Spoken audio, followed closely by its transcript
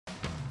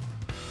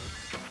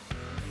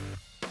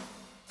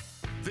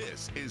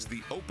This is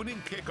the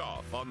opening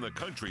kickoff on the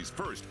country's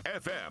first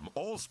FM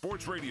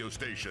all-sports radio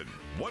station,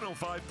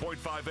 105.5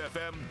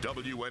 FM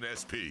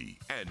WNSP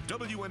and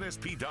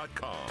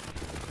WNSP.com.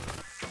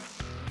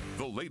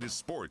 The latest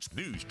sports,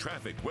 news,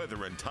 traffic,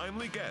 weather, and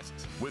timely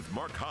guests with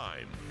Mark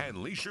Heim and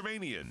Lee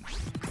Shermanian.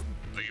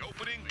 The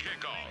opening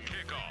kickoff.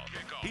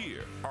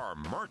 Here are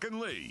Mark and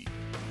Lee.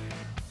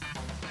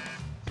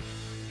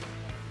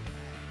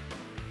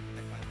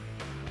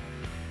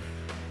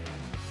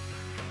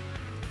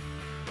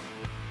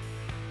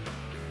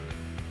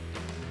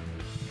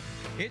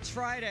 It's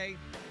Friday.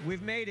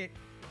 We've made it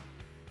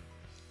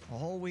a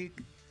whole week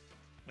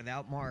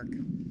without Mark,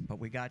 but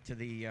we got to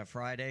the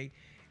Friday,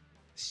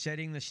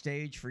 setting the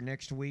stage for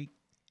next week.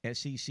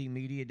 SEC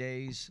Media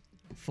Days,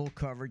 full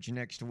coverage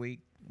next week.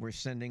 We're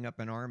sending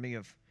up an army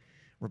of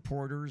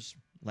reporters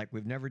like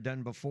we've never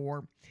done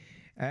before.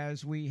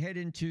 As we head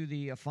into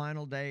the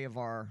final day of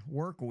our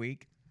work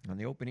week, on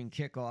the opening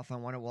kickoff, I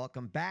want to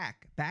welcome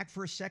back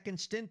for a second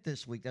stint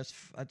this week.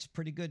 That's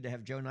pretty good to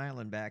have Joe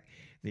Niland back,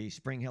 the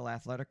Spring Hill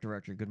Athletic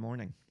Director. Good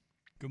morning.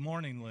 Good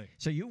morning, Lee.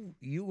 So you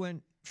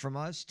went from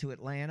us to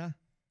Atlanta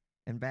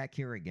and back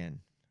here again.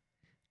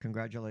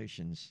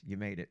 Congratulations. You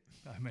made it.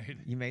 I made it.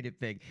 You made it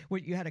big.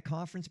 Wait, you had a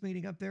conference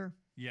meeting up there?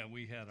 Yeah,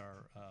 we had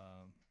our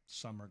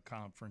summer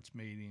conference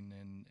meeting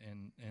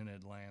in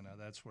Atlanta.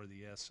 That's where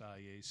the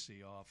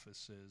SIAC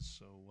office is.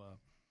 So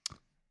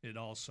it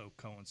also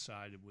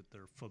coincided with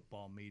their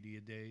football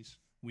media days.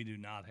 We do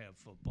not have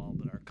football,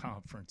 but our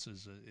conference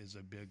is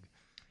a big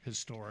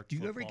historic. Do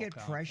you ever get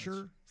conference.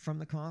 Pressure from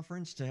the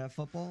conference to have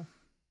football?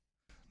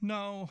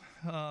 No,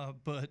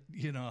 but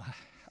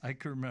I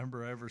can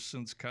remember ever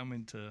since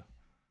coming to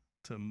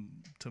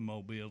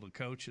Mobile to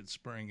coach at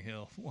Spring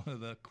Hill, one of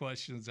the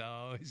questions I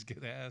always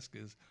get asked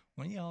is,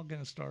 when y'all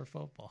going to start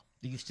football?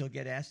 Do you still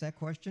get asked that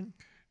question?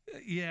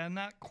 Yeah,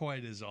 not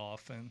quite as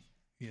often.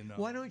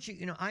 Why don't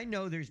you, I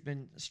know there's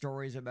been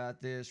stories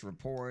about this,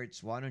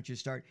 reports. Why don't you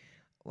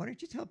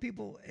tell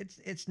people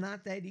it's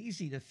not that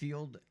easy to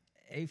field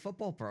a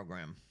football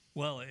program?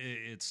 Well,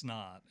 it's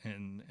not.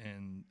 And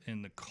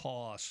the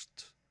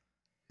cost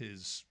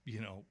is,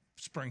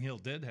 Spring Hill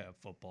did have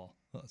football.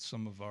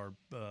 Some of our,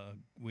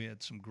 we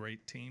had some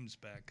great teams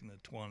back in the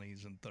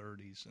 20s and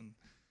 30s.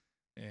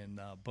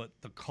 But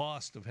the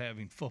cost of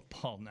having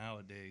football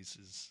nowadays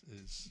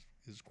is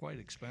quite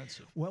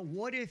expensive. Well,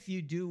 what if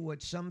you do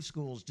what some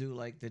schools do,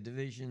 like the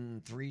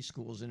Division III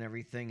schools and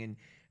everything,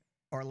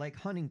 or like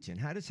Huntington?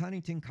 How does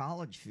Huntington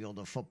College field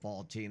a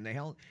football team? They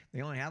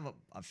only have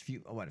a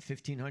few,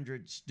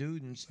 1,500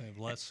 students. They have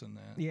less than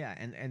that. Yeah,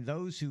 and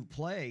those who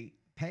play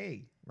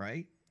pay,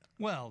 right?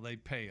 Well, they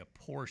pay a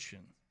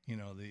portion.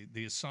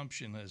 The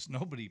assumption is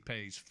nobody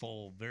pays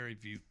full. Very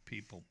few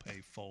people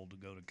pay full to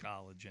go to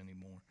college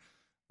anymore.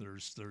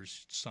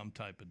 There's some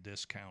type of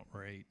discount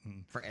rate.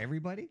 And for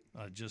everybody?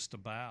 Just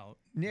about.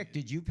 Nick,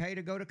 did you pay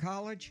to go to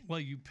college?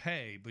 Well, you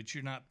pay, but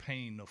you're not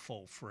paying the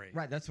full freight.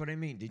 Right, that's what I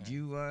mean. Did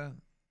you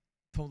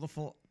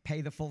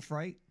pay the full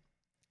freight?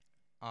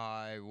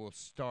 I will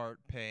start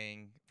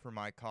paying for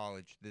my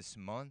college this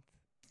month.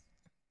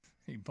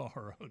 He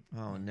borrowed.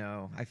 Oh,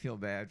 no. I feel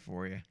bad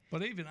for you.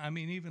 But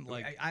even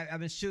like...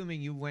 I'm assuming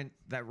you went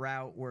that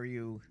route where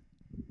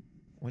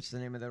what's the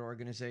name of that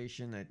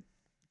organization that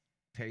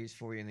pays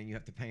for you and then you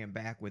have to pay them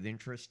back with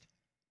interest?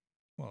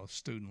 Well,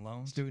 student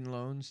loans. Student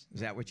loans. Is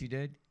that what you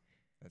did?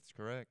 That's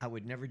correct. I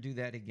would never do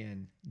that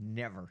again.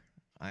 Never.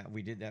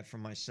 We did that for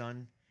my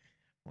son.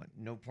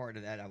 No part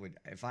of that.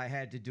 If I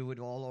had to do it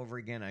all over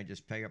again, I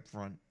just pay up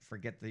front.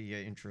 Forget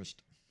the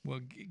interest. Well,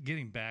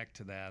 getting back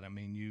to that,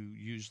 you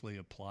usually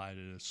apply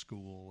to a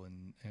school,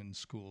 and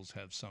schools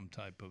have some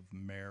type of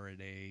merit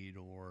aid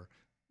or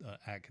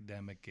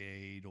academic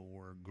aid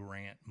or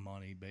grant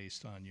money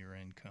based on your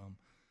income.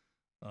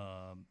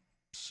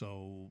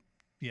 So,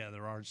 yeah,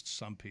 there are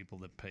some people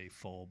that pay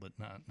full, but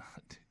not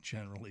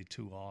generally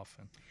too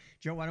often.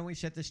 Joe, why don't we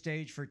set the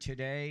stage for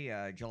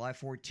today, July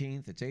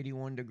 14th. It's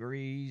 81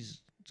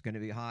 degrees. It's going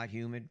to be hot,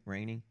 humid,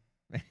 raining.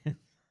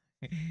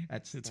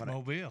 It's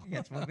Mobile.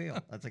 It's Mobile.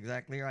 That's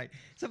exactly right.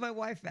 So my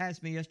wife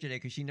asked me yesterday,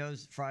 because she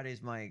knows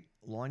Friday's my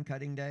lawn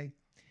cutting day.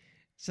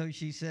 So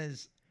she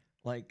says,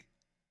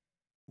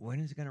 when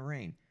is it going to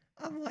rain?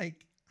 I'm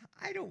like,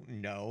 I don't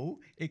know.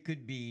 It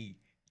could be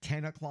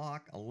 10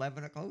 o'clock,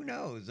 11 o'clock. Who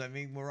knows?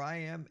 Where I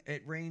am,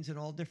 it rains in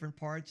all different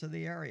parts of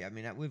the area.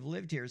 We've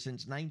lived here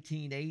since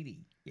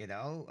 1980,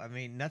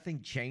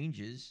 nothing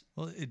changes.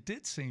 Well, it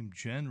did seem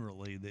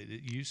generally that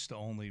it used to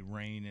only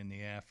rain in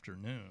the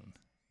afternoon.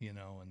 In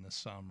the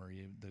summer,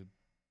 the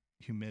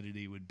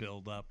humidity would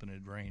build up and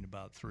it'd rain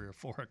about 3 or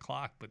 4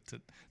 o'clock. But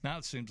now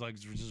it seems like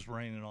it's just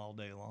raining all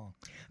day long.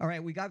 All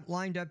right, we got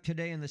lined up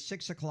today in the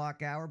 6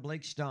 o'clock hour.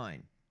 Blake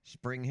Stein,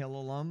 Spring Hill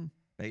alum,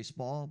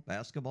 baseball,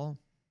 basketball.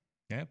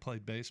 Yeah,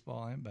 played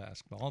baseball and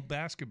basketball.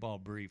 Basketball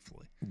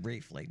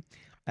briefly.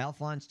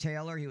 Alphonse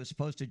Taylor, he was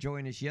supposed to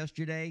join us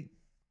yesterday.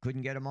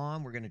 Couldn't get him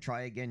on. We're going to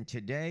try again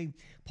today.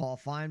 Paul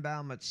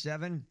Feinbaum at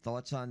 7.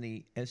 Thoughts on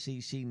the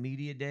SEC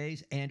Media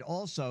Days and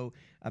also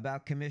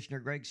about Commissioner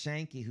Greg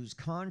Sankey, whose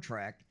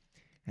contract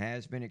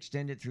has been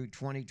extended through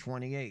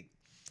 2028.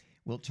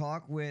 We'll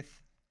talk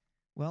with,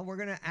 well, we're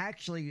going to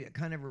actually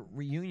kind of a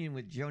reunion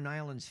with Joe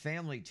Niland's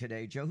family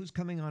today. Joe, who's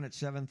coming on at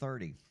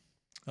 7:30?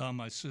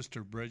 My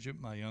sister Bridget,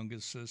 my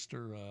youngest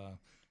sister,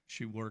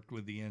 she worked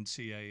with the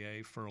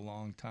NCAA for a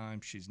long time.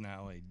 She's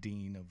now a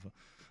dean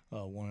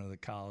of one of the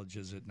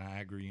colleges at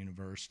Niagara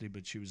University,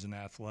 but she was an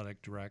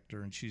athletic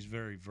director, and she's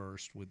very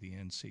versed with the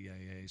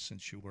NCAA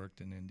since she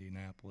worked in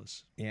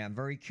Indianapolis. Yeah, I'm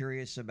very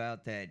curious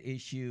about that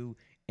issue,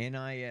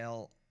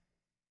 NIL,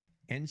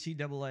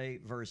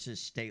 NCAA versus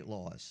state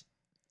laws.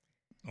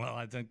 Well,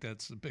 I think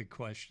that's the big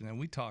question, and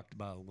we talked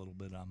about it a little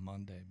bit on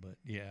Monday. But,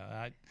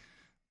 yeah,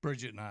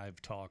 Bridget and I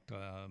have talked.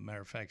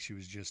 Matter of fact, she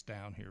was just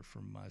down here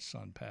for my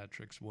son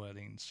Patrick's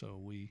wedding, so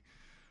we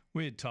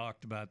had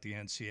talked about the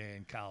NCAA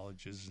and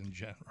colleges in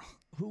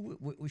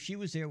general. She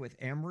was there with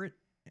Emmerich?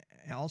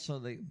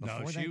 Also,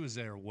 she was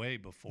there way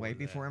before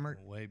Emmerich?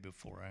 Way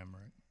before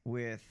Emmerich.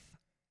 With...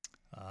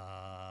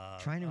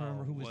 trying to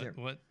remember who was there.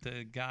 What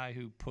the guy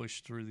who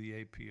pushed through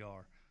the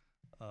APR?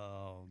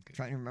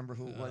 Trying to remember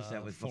who it was.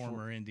 That was former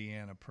before.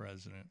 Indiana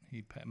president.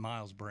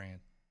 Miles Brand.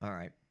 All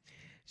right.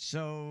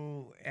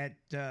 So at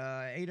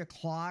 8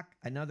 o'clock,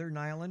 another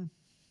Niland.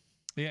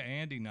 Yeah,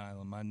 Andy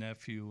Niland, my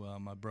nephew,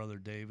 my brother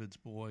David's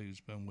boy, who's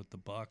been with the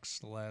Bucks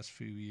the last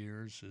few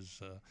years,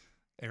 is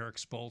Eric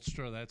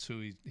Spoelstra. That's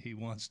who he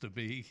wants to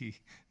be.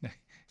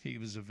 He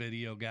was a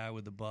video guy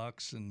with the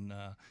Bucks and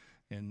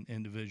an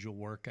individual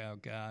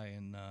workout guy,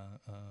 and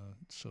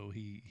so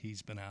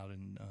he's been out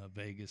in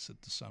Vegas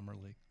at the Summer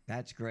League.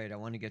 That's great. I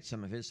want to get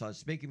some of his thoughts.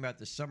 Speaking about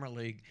the Summer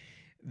League,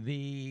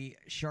 the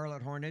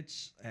Charlotte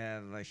Hornets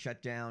have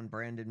shut down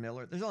Brandon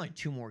Miller. There's only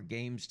 2 more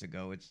games to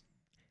go. It's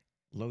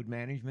load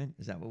management.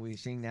 Is that what we're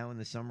seeing now in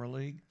the Summer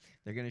League?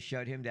 They're going to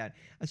shut him down.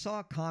 I saw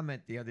a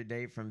comment the other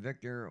day from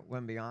Victor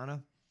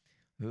Wembanyama,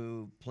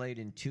 who played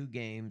in 2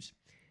 games.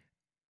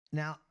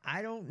 Now,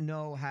 I don't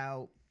know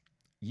how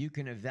you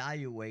can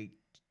evaluate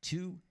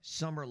 2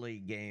 Summer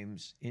League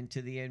games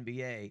into the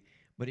NBA,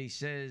 but he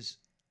says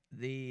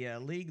the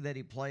league that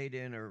he played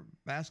in, or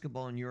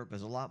basketball in Europe,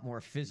 is a lot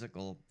more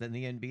physical than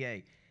the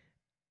NBA.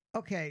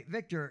 Okay,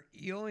 Victor,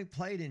 you only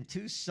played in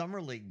 2 Summer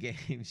League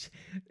games.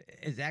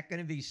 Is that going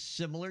to be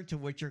similar to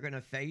what you're going to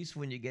face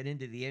when you get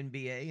into the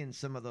NBA and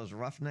some of those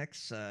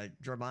roughnecks,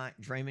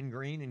 Draymond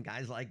Green and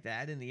guys like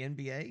that in the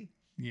NBA?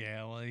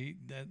 Yeah, well, he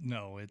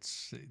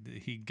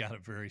got a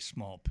very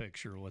small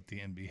picture of what the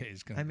NBA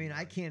is going to be like.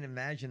 I can't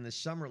imagine the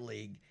Summer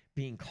League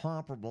being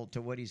comparable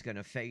to what he's going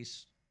to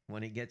face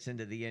when he gets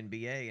into the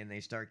NBA and they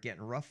start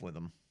getting rough with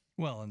him.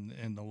 Well,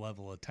 and the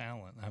level of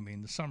talent. I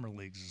mean, the Summer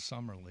League's a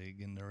Summer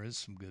League, and there is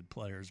some good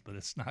players, but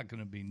it's not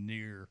going to be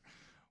near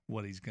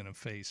what he's going to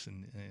face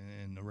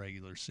in the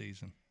regular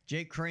season.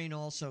 Jake Crane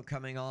also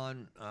coming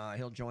on.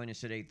 He'll join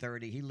us at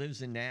 8:30. He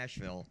lives in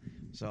Nashville,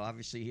 so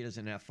obviously he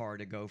doesn't have far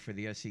to go for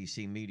the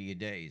SEC Media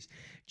Days.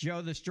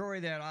 Joe, the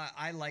story that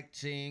I liked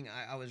seeing,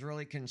 I was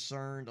really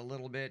concerned a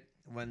little bit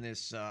when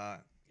this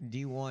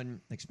D1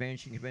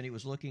 expansion committee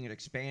was looking at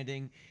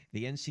expanding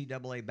the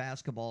NCAA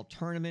basketball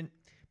tournament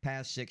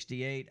past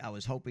 68. I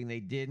was hoping they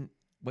didn't.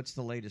 What's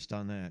the latest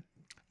on that?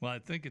 Well, I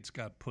think it's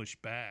got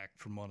pushed back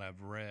from what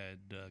I've read,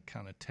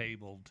 kind of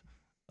tabled.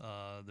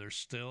 There's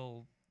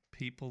still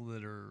people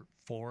that are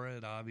for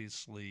it.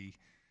 Obviously,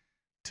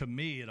 to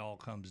me, it all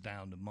comes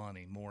down to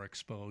money, more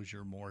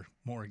exposure,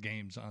 more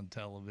games on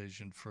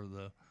television for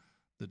the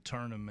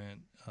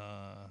tournament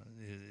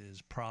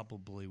is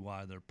probably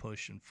why they're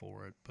pushing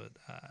for it. But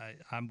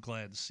I'm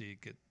glad to see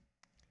it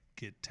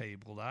get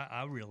tabled.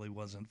 I really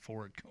wasn't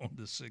for it going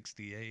to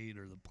 68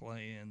 or the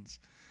play-ins.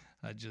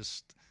 I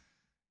just,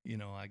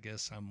 I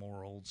guess I'm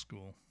more old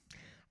school.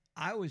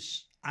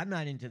 I'm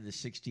not into the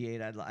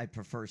 68. I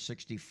prefer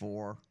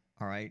 64.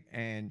 All right.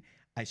 And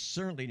I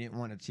certainly didn't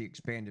want to see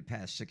expanded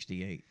past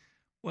 68.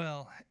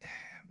 Well,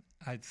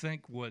 I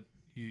think what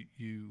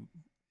you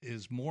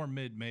is more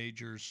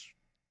mid-majors,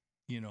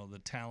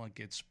 the talent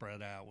gets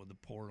spread out with the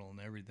portal and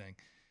everything.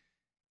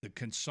 The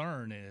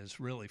concern is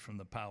really from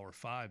the Power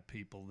 5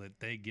 people that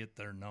they get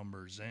their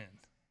numbers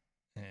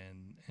in.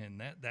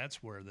 And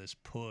that's where this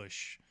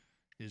push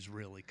is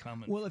really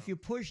coming from. Well, if you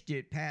pushed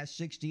it past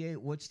 68,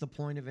 what's the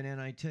point of an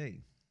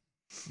NIT?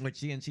 Which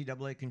the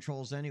NCAA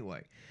controls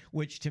anyway,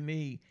 which to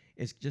me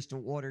is just a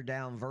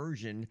watered-down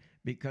version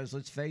because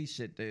let's face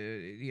it,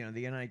 the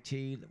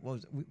NIT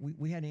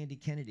we had Andy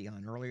Kennedy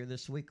on earlier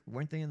this week.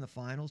 Weren't they in the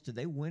finals? Did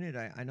they win it?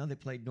 I know they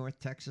played North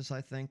Texas,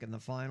 I think, in the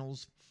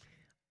finals.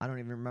 I don't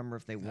even remember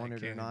if they won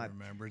it or not. I can't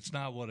remember. It's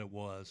not what it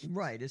was.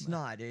 Right, it's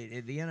not.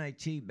 The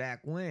NIT back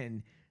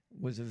when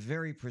was a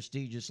very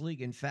prestigious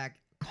league. In fact,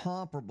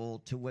 comparable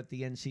to what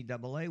the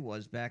NCAA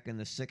was back in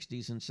the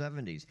 60s and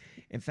 70s.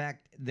 In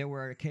fact, there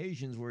were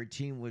occasions where a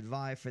team would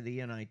vie for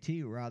the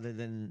NIT rather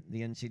than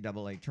the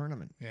NCAA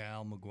tournament. Yeah,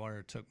 Al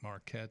McGuire took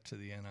Marquette to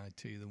the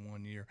NIT the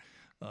one year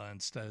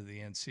instead of the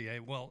NCAA.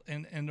 Well,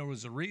 and there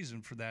was a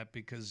reason for that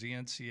because the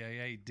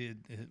NCAA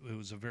it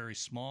was a very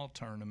small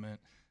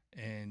tournament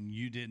and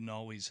you didn't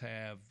always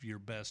have your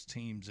best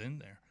teams in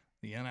there.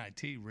 the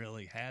NIT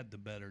really had the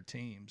better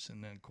teams,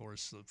 and then of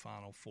course the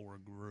Final Four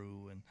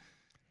grew and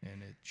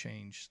it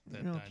changed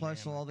that dynamic.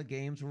 Plus all the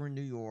games were in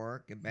New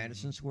York at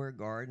Madison Square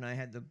Garden. I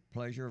had the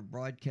pleasure of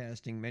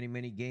broadcasting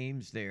many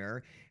games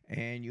there,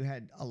 and you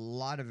had a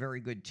lot of very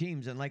good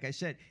teams. And like I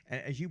said,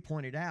 as you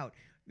pointed out,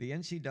 the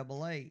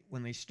NCAA,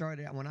 when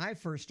I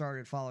first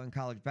started following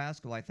college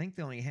basketball, I think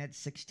they only had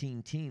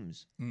 16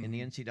 teams in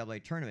the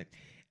NCAA tournament.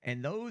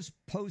 And those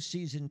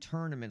postseason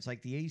tournaments,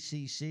 like the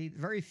ACC,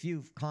 very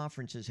few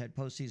conferences had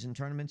postseason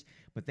tournaments,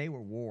 but they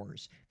were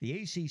wars.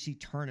 The ACC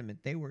tournament,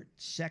 they were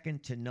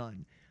second to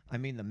none. I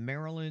mean, the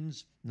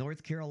Marylands,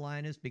 North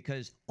Carolinas,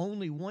 because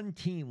only one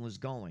team was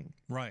going.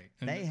 Right.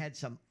 And they had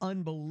some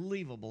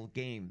unbelievable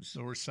games.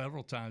 There were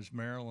several times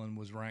Maryland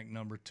was ranked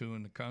number 2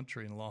 in the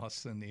country and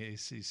lost in the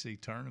ACC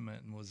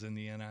tournament and was in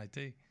the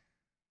NIT.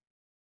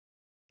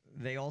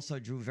 They also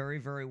drew very,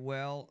 very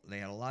well. They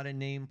had a lot of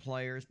name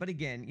players. But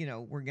again,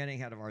 we're getting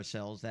ahead of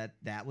ourselves.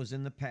 That was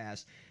in the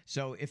past.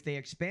 So if they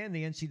expand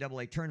the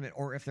NCAA tournament,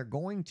 or if they're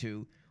going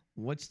to,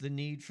 what's the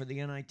need for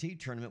the NIT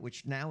tournament,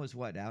 which now is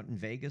out in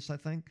Vegas, I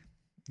think?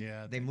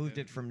 Yeah. They moved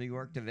it from New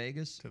York to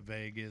Vegas? To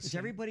Vegas. Is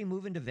everybody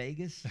moving to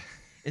Vegas?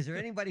 Is there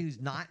anybody who's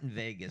not in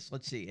Vegas?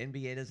 Let's see.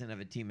 NBA doesn't have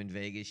a team in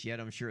Vegas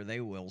yet. I'm sure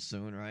they will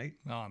soon, right?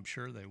 Oh, I'm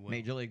sure they will.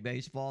 Major League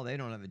Baseball, they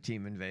don't have a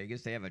team in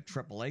Vegas. They have a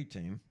AAA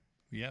team.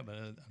 Yeah,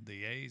 but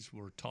the A's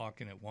were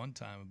talking at one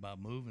time about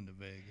moving to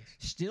Vegas.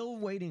 Still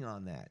waiting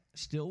on that.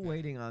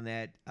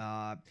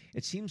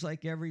 It seems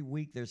like every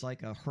week there's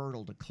like a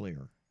hurdle to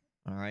clear.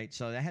 All right,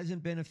 so that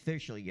hasn't been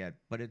official yet,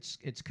 but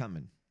it's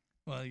coming.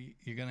 Well,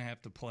 you're going to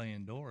have to play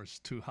indoors. It's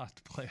too hot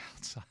to play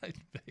outside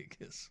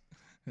Vegas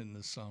in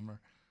the summer.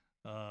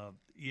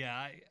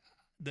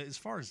 As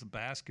far as the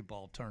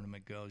basketball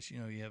tournament goes,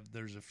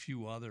 there's a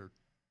few other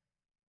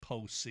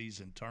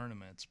postseason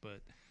tournaments,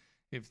 but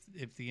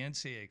if the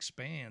NCAA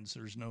expands,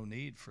 there's no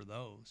need for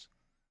those.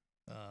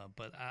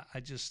 But I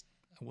just,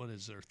 what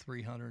is there,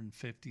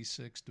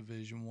 356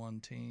 Division I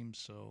teams,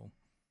 so.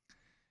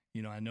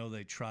 I know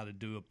they try to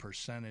do a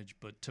percentage,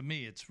 but to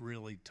me, it's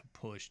really to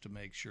push to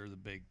make sure the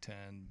Big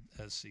Ten,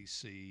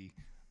 SEC,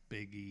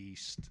 Big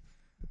East,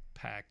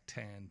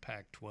 Pac-10,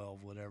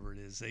 Pac-12, whatever it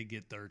is, they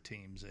get their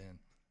teams in.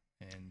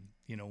 And,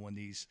 when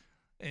these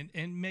 –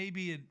 and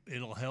maybe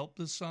it'll help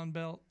the Sun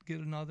Belt get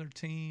another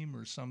team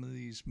or some of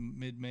these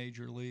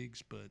mid-major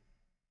leagues, but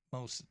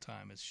most of the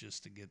time it's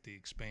just to get the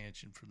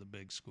expansion for the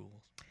big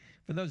schools.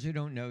 For those who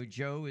don't know,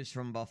 Joe is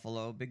from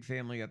Buffalo, big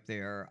family up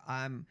there.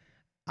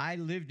 I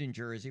lived in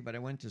Jersey, but I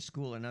went to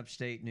school in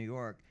upstate New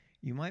York.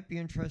 You might be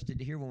interested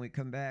to hear when we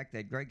come back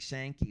that Greg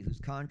Sankey,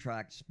 whose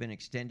contract's been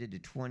extended to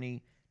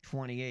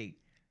 2028,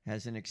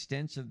 has an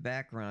extensive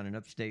background in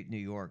upstate New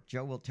York.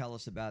 Joe will tell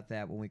us about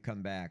that when we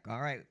come back.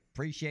 All right.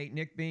 Appreciate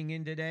Nick being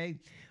in today.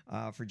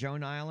 For Joe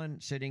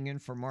Niland, sitting in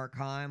for Mark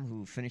Heim,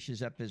 who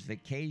finishes up his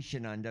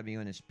vacation on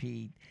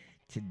WNSP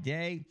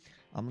today.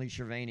 I'm Lee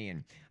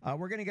Shervanian.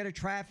 We're going to get a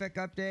traffic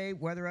update,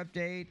 weather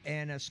update,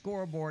 and a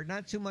scoreboard.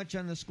 Not too much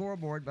on the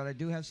scoreboard, but I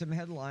do have some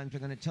headlines. We're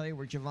going to tell you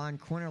where Javon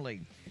Quinterly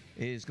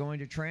is going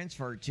to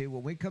transfer to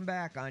when we come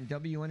back on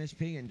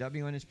WNSP and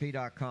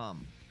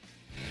WNSP.com.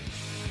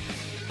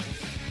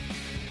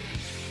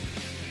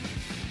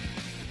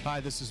 Hi,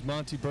 this is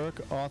Monty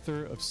Burke,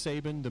 author of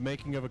Saban, The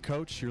Making of a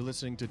Coach. You're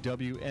listening to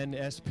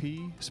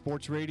WNSP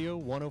Sports Radio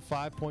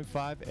 105.5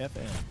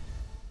 FM.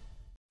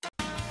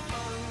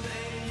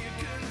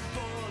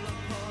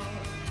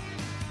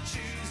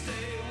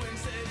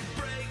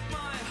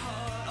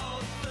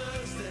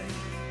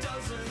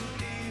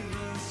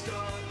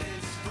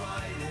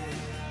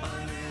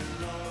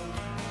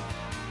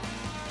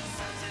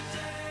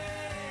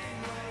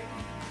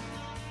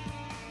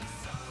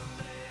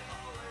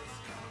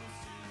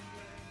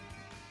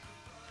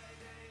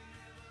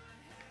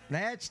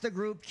 That's the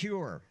group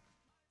Cure.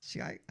 See,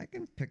 I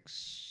can pick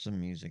some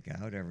music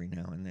out every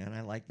now and then.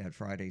 I like that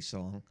Friday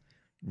song.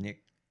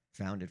 Nick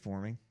found it for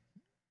me.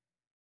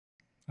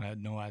 I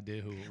had no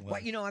idea who it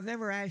was. Well, I've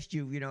never asked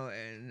you,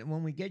 and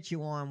when we get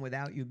you on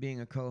without you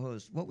being a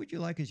co-host, what would you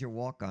like as your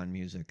walk-on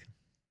music?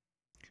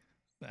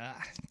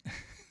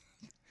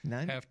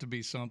 None? Have to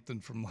be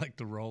something from like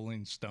the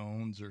Rolling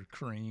Stones or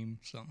Cream,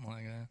 something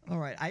like that. All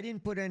right. I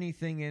didn't put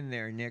anything in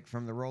there, Nick,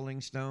 from the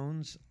Rolling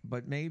Stones,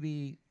 but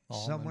maybe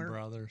Allman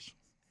Brothers.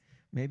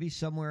 Maybe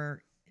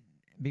somewhere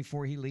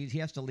before he leaves. He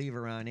has to leave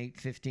around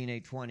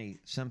 8:15, 8:20.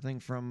 Something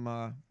from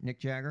Mick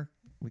Jagger.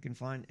 We can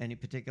find any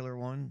particular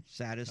one.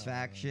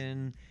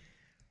 Satisfaction.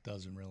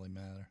 Doesn't really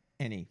matter.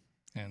 Any.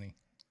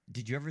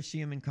 Did you ever see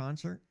him in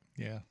concert?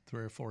 Yeah,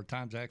 3 or 4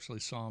 times. I actually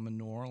saw him in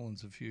New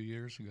Orleans a few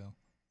years ago.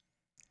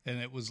 And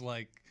it was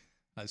like,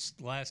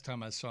 last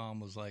time I saw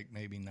him was like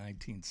maybe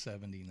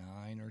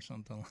 1979 or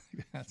something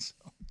like that. So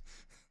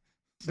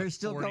they're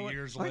still 40 going.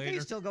 Years Aren't later. they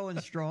still going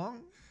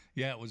strong?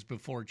 Yeah, it was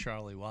before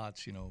Charlie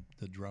Watts.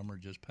 The drummer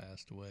just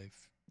passed away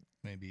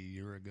maybe a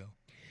year ago.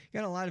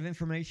 Got a lot of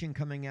information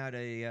coming out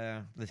of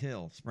the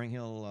Hill, Spring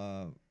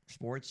Hill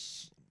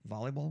sports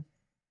volleyball.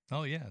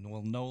 Oh, yeah.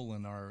 Well,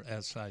 Nolan, our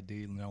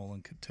SID,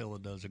 Nolan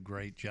Catilla, does a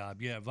great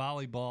job. Yeah,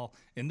 volleyball,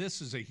 and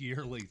this is a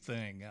yearly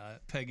thing.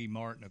 Peggy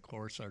Martin, of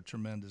course, our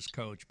tremendous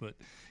coach, but,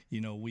 the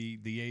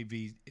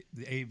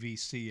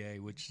AVCA,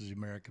 which is the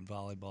American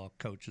Volleyball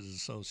Coaches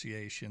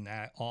Association,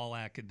 all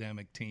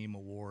academic team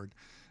award,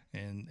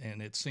 and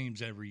it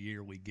seems every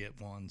year we get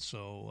one.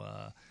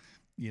 So,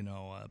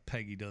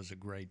 Peggy does a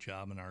great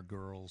job, and our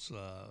girls,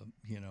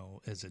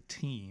 as a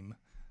team,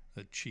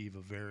 achieve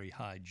a very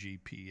high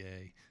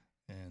GPA.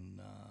 And,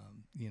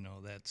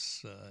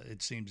 that's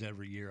it seems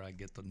every year I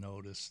get the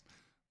notice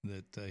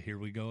that here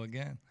we go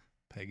again.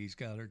 Peggy's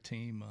got her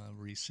team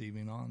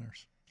receiving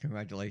honors.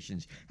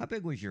 Congratulations. How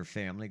big was your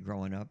family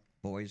growing up?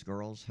 Boys,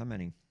 girls? How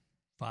many?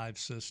 5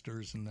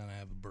 sisters, and then I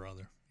have a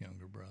brother,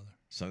 younger brother.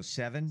 So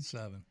 7?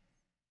 7.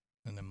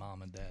 And then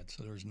mom and dad.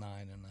 So there's 9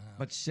 in the house.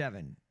 But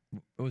 7.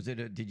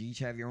 Did you each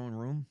have your own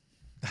room?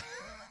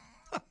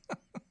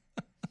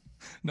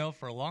 No,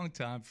 for a long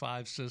time,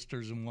 5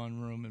 sisters in one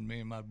room and me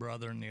and my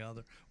brother in the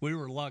other. We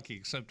were lucky,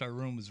 except our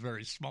room was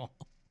very small.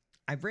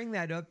 I bring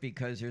that up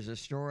because there's a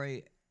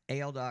story,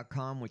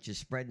 AL.com, which is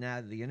spreading out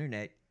of the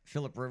internet.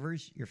 Phillip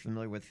Rivers, you're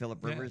familiar with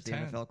Phillip Rivers, the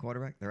NFL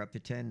quarterback? They're up to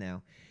 10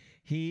 now.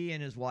 He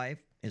and his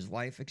wife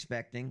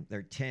expecting,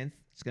 their 10th.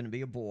 It's going to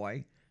be a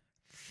boy.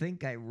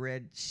 Think I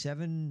read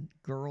 7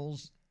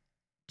 girls,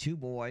 2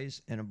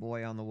 boys, and a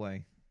boy on the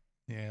way.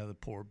 Yeah, the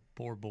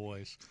poor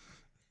boys.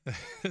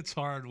 It's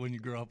hard when you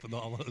grow up with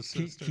all those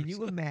sisters. Can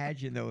you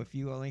imagine, though, if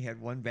you only had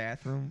one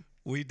bathroom?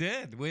 We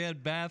did. We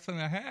had bath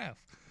and a half.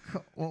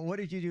 Well, what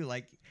did you do?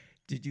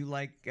 Did you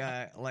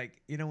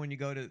when you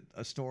go to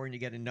a store and you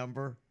get a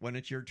number when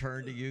it's your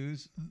turn to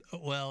use?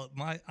 Well,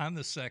 I'm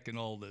the second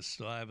oldest,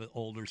 so I have an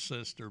older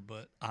sister,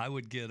 but I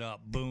would get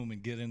up, boom,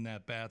 and get in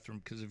that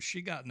bathroom, because if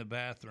she got in the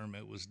bathroom,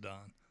 it was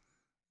done.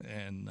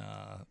 And,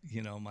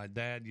 my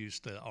dad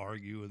used to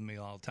argue with me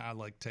all the time. I'd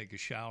like to take a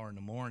shower in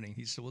the morning.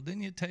 He said, well,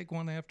 didn't you take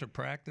one after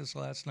practice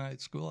last night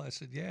at school? I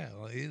said, yeah.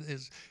 Well,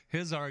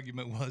 his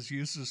argument was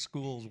use the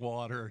school's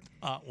water,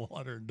 hot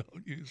water, and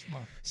don't use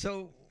mine.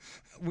 So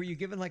were you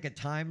given a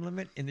time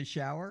limit in the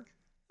shower?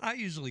 I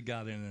usually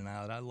got in and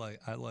out. I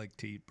like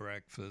to eat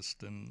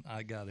breakfast, and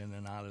I got in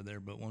and out of there.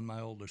 But when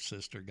my older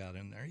sister got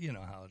in there, you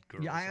know how it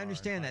goes. Yeah, I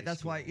understand that.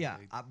 That's why,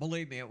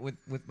 believe me,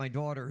 with my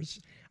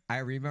daughters, I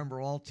remember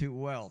all too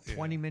well.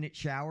 20-minute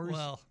showers.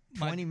 Well,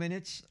 20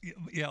 minutes.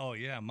 Yeah. Oh,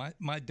 yeah.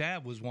 My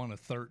dad was one of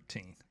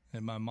 13,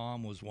 and my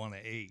mom was one of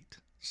 8.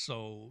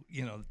 So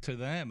to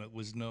them it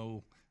was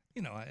no.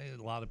 I had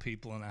a lot of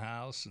people in the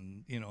house,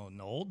 and in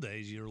the old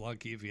days you're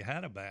lucky if you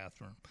had a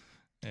bathroom,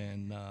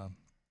 and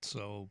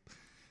so.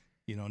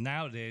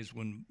 Nowadays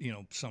when,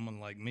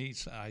 someone like me,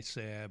 I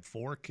say I have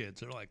 4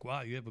 kids, they're like,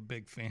 wow, you have a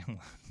big family.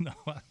 No,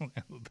 I don't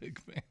have a big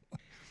family.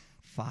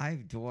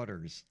 5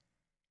 daughters.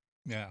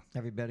 Yeah.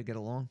 Everybody get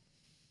along?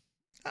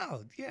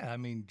 Oh, yeah.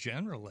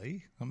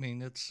 Generally.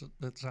 It's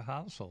a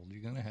household.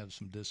 You're going to have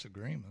some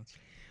disagreements.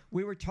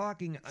 We were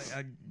talking,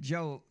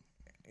 Joe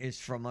is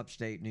from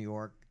upstate New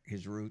York,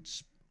 his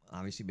roots,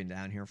 obviously been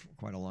down here for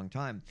quite a long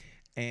time.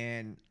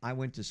 And I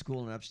went to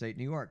school in upstate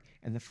New York.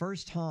 And the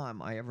first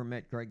time I ever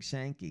met Greg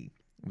Sankey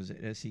was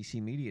at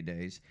SEC Media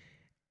Days.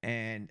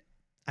 And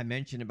I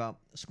mentioned about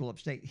school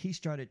upstate. He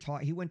started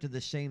talking. He went to the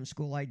same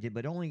school I did,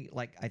 but only,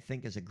 I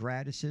think, as a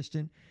grad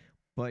assistant.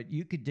 But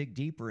you could dig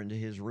deeper into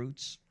his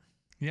roots.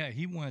 Yeah,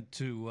 he went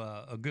to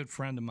a good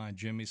friend of mine,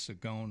 Jimmy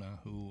Sagona,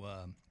 who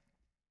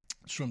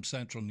is from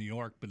Central New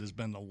York, but has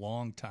been a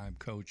longtime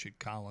coach at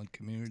Collin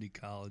Community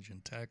College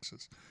in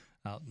Texas,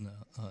 out in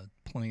the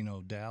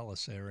Plano,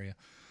 Dallas area.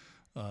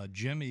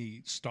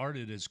 Jimmy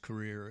started his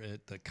career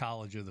at the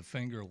College of the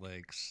Finger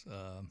Lakes,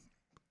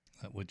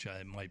 which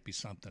might be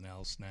something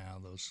else now.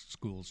 Those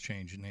schools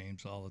change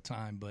names all the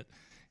time. But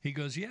he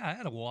goes, yeah, I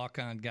had a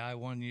walk-on guy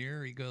one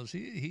year. He goes,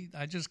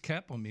 I just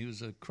kept him. He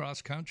was a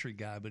cross-country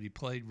guy, but he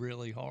played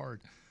really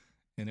hard.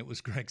 And it was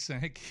Greg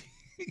Sankey.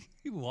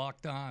 He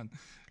walked on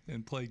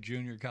and played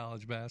junior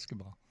college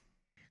basketball.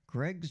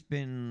 Greg's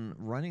been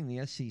running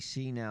the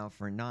SEC now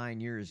for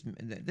 9 years.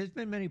 There's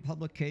been many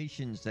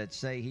publications that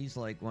say he's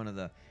one of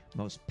the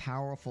most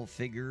powerful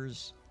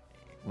figures,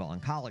 in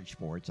college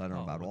sports. I don't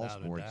know about all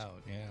sports. Without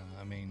a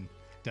doubt, yeah.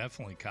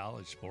 Definitely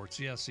college sports.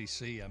 The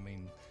SEC,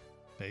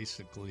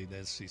 basically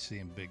the SEC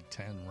and Big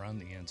Ten run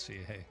the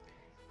NCAA.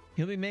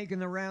 He'll be making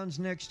the rounds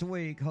next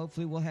week.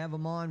 Hopefully we'll have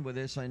him on with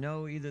us. I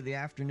know either the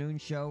afternoon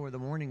show or the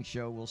morning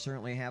show, we'll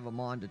certainly have him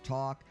on to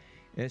talk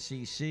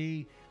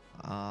SEC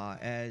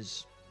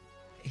as...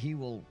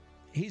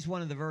 He's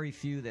one of the very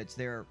few that's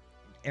there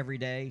every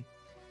day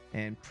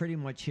and pretty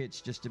much hits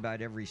just about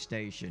every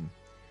station.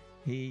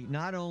 He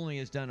not only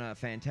has done a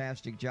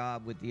fantastic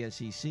job with the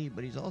SEC,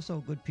 but he's also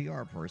a good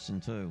PR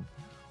person, too.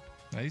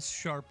 He's a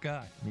sharp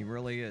guy. He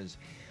really is.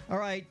 All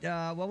right,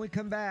 when we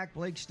come back,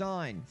 Blake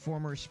Stein,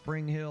 former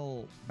Spring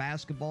Hill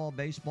basketball,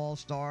 baseball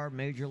star,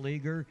 major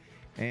leaguer,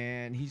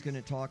 and he's going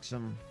to talk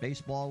some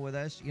baseball with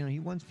us. He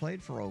once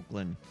played for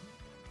Oakland.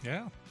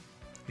 Yeah.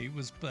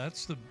 He's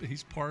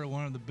part of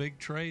one of the big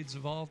trades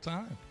of all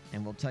time.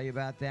 And we'll tell you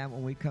about that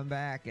when we come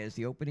back as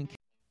the opening.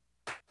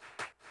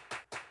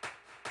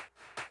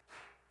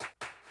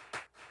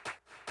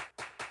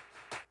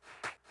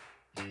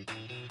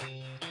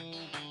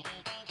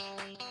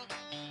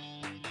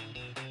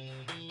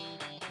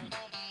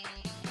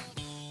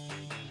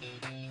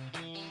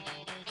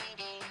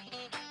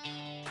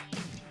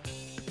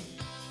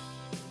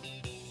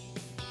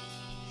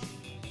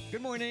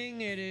 Good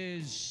morning. It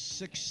is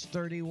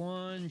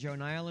 6:31. Joe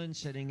Niland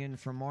sitting in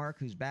for Mark,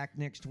 who's back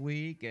next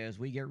week as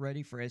we get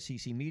ready for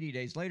SEC Media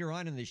Days. Later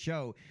on in the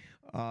show,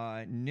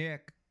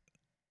 Nick,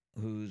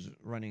 who's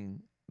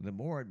running the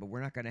board, but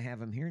we're not going to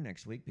have him here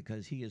next week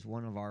because he is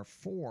one of our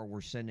 4 we're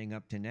sending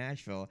up to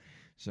Nashville.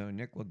 So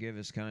Nick will give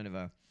us kind of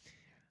a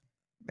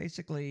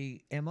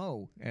basically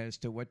MO as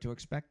to what to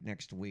expect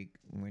next week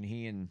when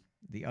he and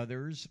the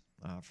others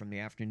from the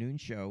afternoon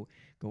show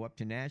go up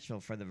to Nashville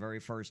for the very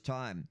first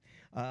time.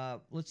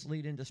 Let's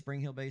lead into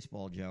Spring Hill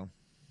baseball, Joe.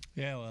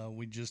 Yeah, well,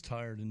 we just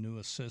hired a new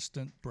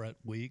assistant, Brett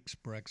Weeks.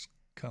 Brett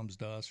comes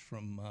to us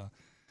from, well,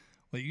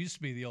 it used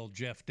to be the old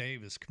Jeff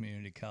Davis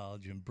Community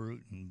College in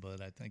Bruton, but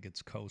I think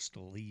it's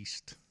Coastal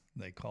East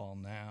they call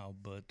now.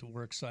 But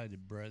we're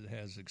excited. Brett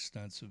has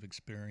extensive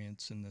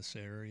experience in this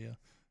area,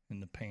 in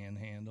the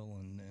Panhandle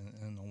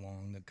and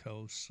along the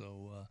coast.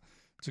 So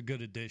it's a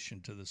good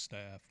addition to the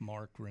staff.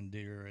 Mark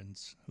Rendier,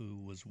 who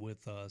was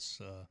with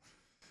us,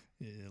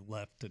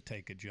 left to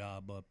take a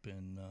job up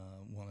in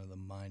one of the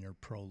minor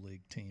pro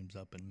league teams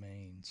up in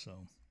Maine.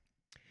 So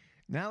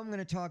now I'm going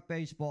to talk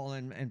baseball,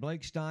 and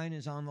Blake Stein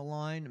is on the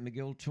line,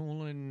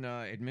 McGill-Tulin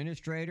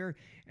administrator.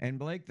 And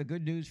Blake, the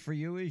good news for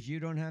you is you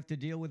don't have to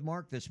deal with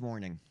Mark this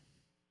morning.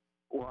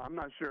 Well, I'm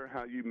not sure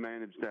how you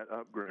managed that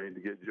upgrade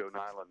to get Joe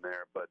Niland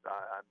there, but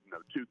I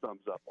 2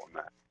 thumbs up on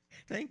that.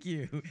 Thank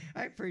you.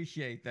 I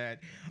appreciate that.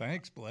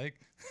 Thanks, Blake.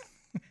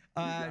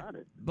 Got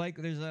it. Blake,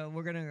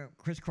 we're going to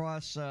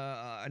crisscross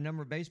a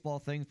number of baseball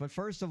things, but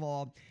first of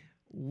all,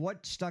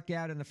 what stuck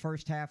out in the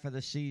first half of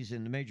the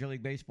season, the Major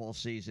League Baseball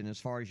season, as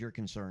far as you're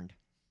concerned?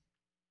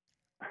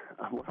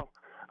 Well,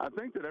 I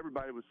think that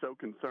everybody was so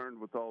concerned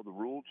with all the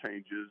rule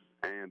changes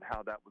and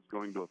how that was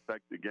going to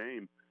affect the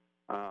game.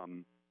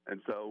 And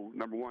so,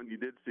 number one, you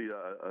did see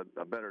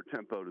a better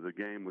tempo to the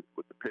game with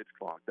the pitch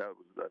clock. That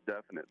was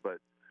definite. But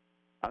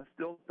I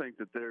still think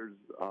that there's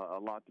a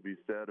lot to be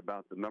said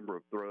about the number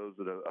of throws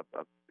that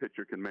a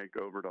pitcher can make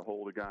over to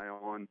hold a guy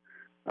on.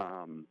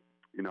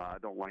 I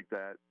don't like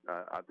that.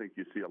 I think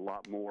you see a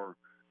lot more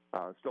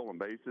stolen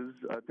bases.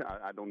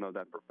 I don't know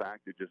that for a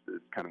fact. It just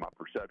is kind of my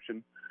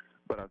perception.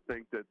 But I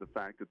think that the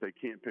fact that they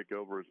can't pick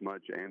over as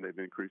much and they've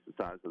increased the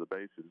size of the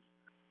bases,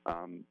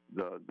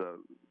 the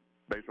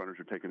base runners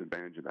are taking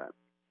advantage of that.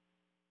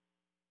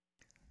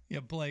 Yeah,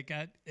 Blake,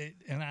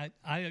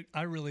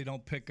 I really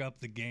don't pick up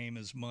the game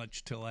as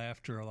much till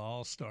after the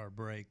All-Star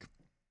break,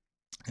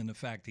 and the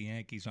fact the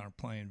Yankees aren't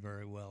playing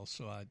very well,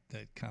 so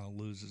that kind of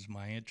loses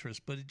my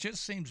interest. But it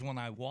just seems when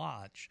I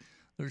watch,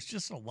 there's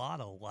just a lot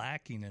of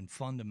lacking in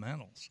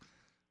fundamentals.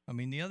 I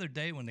mean, the other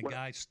day when the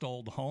guy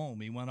stole home,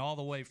 he went all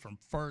the way from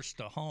first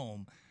to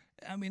home.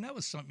 I mean, that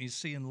was something you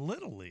see in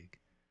Little League.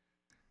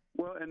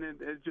 Well, and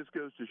it just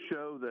goes to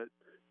show that,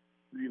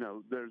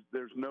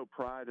 there's no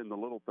pride in the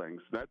little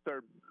things. That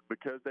third,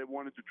 because they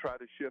wanted to try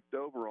to shift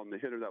over on the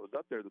hitter that was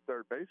up there, the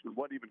third baseman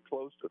wasn't even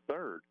close to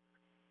third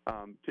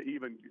to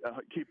even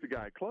keep the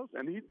guy close.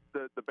 And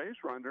the base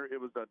runner,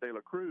 it was De La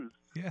Cruz,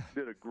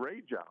 did a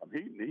great job.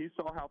 He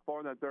saw how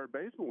far that third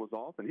baseman was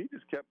off, and he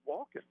just kept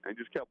walking.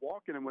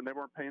 And when they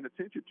weren't paying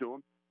attention to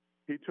him,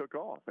 he took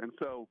off. And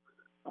so,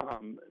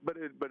 but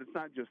it's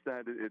not just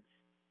that.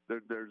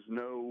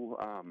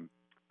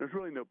 There's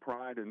really no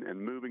pride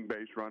in moving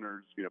base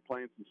runners,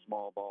 playing some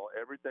small ball.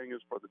 Everything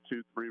is for the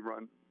 2-3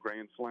 run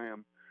grand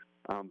slam,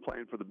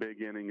 playing for the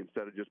big inning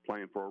instead of just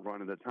playing for a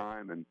run at a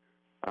time. And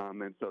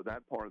so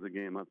that part of the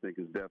game, I think,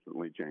 has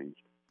definitely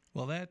changed.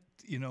 Well, that,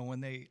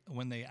 when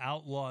they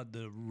outlawed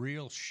the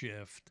real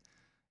shift,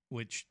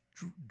 which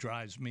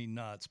drives me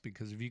nuts,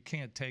 because if you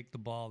can't take the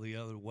ball the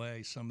other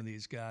way, some of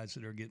these guys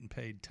that are getting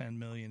paid $10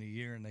 million a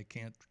year and they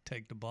can't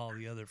take the ball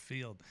the other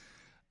field,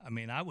 I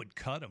mean, I would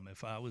cut them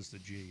if I was the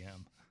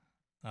GM.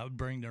 I would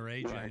bring their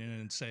agent in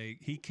and say,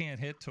 he can't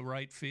hit to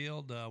right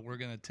field. We're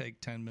going to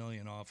take $10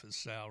 million off his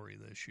salary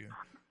this year.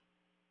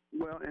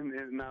 Well, and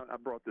now I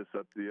brought this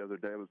up the other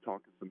day. I was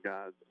talking to some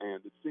guys,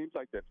 and it seems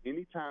like that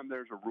anytime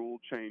there's a rule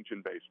change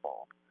in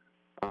baseball,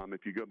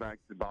 if you go back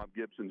to Bob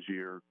Gibson's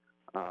year,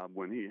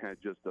 when he had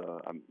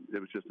it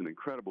was just an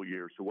incredible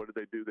year. So what did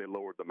they do? They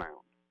lowered the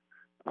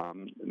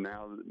mound.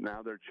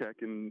 Now they're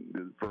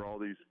checking for all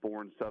these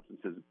foreign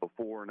substances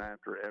before and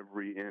after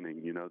every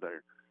inning.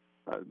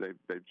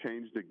 They've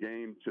changed the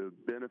game to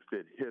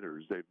benefit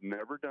hitters. They've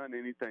never done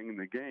anything in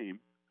the game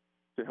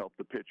to help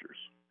the pitchers.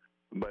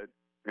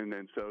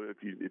 So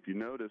if you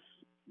notice,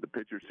 the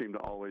pitchers seem to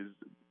always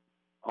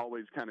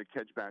kind of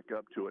catch back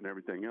up to it and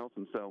everything else.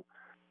 And so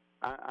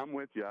I'm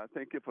with you. I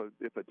think if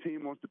a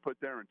team wants to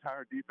put their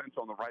entire defense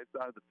on the right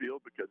side of the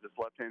field because this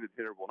left-handed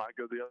hitter will not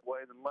go the other way,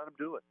 then let them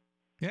do it.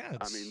 Yeah,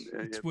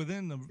 it's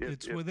within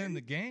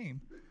the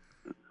game.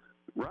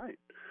 Right.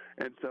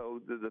 And so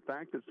the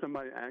fact that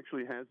somebody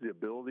actually has the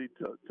ability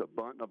to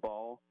bunt a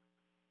ball,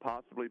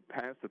 possibly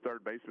pass the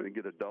third baseman and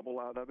get a double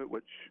out of it,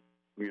 which,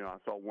 I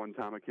saw one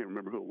time, I can't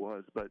remember who it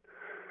was, but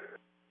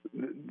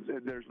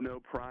there's no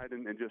pride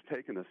in just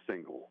taking a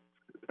single.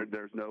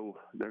 There's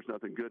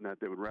nothing good in that.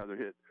 They would rather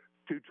hit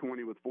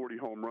 220 with 40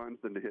 home runs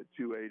than to hit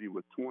 280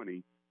 with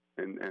 20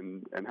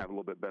 and have a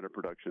little bit better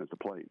production at the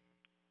plate.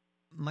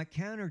 My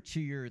counter to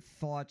your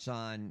thoughts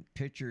on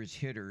pitchers,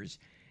 hitters,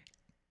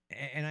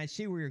 and I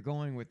see where you're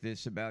going with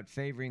this about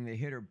favoring the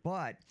hitter,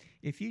 but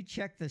if you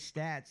check the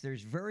stats,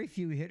 there's very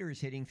few hitters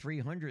hitting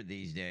 300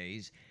 these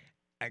days,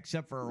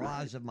 except for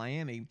Araz of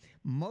Miami.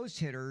 Most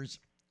hitters,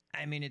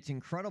 I mean, it's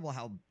incredible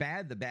how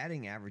bad the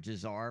batting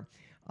averages are.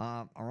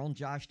 Our own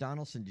Josh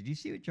Donaldson, did you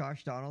see what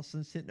Josh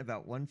Donaldson's hitting?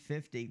 About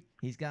 150.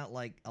 He's got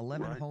like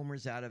 11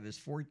 homers out of his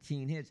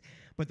 14 hits.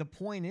 But the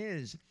point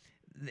is,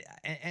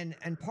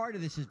 and part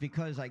of this is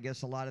because I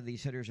guess a lot of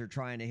these hitters are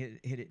trying to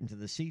hit it into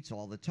the seats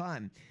all the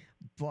time.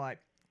 But,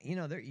 you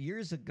know,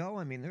 years ago,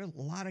 I mean, there are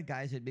a lot of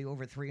guys that'd be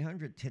over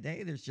 300.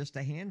 Today, there's just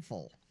a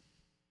handful.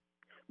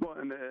 Well,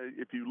 and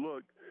if you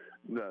look,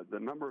 the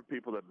number of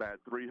people that bat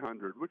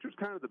 300, which was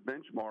kind of the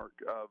benchmark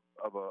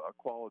of a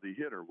quality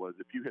hitter, was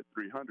if you hit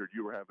 300,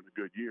 you were having a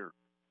good year.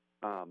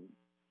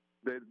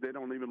 They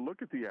don't even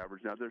look at the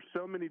average now. There's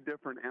so many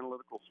different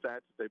analytical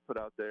stats that they put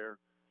out there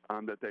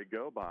that they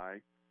go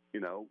by, you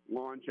know,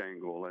 launch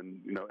angle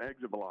and, you know,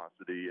 exit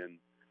velocity and,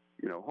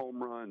 you know,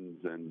 home runs.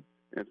 And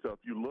so if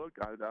you look,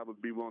 I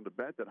would be willing to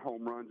bet that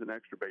home runs and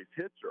extra base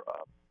hits are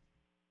up.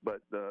 But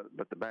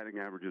the batting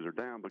averages are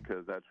down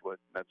because that's what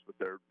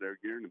they're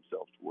gearing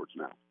themselves towards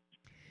now.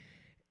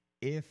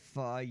 If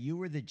you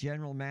were the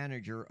general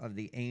manager of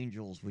the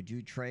Angels, would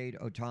you trade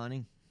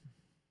Ohtani?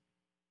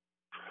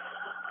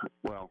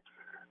 Well,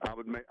 I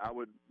would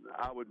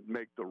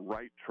make the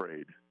right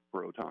trade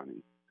for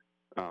Ohtani,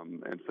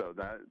 and so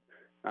that,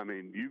 I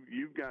mean,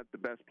 you've got the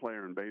best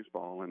player in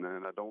baseball, and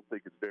I don't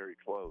think it's very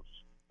close.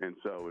 And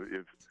so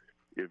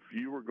if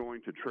you were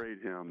going to trade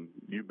him,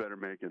 you better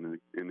make an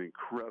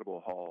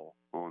incredible haul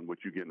on what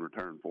you get in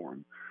return for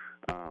him.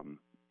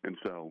 And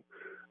so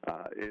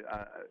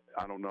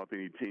I don't know if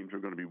any teams are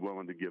going to be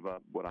willing to give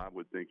up what I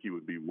would think he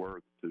would be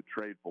worth to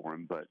trade for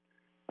him. But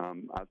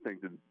I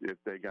think that if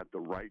they got the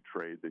right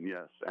trade, then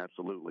yes,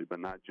 absolutely. But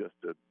not just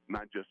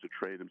to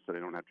trade him so they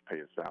don't have to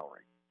pay a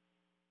salary.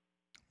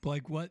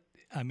 Blake,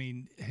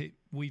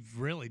 we've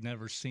really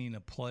never seen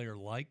a player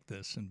like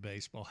this in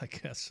baseball, I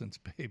guess, since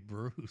Babe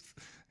Ruth.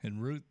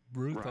 And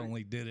Ruth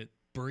only did it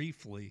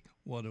briefly,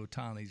 what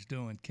Ohtani's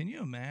doing. Can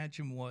you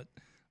imagine what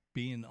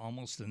being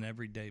almost an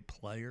everyday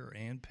player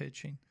and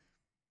pitching?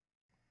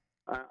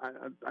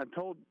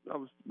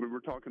 We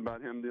were talking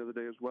about him the other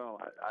day as well.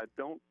 I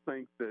don't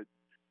think that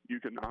you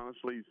can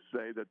honestly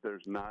say that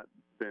there's not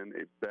been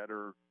a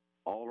better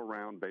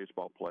all-around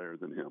baseball player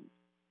than him.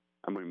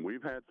 I mean,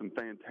 we've had some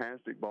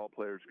fantastic ball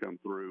players come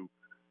through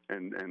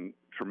and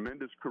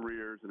tremendous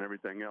careers and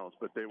everything else,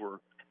 but they were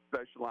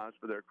specialized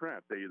for their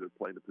craft. They either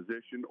played a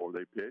position or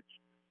they pitched.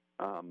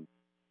 And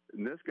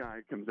this guy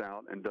comes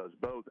out and does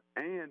both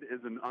and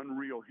is an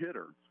unreal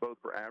hitter, both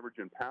for average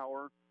and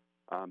power,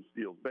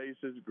 steals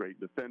bases, great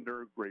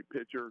defender, great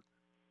pitcher.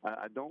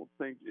 I don't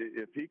think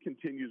if he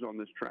continues on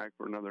this track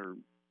for another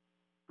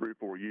 3 or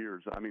 4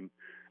 years, I mean,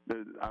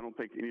 I don't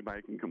think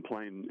anybody can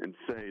complain and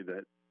say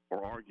that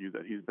or argue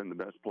that he's been the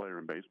best player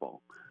in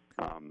baseball.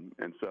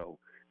 And so,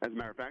 as a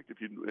matter of fact, if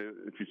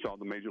you saw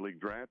the Major League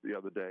Draft the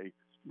other day,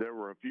 there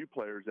were a few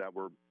players that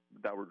were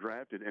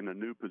drafted in a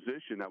new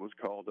position that was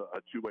called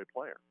a two-way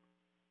player.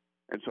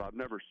 And so I've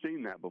never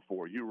seen that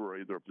before. You were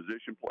either a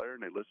position player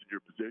and they listed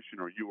your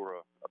position, or you were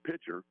a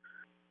pitcher.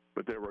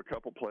 But there were a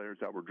couple players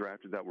that were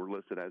drafted that were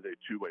listed as a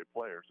two-way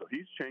player. So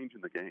he's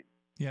changing the game.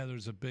 Yeah,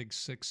 there's a big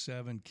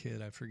 6'7"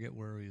 kid. I forget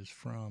where he was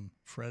from,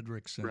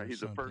 Frederickson. Right,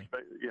 he's a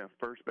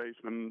first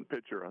baseman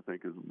pitcher, I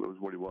think was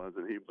what he was,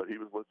 but he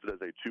was listed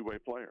as a two-way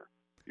player.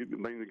 He's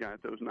mainly the guy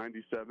that those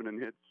 97 and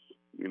hits,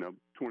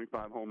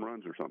 25 home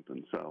runs or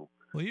something. So,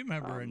 well, you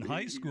remember in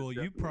high school,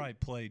 you probably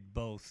played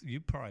both.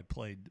 You probably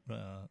played.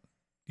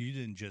 You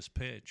didn't just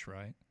pitch,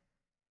 right?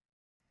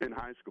 In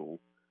high school,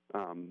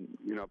 I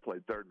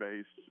played third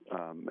base,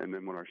 and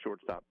then when our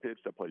shortstop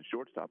pitched, I played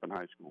shortstop in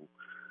high school.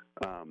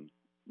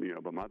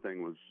 But my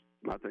thing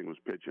was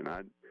pitching.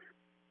 I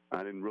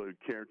didn't really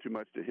care too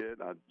much to hit.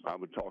 I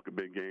would talk a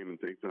big game and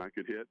think that I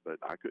could hit, but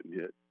I couldn't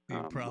hit.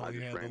 You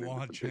probably had the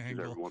launch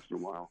angle every once in a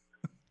while.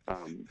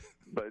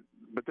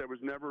 But there was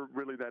never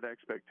really that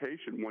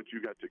expectation once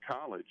you got to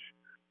college.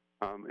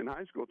 In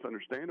high school, it's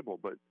understandable,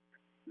 but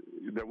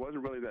there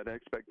wasn't really that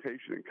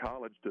expectation in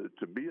college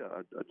to be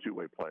a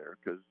two-way player,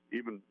 because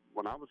even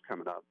when I was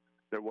coming up,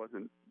 there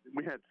wasn't.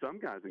 We had some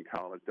guys in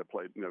college that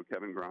played,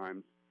 Kevin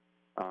Grimes,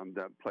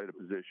 that played a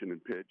position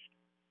and pitched,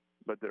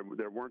 but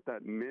there weren't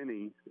that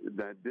many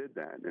that did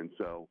that. And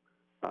so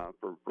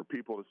for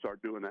people to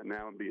start doing that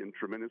now and being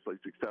tremendously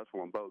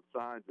successful on both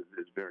sides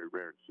is very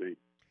rare to see.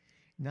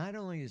 Not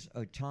only is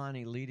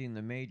Ohtani leading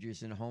the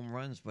majors in home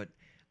runs, but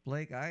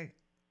Blake, I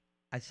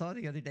saw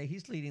the other day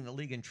he's leading the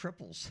league in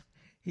triples.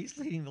 He's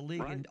leading the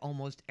league in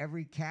almost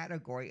every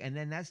category, and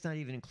then that's not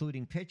even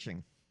including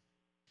pitching.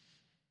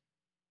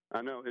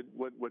 I know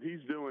what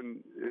he's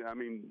doing. I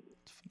mean,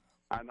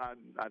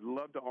 I'd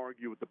love to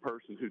argue with the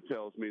person who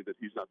tells me that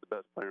he's not the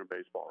best player in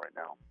baseball right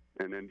now,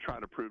 and then try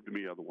to prove to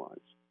me otherwise.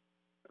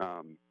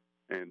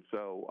 And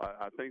so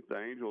I think the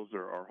Angels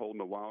are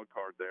holding a wild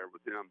card there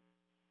with him.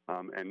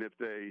 And if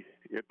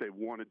they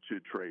wanted to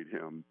trade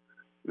him,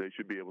 they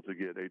should be able to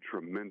get a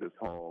tremendous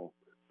haul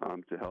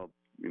to help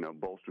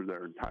bolster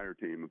their entire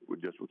team with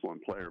one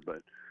player.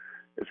 But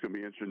it's going to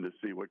be interesting to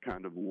see what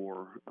kind of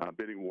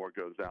bidding war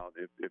goes out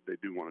if they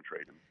do want to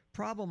trade him.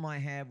 Problem I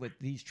have with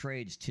these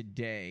trades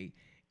today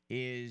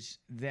is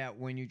that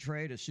when you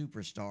trade a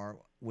superstar,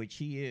 which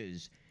he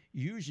is,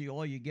 usually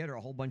all you get are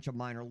a whole bunch of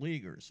minor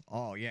leaguers.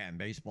 Oh, yeah, and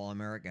Baseball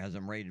America has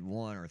them rated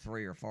 1 or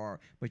 3 or 4,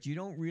 but you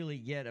don't really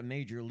get a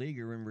major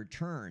leaguer in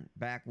return.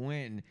 Back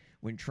when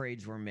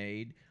trades were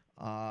made,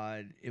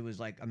 it was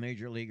like a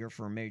major leaguer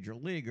for a major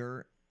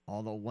leaguer,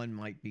 although one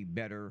might be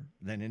better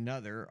than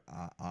another,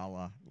 a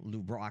la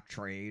Lou Brock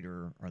trade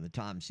or the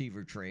Tom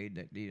Seaver trade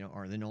that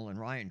or the Nolan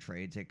Ryan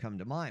trades that come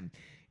to mind.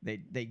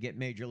 They get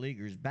major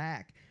leaguers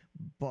back,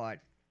 but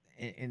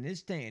in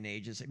this day and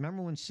age,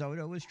 remember when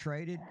Soto was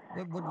traded?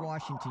 What would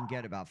Washington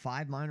get? About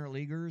 5 minor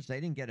leaguers?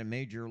 They didn't get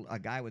a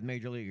guy with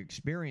major league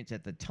experience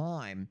at the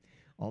time,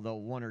 although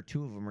 1 or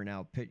 2 of them are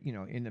now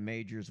in the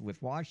majors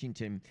with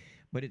Washington.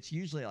 But it's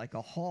usually like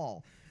a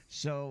haul.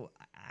 So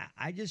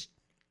I just,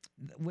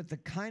 with the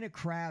kind of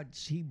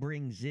crowds he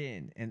brings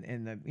in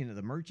and the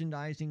the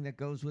merchandising that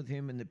goes with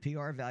him and the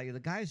PR value, the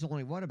guy's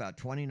only about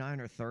 29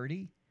 or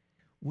 30.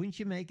 Wouldn't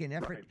you make an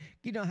effort? Right.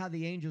 You know how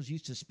the Angels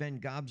used to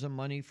spend gobs of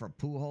money for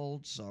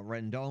Pujols,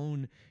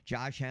 Rendon,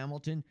 Josh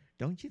Hamilton?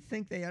 Don't you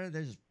think they ought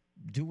to just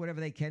do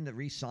whatever they can to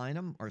re-sign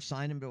him or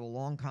sign him to a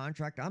long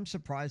contract? I'm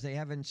surprised they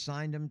haven't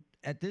signed him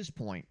at this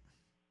point.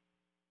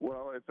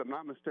 Well, if I'm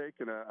not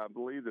mistaken, I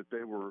believe that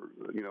they were,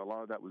 a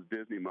lot of that was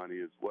Disney money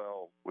as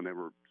well when they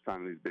were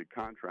signing these big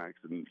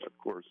contracts. And, of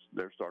course,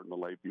 they're starting to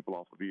lay people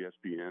off of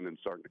ESPN and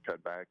starting to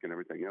cut back and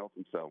everything else.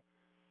 And so,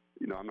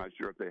 I'm not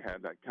sure if they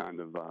had that kind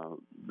of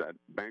that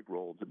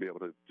bankroll to be able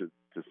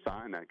to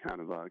sign that kind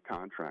of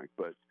contract.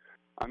 But,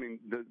 I mean,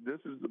 this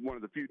is one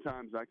of the few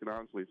times I can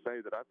honestly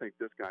say that I think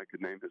this guy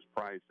could name his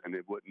price and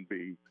it wouldn't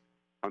be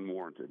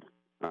unwarranted.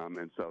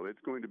 And so it's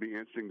going to be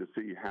interesting to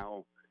see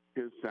how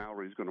his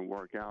salary is going to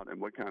work out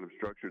and what kind of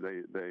structure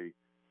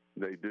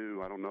they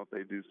do. I don't know if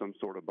they do some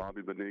sort of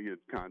Bobby Bonilla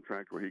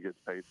contract where he gets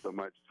paid so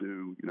much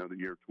to, the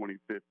year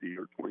 2050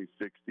 or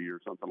 2060 or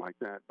something like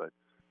that. But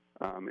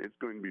it's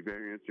going to be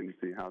very interesting to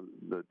see how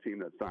the team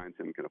that signs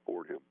him can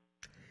afford him.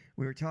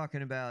 We were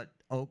talking about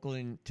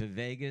Oakland to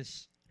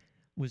Vegas.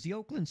 Was the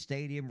Oakland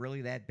Stadium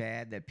really that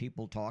bad that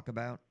people talk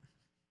about?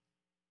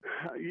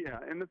 Yeah,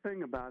 and the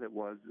thing about it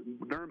was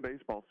during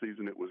baseball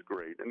season it was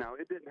great. And now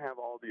it didn't have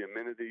all the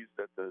amenities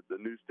that the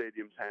new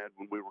stadiums had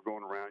when we were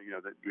going around.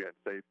 That you had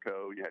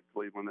Safeco, you had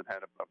Cleveland that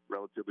had a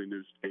relatively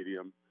new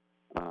stadium.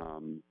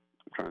 I'm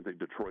trying to think,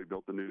 Detroit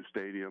built the new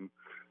stadium.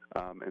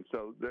 And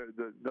so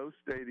those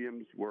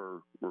stadiums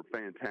were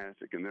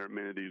fantastic, and their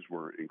amenities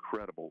were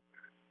incredible.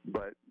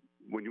 But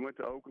when you went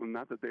to Oakland,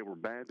 not that they were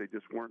bad, they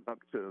just weren't up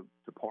to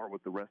par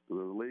with the rest of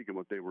the league and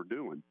what they were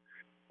doing.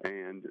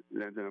 And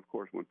then, of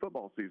course, when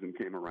football season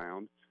came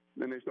around,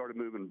 then they started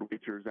moving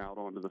bleachers out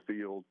onto the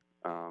field,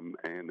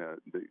 and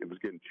it was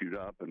getting chewed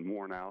up and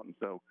worn out. And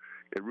so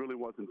it really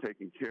wasn't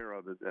taken care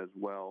of as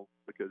well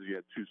because you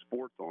had 2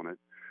 sports on it.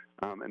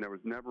 And there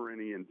was never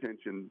any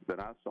intention that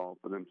I saw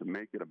for them to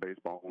make it a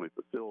baseball-only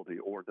facility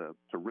or to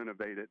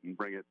renovate it and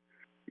bring it,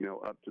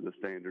 up to the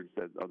standards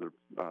that other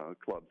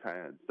clubs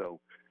had. So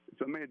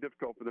it made it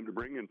difficult for them to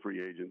bring in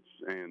free agents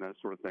and that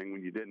sort of thing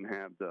when you didn't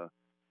have the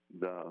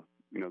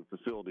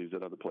facilities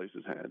that other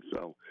places had.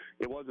 So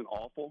it wasn't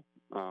awful.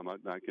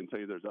 I can tell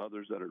you there's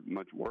others that are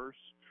much worse,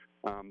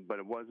 but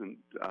it wasn't.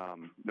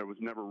 There was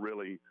never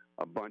really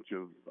a bunch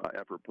of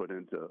effort put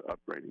into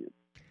upgrading it.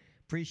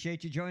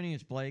 Appreciate you joining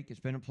us, Blake. It's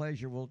been a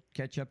pleasure. We'll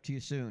catch up to you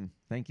soon.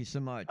 Thank you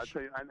so much. I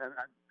tell you,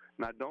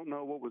 I don't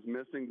know what was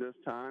missing this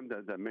time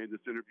that made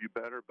this interview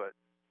better, but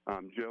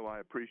Joe, I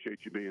appreciate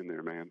you being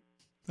there, man.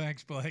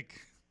 Thanks,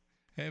 Blake.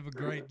 Have a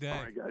great day.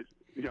 All right, guys.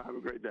 Yeah, have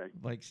a great day.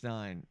 Blake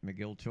Stein,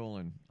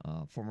 McGill-Tulin,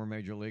 former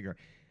major leaguer.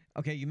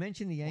 Okay, you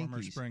mentioned the Yankees.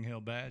 Former Spring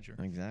Hill Badger.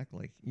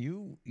 Exactly.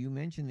 You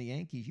mentioned the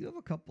Yankees. You have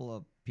a couple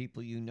of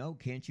people you know.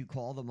 Can't you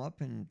call them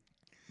up and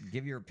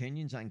give your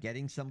opinions on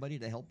getting somebody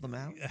to help them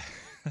out?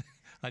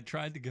 I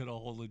tried to get a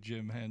hold of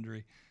Jim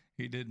Hendry.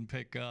 He didn't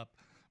pick up.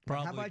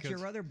 Probably how about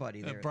your other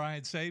buddy there?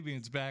 Brian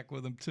Sabian's back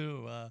with him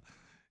too.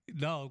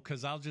 No,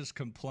 because I'll just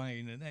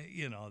complain, and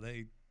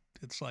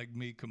it's like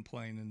me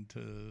complaining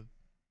to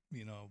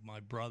my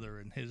brother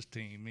and his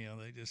team.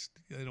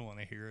 They don't want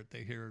to hear it.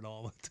 They hear it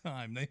all the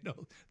time.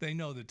 They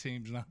know the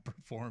team's not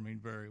performing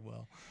very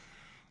well.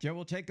 Joe,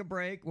 we'll take a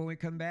break. When we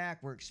come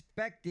back, we're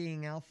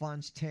expecting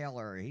Alphonse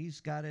Taylor. He's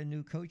got a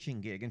new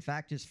coaching gig. In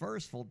fact, his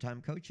first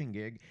full-time coaching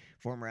gig,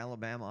 former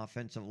Alabama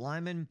offensive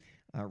lineman,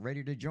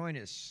 ready to join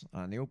us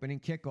on the opening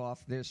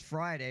kickoff this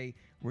Friday.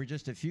 We're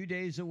just a few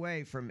days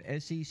away from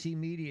SEC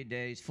Media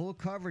Days. Full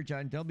coverage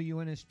on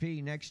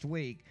WNSP next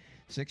week.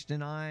 6 to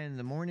 9,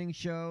 the morning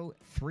show,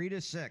 3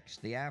 to 6,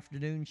 the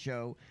afternoon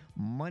show,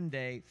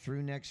 Monday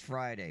through next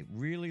Friday.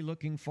 Really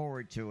looking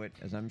forward to it,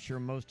 as I'm sure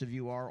most of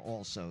you are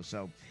also.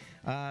 So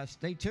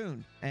stay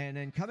tuned. And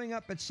then coming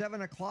up at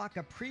 7 o'clock,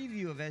 a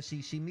preview of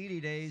SEC Media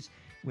Days,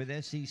 with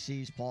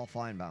SEC's Paul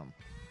Feinbaum.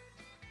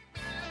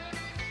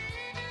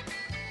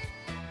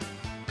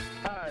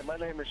 Hi, my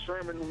name is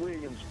Sherman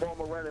Williams,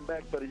 former running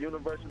back for the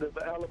University of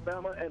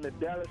Alabama and the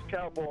Dallas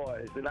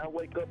Cowboys, and I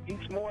wake up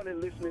each morning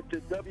listening to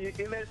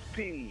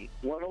WNSP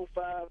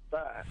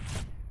 105.5.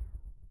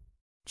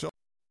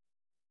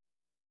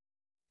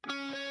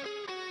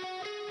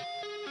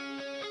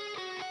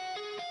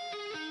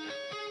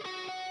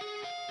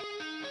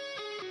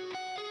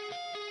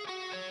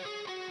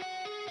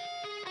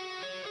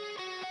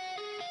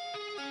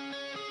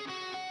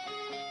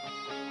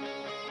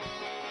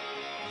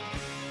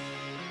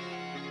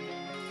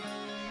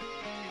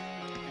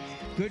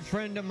 Good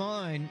friend of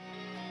mine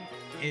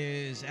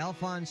is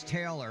Alphonse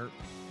Taylor.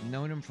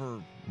 Known him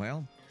for,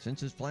 well,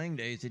 since his playing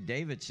days at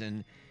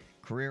Davidson,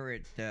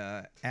 career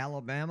at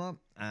Alabama.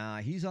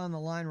 He's on the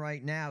line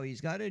right now.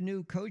 He's got a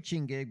new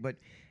coaching gig. But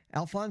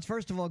Alphonse,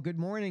 first of all, good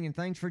morning and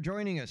thanks for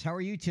joining us. How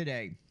are you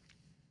today?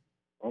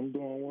 I'm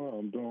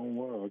doing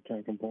well. I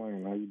can't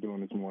complain. How you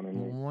doing this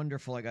morning, Nick?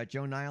 Wonderful. I got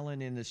Joe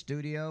Niland in the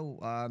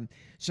studio.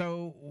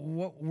 So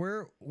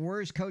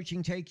where's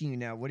coaching taking you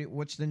now?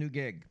 What's the new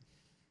gig?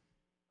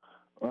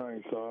 All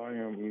right, so I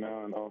am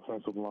now an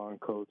offensive line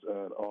coach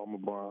at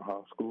Auburn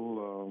High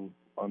School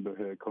under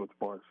head coach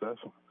Bart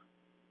Sessions.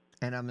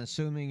 And I'm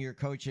assuming you're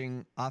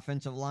coaching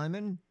offensive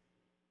linemen?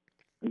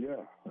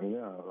 Yeah.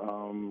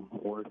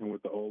 Working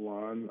with the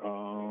O-line.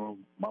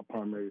 My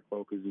primary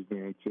focus is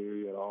the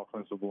interior, the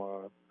offensive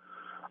line.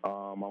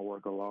 I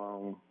work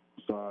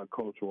alongside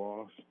Coach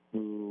Ross,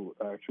 who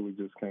actually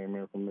just came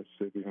in from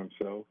Mississippi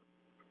himself.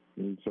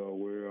 And so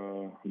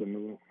we're the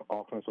new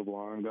offensive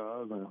line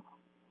guys, and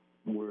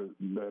we're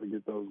there to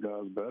get those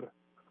guys better.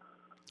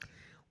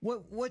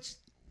 What's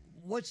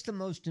the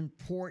most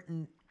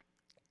important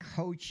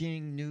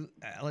coaching new?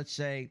 Let's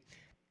say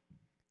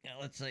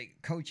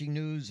coaching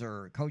news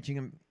or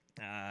coaching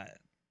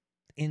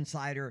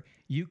insider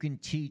you can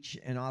teach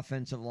an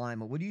offensive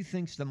lineman. What do you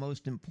think's the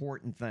most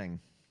important thing?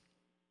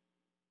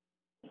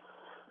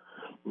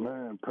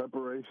 Man,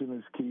 preparation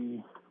is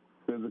key.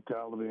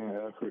 Physicality and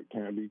effort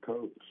can't be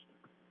coached.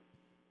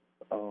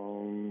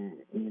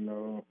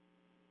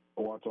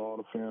 Watch all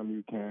the film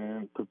you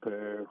can,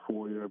 prepare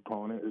for your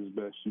opponent as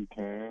best you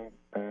can,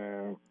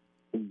 and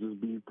just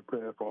be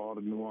prepared for all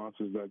the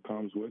nuances that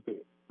comes with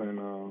it. And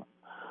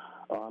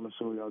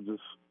honestly, I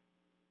just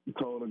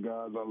told the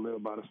guys I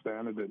live by the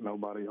standard that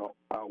nobody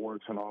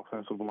outworks an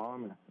offensive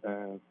lineman,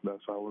 and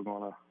that's how we're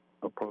going to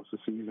approach the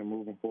season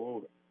moving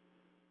forward.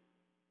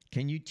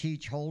 Can you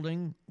teach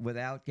holding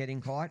without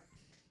getting caught?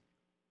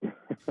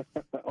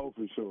 Oh,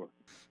 for sure.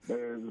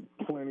 There's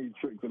plenty of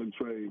tricks of the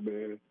trade,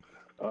 man.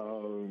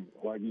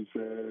 Like you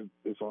said,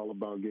 it's all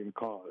about getting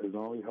caught. It's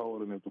only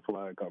holding if the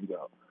flag comes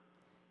out.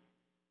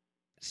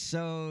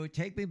 So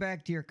take me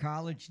back to your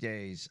college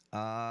days.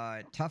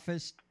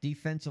 Toughest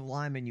defensive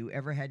lineman you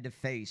ever had to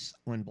face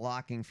when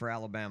blocking for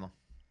Alabama?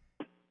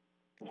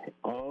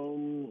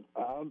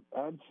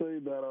 I'd say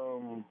that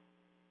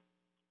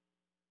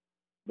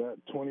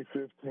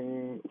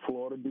 2015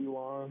 Florida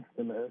D-line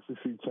in the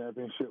SEC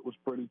championship was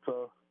pretty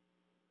tough.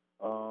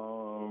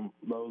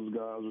 Those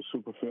guys were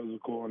super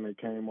physical, and they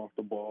came off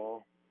the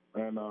ball.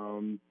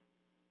 And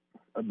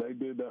they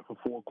did that for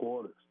 4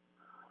 quarters.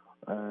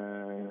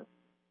 And,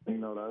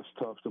 that's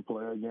tough to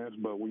play against,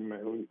 but we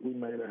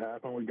made it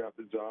happen. We got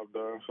the job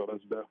done. So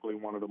that's definitely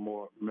one of the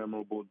more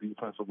memorable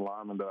defensive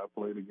linemen that I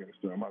played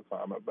against during my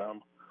time at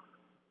Bama.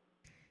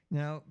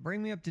 Now,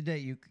 bring me up to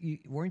date. You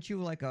weren't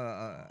you like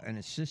an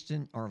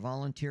assistant or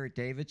volunteer at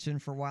Davidson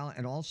for a while,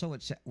 and also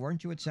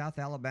weren't you at South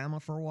Alabama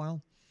for a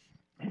while?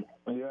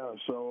 Yeah.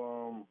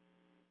 So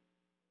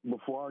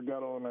before I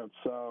got on at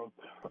South,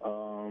 I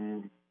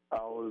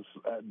was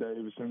at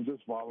Davidson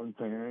just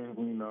volunteering,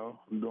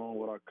 doing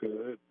what I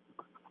could,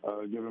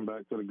 giving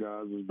back to the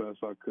guys as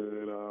best I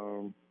could,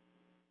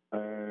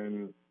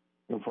 and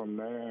from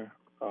there,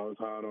 I was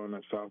hired on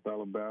at South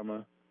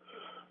Alabama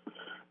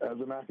as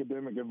an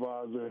academic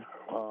advisor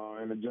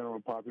in the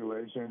general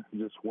population,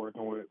 just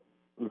working with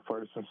the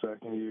first and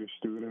second year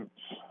students,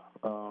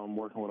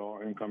 working with all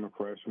incoming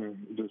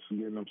freshmen, just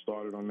getting them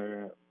started on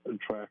their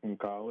track in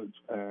college.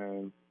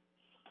 And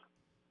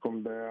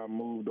from there, I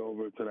moved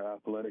over to the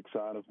athletic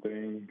side of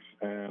things,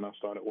 and I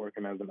started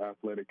working as an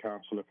athletic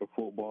counselor for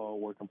football,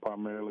 working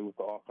primarily with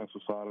the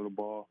offensive side of the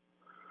ball.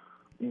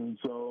 And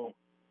so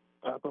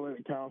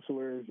athletic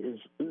counselor is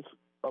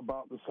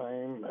about the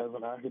same as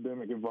an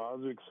academic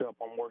advisor,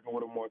 except I'm working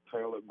with a more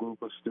tailored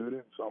group of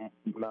students. I'm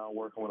now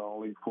working with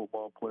all these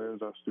football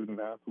players, our student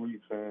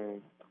athletes,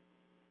 and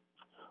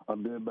I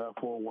did that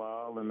for a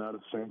while, and that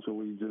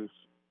essentially just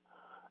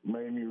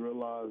made me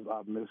realize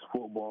I miss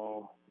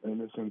football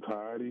in its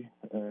entirety,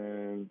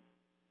 and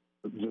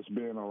just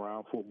being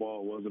around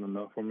football wasn't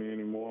enough for me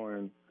anymore,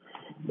 and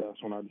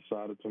that's when I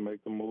decided to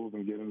make the move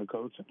and get into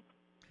coaching.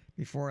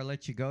 Before I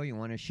let you go, you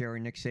want to share a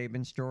Nick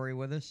Saban story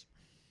with us?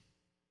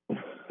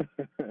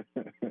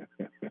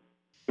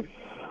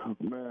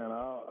 Man,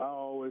 I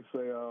always say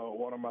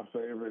one of my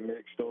favorite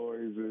Nick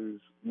stories is,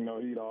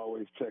 he'd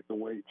always check the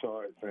weight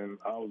charts, and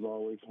I was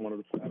always one of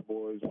the fat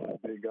boys, one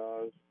of the big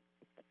guys.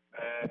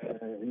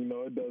 And,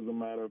 it doesn't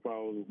matter if I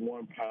was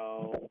 1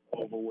 pound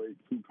overweight,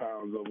 2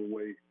 pounds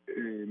overweight.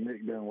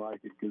 Nick didn't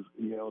like it because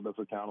he held us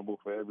accountable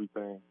for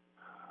everything.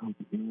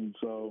 And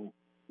so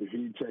if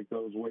he check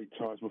those weight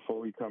charts before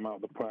we come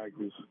out to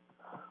practice,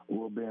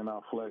 we'll be in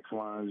our flex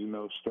lines,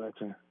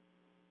 stretching.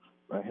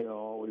 And he'll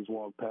always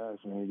walk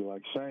past me and he'd be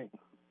like, Shank,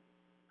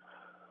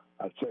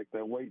 I checked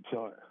that weight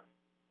chart.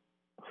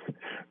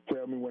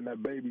 Tell me when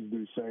that baby's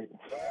due, Shank.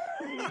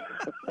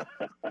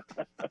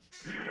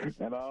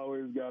 And I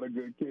always got a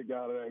good kick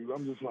out of that. 'Cause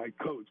I'm just like,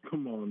 Coach,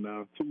 come on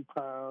now, 2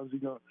 pounds.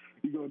 You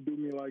gonna do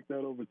me like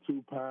that over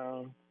 2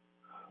 pounds?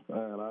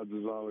 And I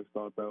just always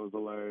thought that was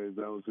hilarious.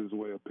 That was his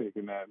way of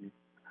picking at me.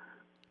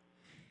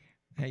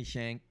 Hey,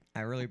 Shank,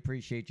 I really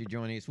appreciate you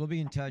joining us. We'll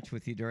be in touch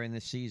with you during the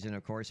season,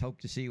 of course.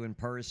 Hope to see you in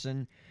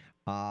person.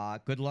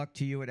 Good luck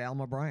to you at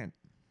Alma Bryant.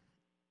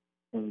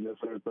 Yes,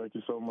 sir. Thank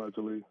you so much,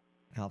 Ali.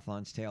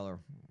 Alphonse Taylor,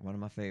 one of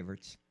my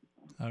favorites.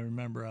 I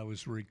remember I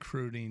was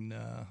recruiting.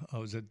 I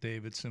was at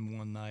Davidson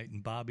one night,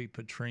 and Bobby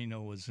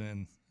Petrino was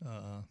in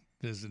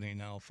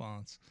visiting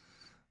Alphonse.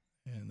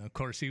 And, of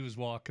course, he was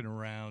walking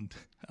around.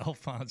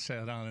 Alphonse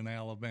had on an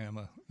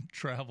Alabama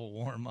travel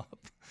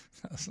warm-up.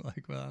 I was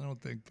like, well, I don't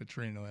think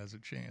Petrino has a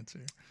chance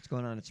here. What's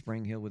going on at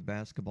Spring Hill with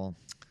basketball?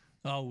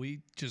 Oh,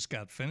 we just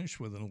got finished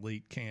with an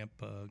elite camp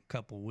a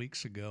couple of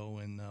weeks ago,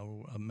 and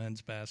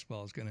men's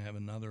basketball is going to have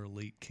another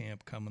elite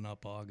camp coming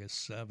up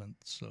August 7th.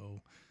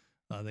 So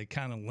they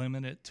kind of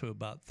limit it to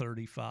about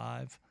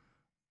 35,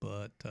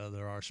 but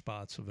there are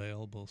spots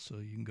available. So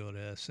you can go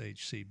to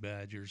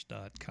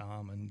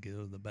shcbadgers.com and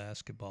go to the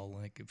basketball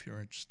link if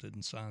you're interested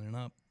in signing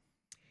up.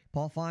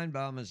 Paul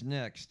Feinbaum is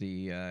next.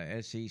 The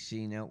SEC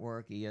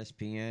Network,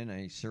 ESPN,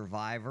 a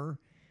survivor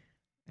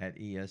at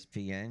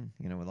ESPN,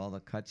 with all the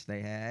cuts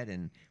they had.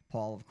 And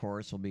Paul, of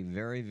course, will be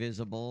very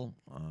visible,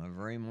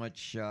 very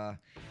much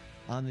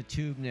on the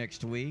tube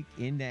next week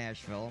in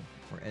Nashville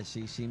for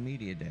SEC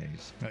Media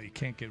Days. No, you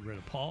can't get rid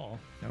of Paul.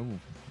 No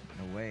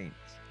way.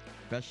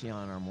 Especially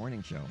on our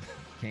morning show.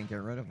 Can't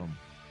get rid of him.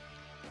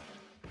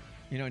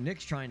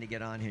 Nick's trying to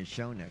get on his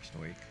show next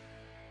week,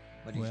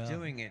 but he's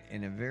doing it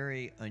in a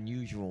very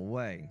unusual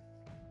way.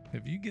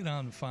 If you get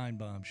on the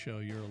Feinbaum show,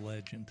 you're a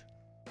legend.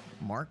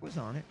 Mark was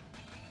on it.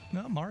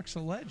 No, Mark's a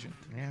legend.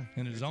 Yeah.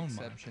 In his own mind.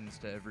 Exceptions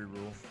to every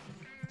rule.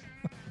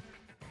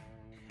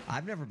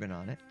 I've never been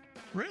on it.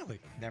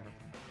 Really?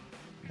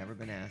 Never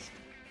been asked.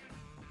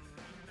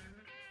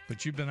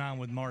 But you've been on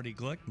with Marty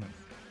Glickman.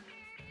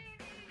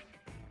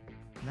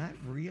 Not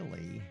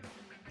really.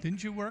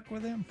 Didn't you work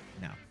with him?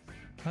 No.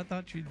 I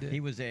thought you did.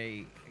 He was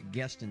a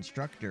guest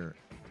instructor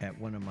at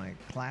one of my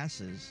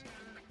classes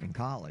in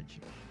college,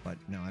 but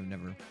no, I've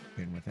never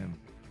been with him.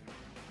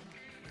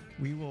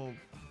 We will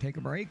take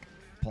a break.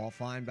 Paul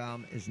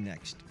Feinbaum is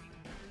next.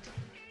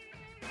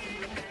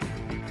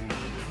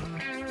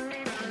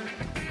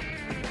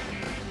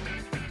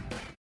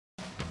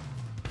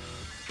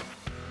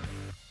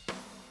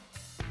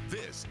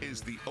 This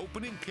is the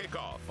opening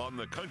kickoff on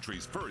the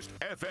country's first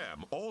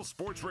FM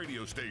all-sports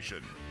radio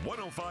station,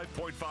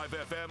 105.5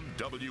 FM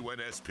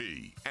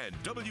WNSP and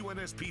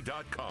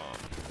WNSP.com.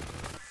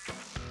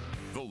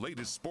 The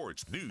latest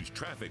sports, news,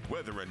 traffic,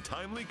 weather, and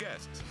timely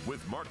guests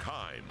with Mark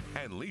Heim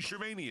and Lee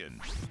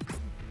Shervanian.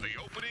 The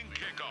opening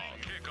kickoff.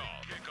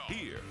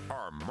 Here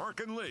are Mark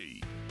and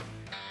Lee.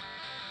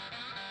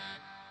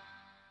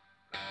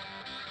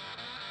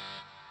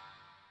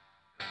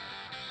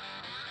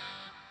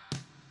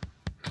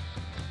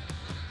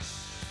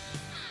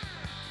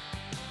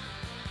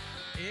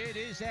 It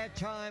is that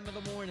time of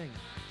the morning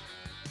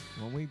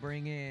when we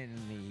bring in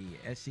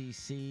the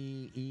SEC,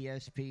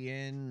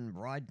 ESPN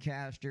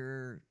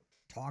broadcaster,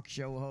 talk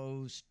show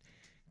host,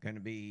 going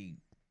to be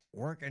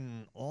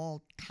working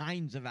all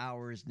kinds of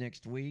hours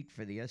next week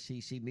for the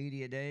SEC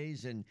Media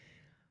Days. And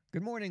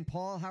good morning,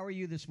 Paul. How are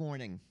you this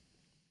morning?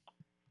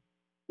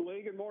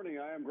 Lee, good morning.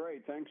 I am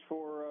great. Thanks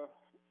for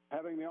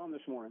having me on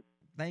this morning.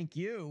 Thank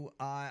you.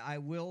 I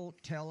will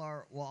tell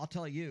I'll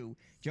tell you,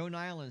 Joe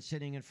Niland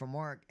sitting in for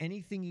Mark.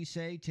 Anything you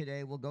say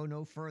today will go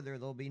no further.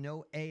 There'll be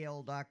no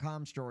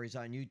AL.com stories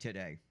on you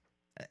today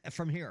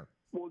from here.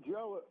 Well,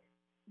 Joe,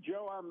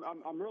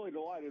 I'm really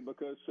delighted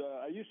because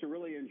I used to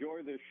really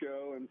enjoy this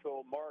show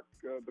until Mark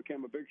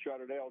became a big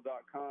shot at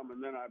AL.com,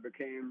 and then I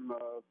became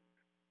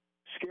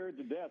scared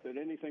to death that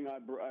anything I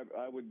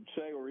would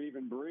say or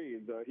even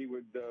breathe, he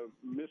would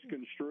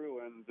misconstrue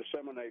and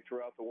disseminate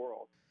throughout the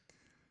world.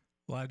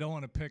 Well, I don't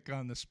want to pick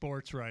on the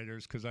sports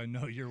writers because I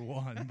know you're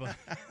one. But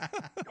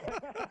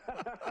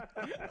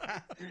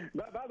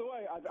by the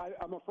way,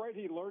 I'm afraid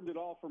he learned it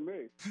all from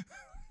me.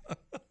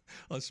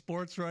 A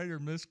sports writer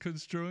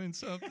misconstruing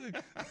something?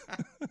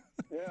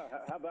 Yeah,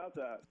 how about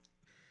that?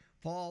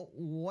 Paul,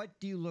 what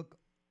do you look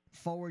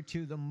forward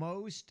to the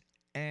most,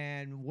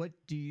 and what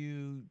do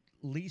you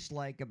least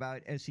like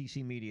about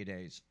SEC Media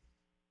Days?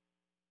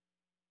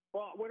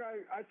 Well, what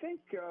I think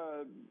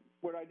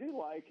what I do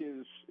like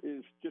is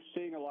just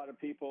seeing a lot of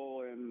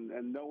people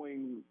and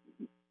knowing,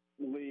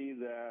 Lee,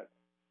 that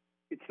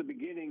it's the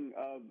beginning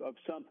of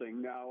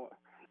something. Now,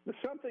 the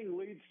something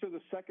leads to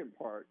the second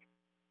part.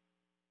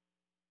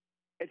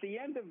 At the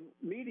end of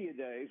media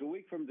days, a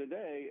week from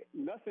today,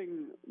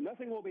 nothing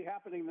will be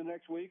happening the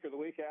next week or the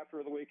week after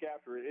or the week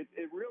after. It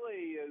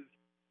really is.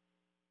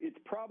 It's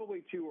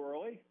probably too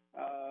early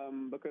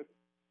because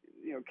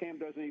camp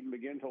doesn't even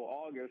begin until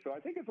August. So I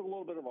think it's a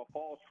little bit of a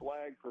false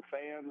flag for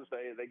fans.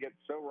 They get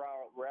so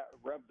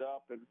revved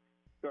up and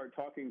start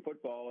talking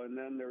football, and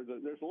then there's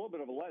a little bit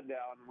of a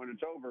letdown when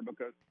it's over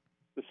because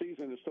the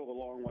season is still a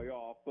long way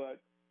off.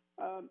 But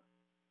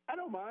I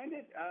don't mind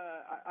it.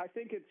 I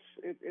think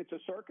it's a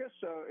circus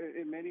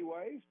in many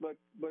ways, but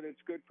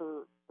it's good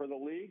for the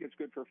league. It's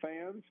good for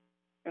fans.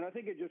 And I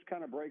think it just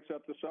kind of breaks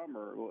up the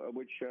summer,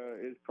 which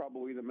is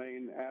probably the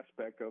main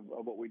aspect of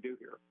what we do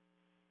here.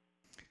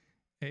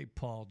 Hey,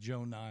 Paul,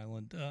 Joe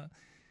Niland.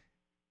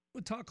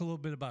 We'll talk a little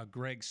bit about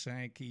Greg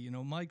Sankey.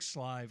 Mike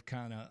Slive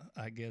kind of,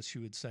 I guess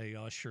you would say,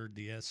 ushered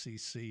the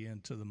SEC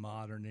into the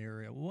modern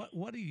era.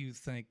 What do you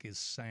think is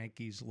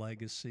Sankey's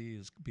legacy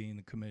as being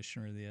the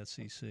commissioner of the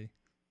SEC?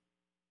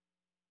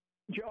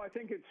 Joe, I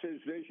think it's his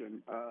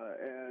vision.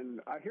 And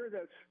I hear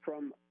that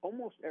from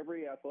almost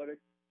every athletic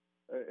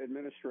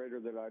administrator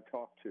that I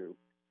talk to.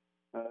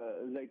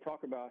 They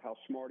talk about how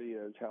smart he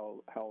is,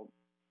 how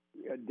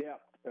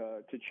adept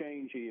to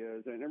change he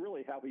is, and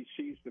really how he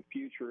sees the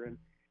future.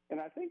 And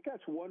I think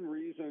that's one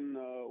reason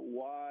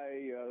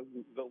why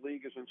the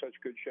league is in such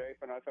good shape,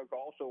 and I think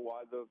also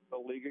why the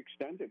league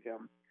extended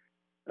him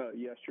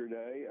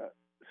yesterday.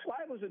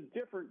 Sly was a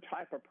different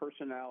type of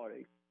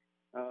personality.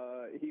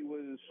 He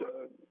was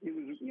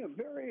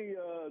very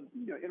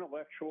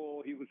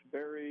intellectual. He was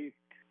very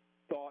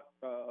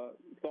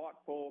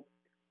thoughtful.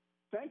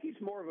 Sankey's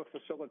more of a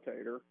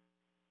facilitator,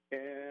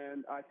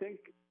 and I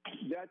think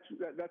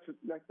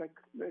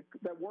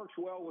that works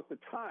well with the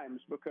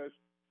times because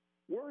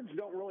words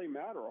don't really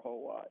matter a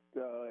whole lot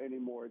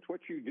anymore. It's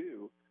what you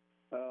do,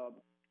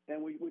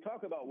 and we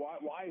talk about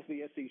why is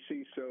the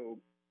SEC so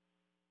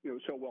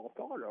well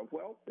thought of?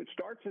 Well, it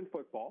starts in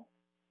football.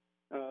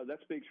 That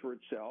speaks for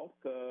itself.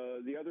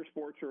 The other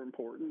sports are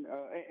important,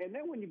 and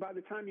then by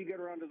the time you get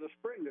around to the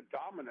spring, the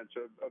dominance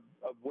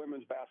of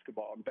women's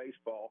basketball and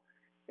baseball,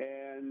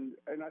 and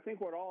I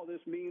think what all this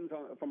means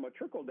from a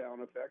trickle down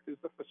effect is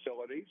the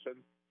facilities,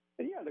 and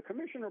yeah, the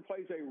commissioner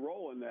plays a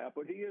role in that,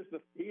 but he is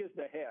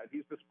the head,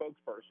 he's the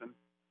spokesperson,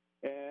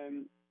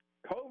 and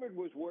COVID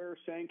was where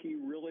Sankey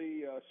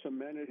really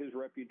cemented his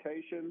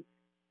reputation.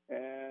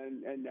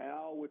 And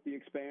now with the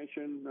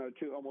expansion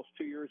almost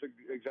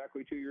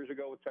exactly 2 years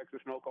ago with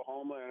Texas and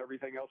Oklahoma and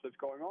everything else that's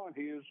going on,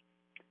 he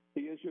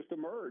has just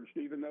emerged.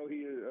 Even though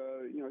he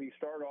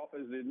started off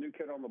as the new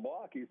kid on the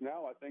block, he's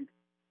now, I think,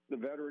 the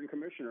veteran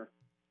commissioner.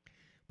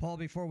 Paul,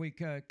 before we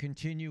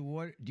continue,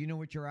 do you know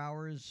what your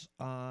hours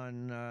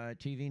on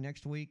TV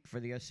next week for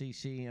the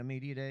SEC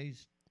Media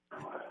Days?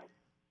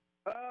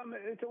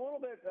 It's a little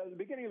bit. The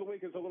beginning of the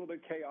week is a little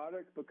bit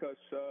chaotic because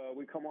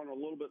we come on a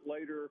little bit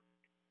later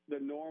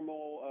than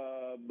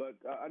normal, but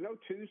I know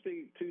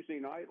Tuesday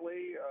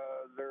nightly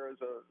there is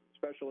a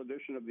special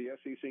edition of the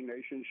SEC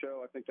Nation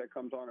show. I think that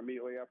comes on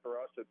immediately after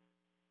us at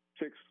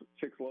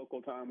 6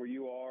 local time where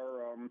you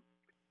are.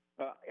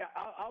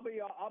 I'll be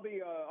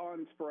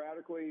on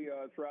sporadically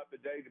throughout the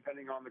day,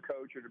 depending on the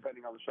coach or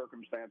depending on the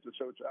circumstances.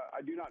 So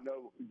I do not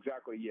know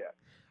exactly yet.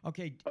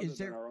 Okay, is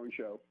there our own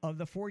show of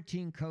the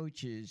 14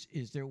 coaches?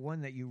 Is there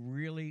one that you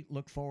really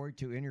look forward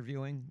to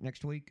interviewing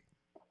next week?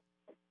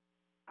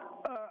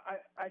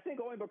 I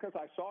think only because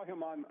I saw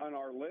him on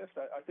our list.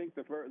 I think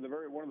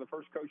one of the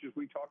first coaches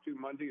we talked to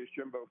Monday is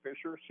Jimbo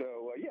Fisher.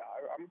 So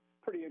I'm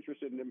pretty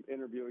interested in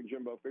interviewing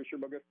Jimbo Fisher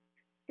because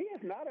he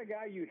is not a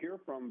guy you hear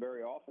from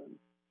very often.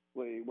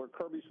 Where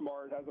Kirby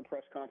Smart has a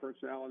press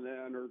conference now and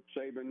then, or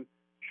Saban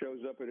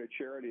shows up at a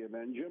charity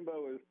event.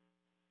 Jimbo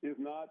is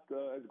not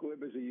as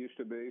glib as he used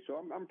to be. So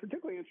I'm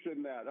particularly interested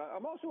in that.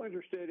 I'm also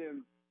interested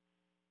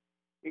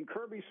in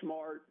Kirby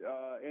Smart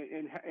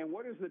and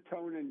what is the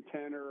tone and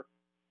tenor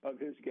of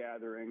his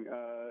gathering.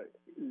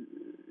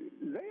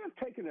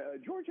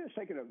 Georgia has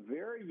taken a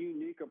very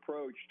unique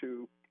approach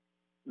to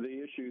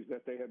the issues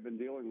that they have been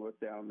dealing with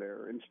down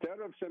there. Instead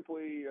of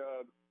simply,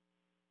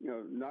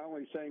 not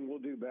only saying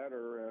we'll do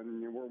better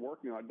and we're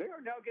working on it, they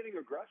are now getting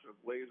aggressive,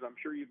 as I'm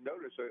sure you've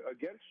noticed,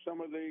 against some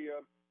of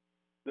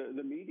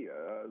the media.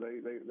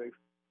 They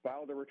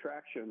filed a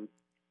retraction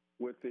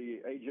with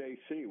the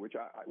AJC,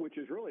 which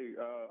is really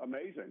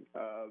amazing.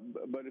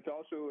 But it's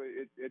also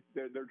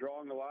they're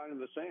drawing the line in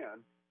the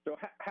sand. So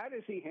how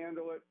does he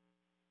handle it?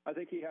 I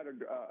think he had a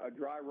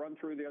dry run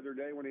through the other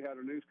day when he had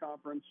a news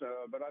conference,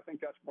 but I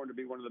think that's going to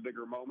be one of the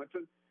bigger moments.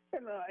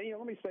 And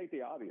let me state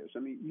the obvious. I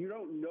mean, you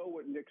don't know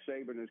what Nick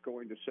Saban is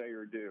going to say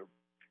or do.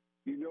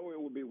 You know it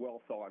will be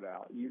well thought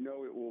out. You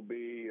know it will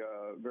be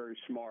very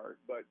smart.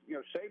 But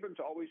Saban's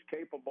always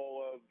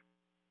capable of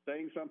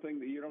saying something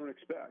that you don't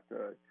expect.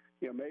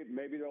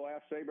 Maybe they'll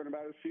ask Saban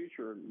about his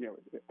future.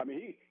 I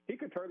mean, he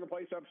could turn the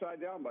place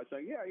upside down by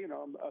saying,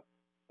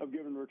 of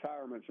giving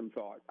retirement some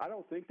thought. I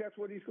don't think that's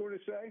what he's going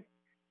to say,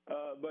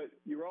 but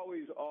you're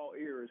always all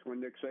ears when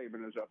Nick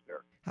Saban is up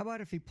there. How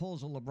about if he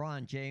pulls a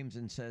LeBron James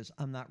and says,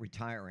 I'm not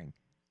retiring?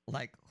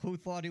 Like, who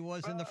thought he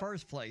was in the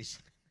first place?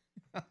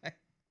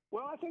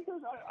 Well, I think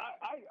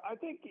I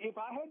think if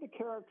I had to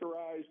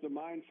characterize the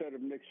mindset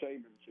of Nick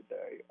Saban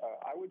today,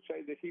 I would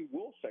say that he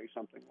will say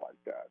something like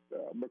that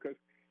because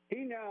he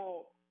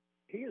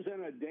is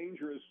in a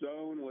dangerous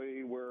zone,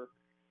 Lee, where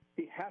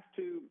he has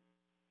to.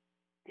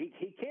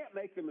 He can't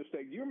make the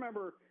mistake. Do you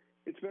remember?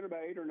 It's been about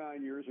 8 or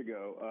 9 years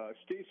ago.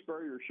 Steve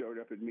Spurrier showed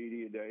up at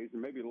media days,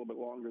 and maybe a little bit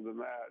longer than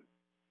that.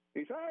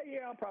 He said,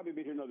 yeah, I'll probably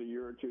be here another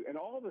year or two. And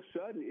all of a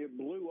sudden, it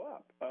blew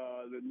up.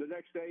 The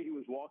next day, he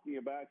was walking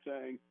it back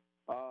saying,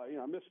 I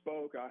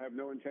misspoke. I have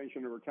no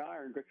intention of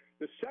retiring.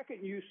 The second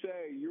you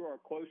say you are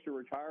close to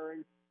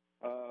retiring,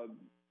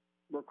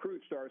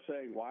 recruits start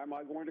saying, why am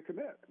I going to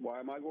commit? Why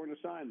am I going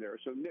to sign there?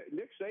 So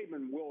Nick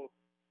Saban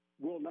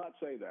will not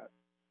say that.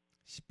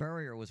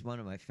 Spurrier was one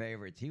of my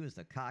favorites. He was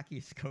the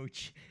cockiest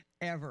coach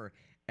ever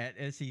at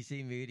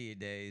SEC Media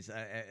Days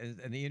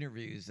and the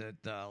interviews that,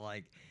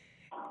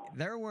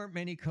 there weren't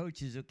many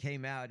coaches who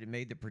came out and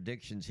made the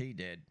predictions he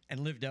did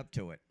and lived up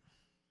to it.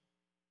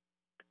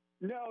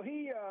 No,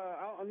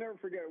 I'll never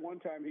forget one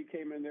time he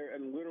came in there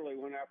and literally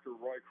went after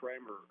Roy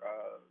Kramer,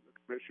 the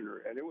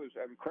commissioner,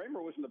 and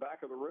Kramer was in the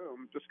back of the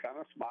room just kind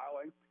of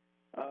smiling,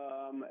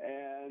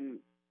 and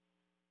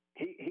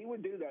he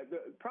would do that.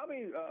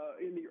 Probably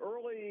in the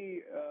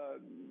early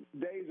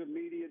days of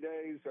media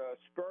days,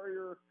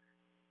 Spurrier,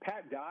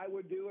 Pat Dye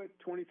would do it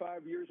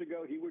 25 years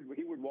ago. He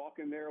would walk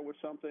in there with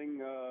something,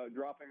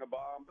 dropping a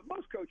bomb, but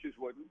most coaches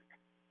wouldn't.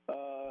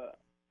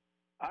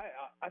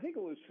 I think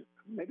it was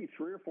maybe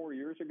 3 or 4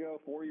 years ago,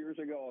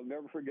 I'll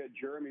never forget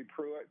Jeremy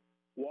Pruitt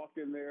walked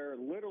in there,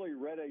 literally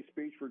read a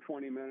speech for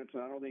 20 minutes,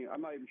 and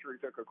I'm not even sure he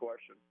took a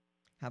question.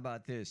 How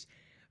about this?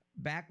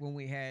 Back when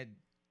we had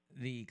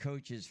the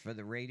coaches for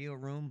the radio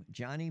room,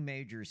 Johnny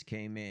Majors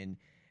came in,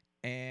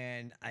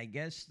 and I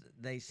guess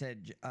they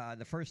said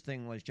the first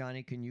thing was,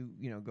 Johnny, can you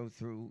go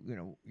through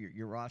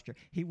your roster?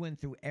 He went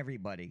through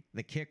everybody,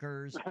 the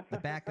kickers, the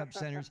backup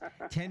centers.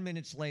 10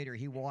 minutes later,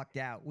 he walked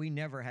out. We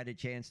never had a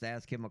chance to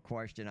ask him a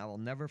question. I will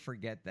never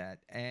forget that.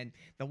 And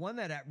the one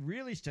that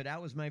really stood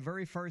out was my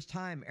very first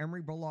time,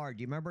 Emory Ballard.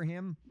 Do you remember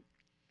him?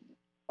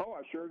 Oh,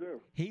 I sure do.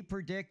 He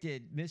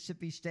predicted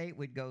Mississippi State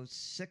would go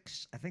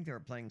 6. I think they were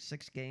playing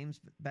 6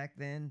 games back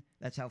then.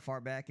 That's how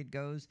far back it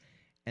goes.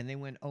 And they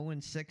went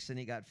 0-6, and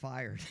he got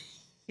fired.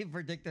 He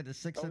predicted a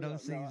 6-0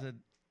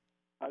 season.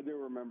 No, I do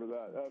remember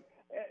that.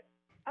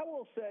 I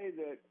will say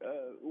that,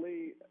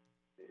 Lee,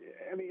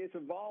 I mean, it's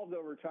evolved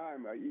over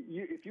time.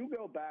 If you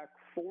go back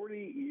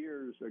 40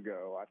 years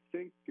ago, I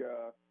think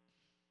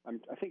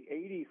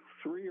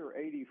 83 or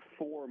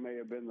 84 may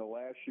have been the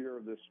last year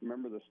of this.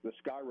 Remember the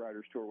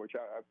Skyriders tour, which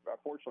I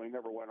fortunately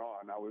never went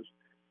on.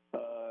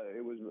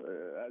 It was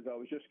as I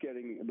was just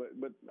getting,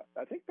 but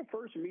I think the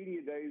first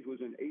media days was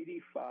in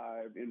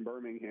 '85 in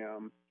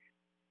Birmingham,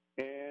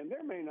 and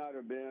there may not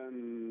have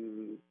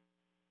been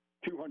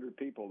 200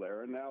 people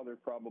there, and now there's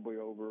probably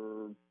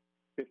over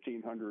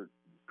 1,500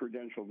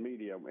 credentialed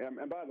media.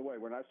 And by the way,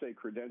 when I say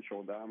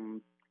credentialed,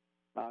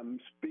 I'm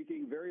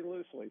speaking very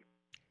loosely.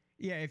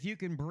 Yeah, if you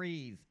can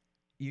breathe,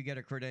 you get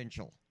a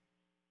credential.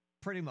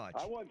 Pretty much.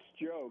 I once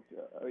joked,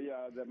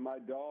 that my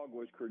dog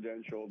was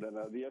credentialed, and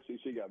the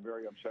SEC got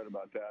very upset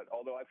about that.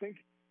 Although I think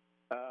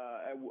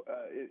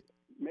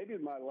maybe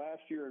my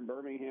last year in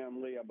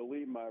Birmingham, Lee, I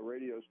believe my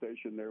radio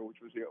station there, which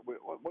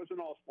was an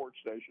all-sports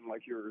station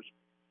like yours,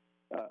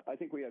 I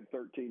think we had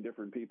 13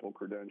 different people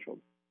credentialed.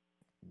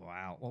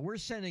 Wow. Well, we're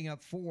sending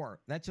up 4.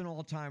 That's an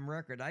all-time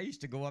record. I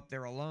used to go up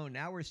there alone.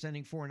 Now we're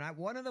sending 4. And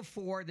one of the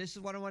 4, this is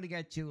what I want to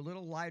get to, a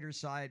little lighter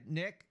side.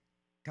 Nick,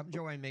 come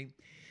join me.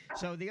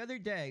 So the other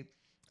day,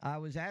 I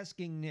was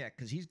asking Nick,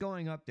 because he's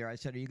going up there. I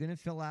said, are you going to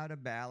fill out a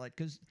ballot?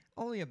 Because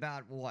only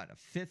about, a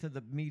fifth of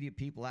the media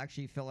people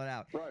actually fill it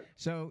out. Right.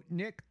 So,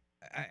 Nick,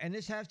 and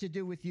this has to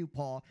do with you,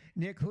 Paul.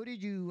 Nick, who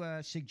did you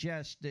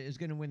suggest is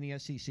going to win the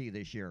SEC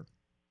this year?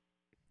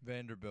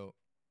 Vanderbilt.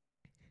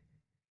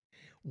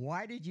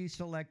 Why did you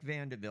select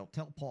Vanderbilt?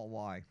 Tell Paul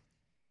why.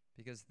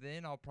 Because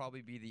then I'll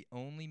probably be the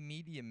only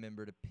media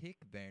member to pick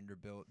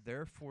Vanderbilt,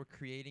 therefore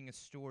creating a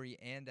story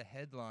and a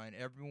headline.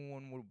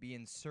 Everyone will be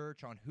in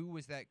search on who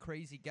was that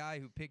crazy guy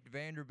who picked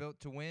Vanderbilt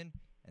to win,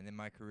 and then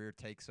my career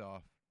takes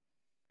off.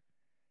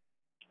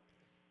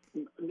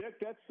 Nick,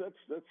 that's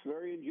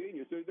very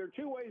ingenious. There are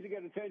 2 ways to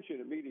get attention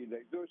at media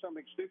day: do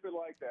something stupid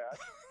like that,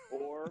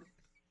 or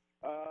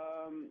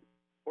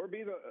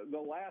be the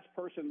last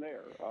person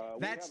there.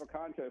 We have a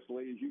contest,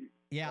 Lee.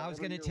 I was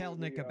going to tell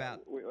Nick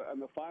about. In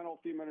the final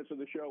few minutes of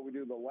the show, we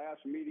do the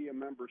last media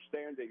member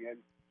standing, and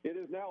it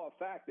is now a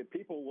fact that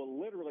people will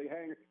literally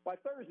hang by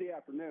Thursday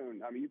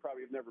afternoon. I mean, you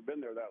probably have never been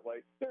there that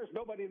late. There's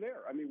nobody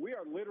there. I mean, we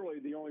are literally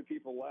the only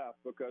people left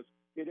because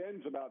it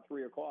ends about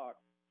 3 o'clock,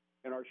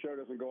 and our show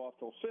doesn't go off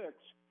till 6.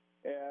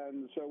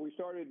 And so we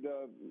started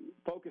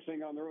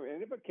focusing on the room,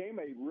 and it became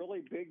a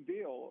really big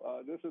deal.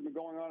 This has been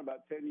going on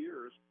about 10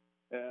 years.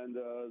 and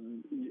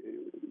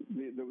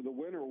the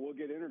winner will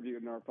get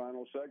interviewed in our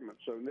final segment.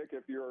 So, Nick,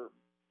 if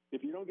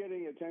you don't get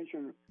any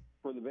attention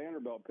for the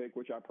Vanderbilt pick,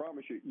 which I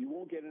promise you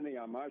won't get any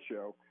on my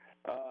show,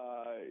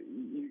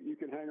 you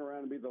can hang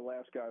around and be the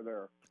last guy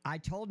there. I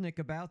told Nick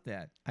about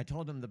that. I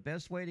told him the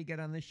best way to get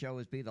on the show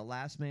is be the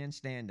last man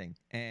standing,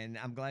 and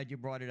I'm glad you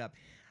brought it up.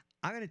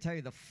 I'm going to tell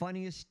you the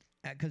funniest,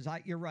 because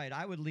you're right,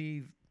 I would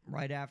leave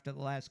right after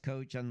the last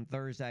coach on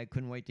Thursday. I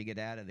couldn't wait to get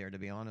out of there, to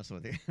be honest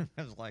with you.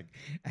 I was like,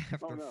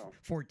 after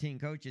 14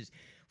 coaches.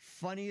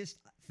 Funniest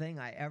thing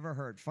I ever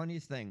heard,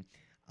 funniest thing.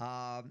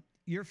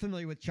 You're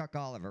familiar with Chuck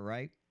Oliver,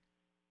 right?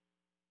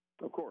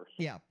 Of course.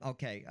 Yeah,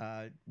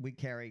 okay. We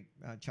carry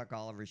Chuck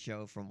Oliver's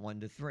show from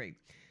 1 to 3.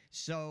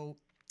 So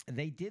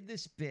they did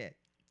this bit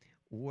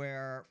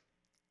where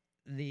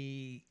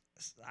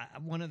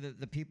one of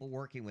the people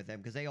working with them,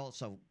 because they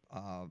also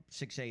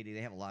 680,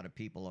 they have a lot of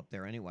people up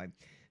there anyway.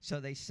 So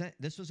they sent,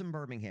 this was in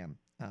Birmingham,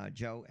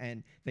 Joe,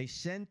 and they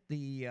sent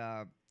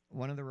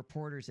one of the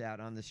reporters out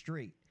on the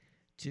street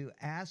to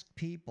ask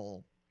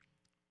people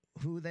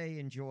who they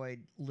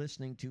enjoyed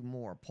listening to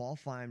more, Paul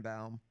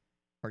Feinbaum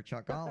or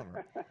Chuck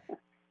Oliver.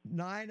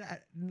 None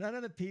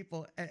of the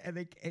people, and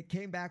it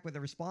came back with the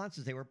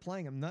responses. They were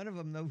playing them. None of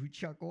them know who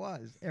Chuck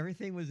was.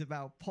 Everything was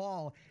about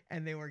Paul,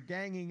 and they were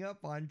ganging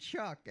up on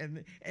Chuck,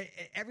 and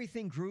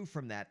everything grew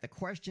from that. The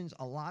questions,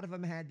 a lot of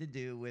them had to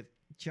do with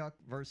Chuck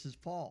versus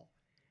Paul.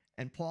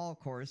 And Paul, of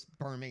course,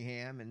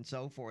 Birmingham and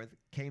so forth,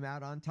 came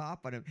out on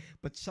top on him.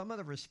 But some of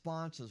the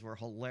responses were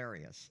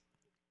hilarious.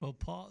 Well,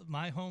 Paul,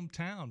 my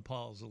hometown,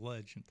 Paul's a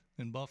legend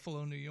in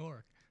Buffalo, New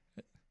York.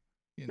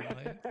 You know,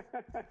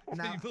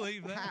 can you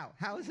believe that?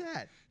 How is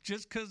that?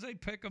 Just because they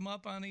pick him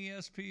up on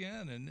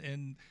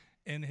ESPN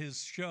and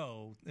his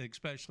show,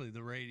 especially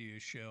the radio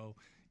show,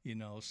 you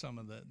know, some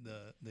of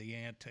the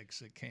antics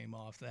that came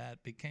off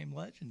that became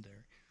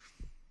legendary.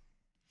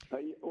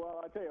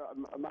 Well, I tell you,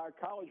 my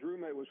college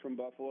roommate was from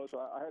Buffalo, so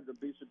I had to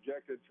be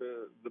subjected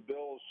to the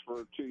Bills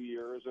for 2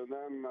 years, and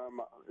then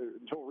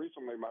until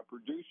recently, my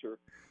producer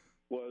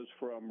was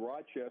from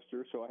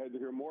Rochester, so I had to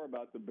hear more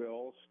about the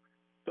Bills.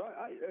 So,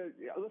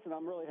 listen,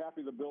 I'm really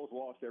happy the Bills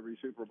lost every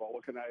Super Bowl.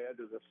 What can I add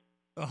to this?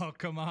 Oh,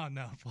 come on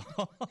now,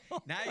 Paul.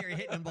 Now you're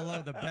hitting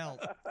below the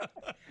belt.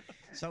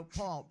 So,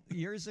 Paul,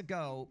 years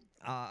ago,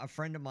 a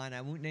friend of mine,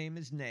 I won't name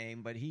his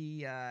name, but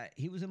he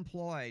was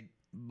employed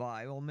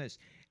by Ole Miss.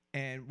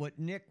 And what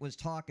Nick was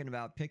talking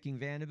about, picking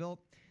Vanderbilt,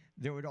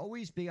 there would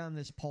always be on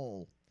this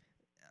poll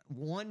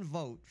one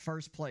vote,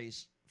 first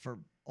place for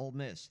Ole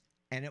Miss.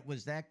 And it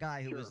was that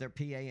guy who was their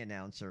PA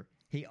announcer.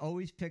 He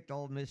always picked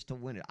Ole Miss to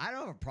win it. I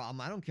don't have a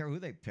problem. I don't care who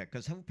they pick,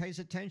 because who pays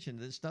attention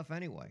to this stuff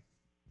anyway?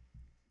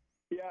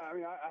 Yeah, I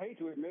mean, I hate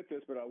to admit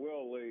this, but I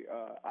will, Lee.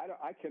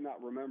 I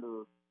cannot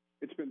remember.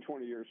 It's been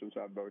 20 years since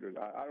I voted.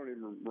 I don't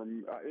even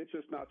remember. It's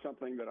just not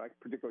something that I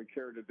particularly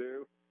care to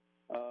do.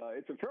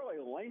 It's a fairly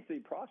lengthy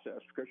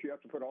process because you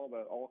have to put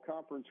all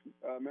conference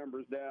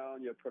members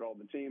down. You have to put all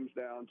the teams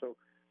down. So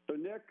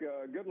Nick,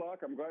 good luck.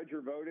 I'm glad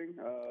you're voting.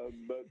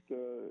 But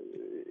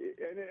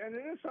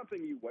it is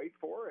something you wait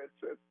for.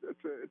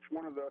 It's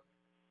one of the,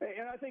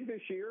 and I think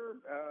this year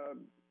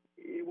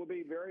it will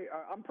be very.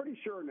 I'm pretty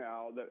sure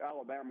now that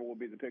Alabama will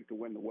be the pick to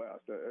win the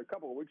West. A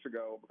couple of months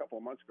ago,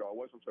 I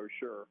wasn't so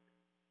sure.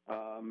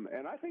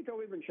 And I think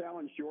they'll even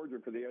challenge Georgia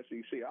for the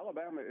SEC.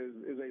 Alabama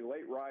is a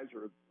late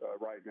riser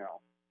right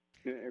now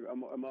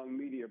among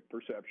media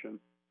perception.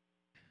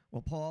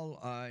 Well, Paul,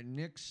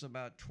 Nick's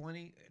about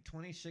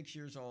 26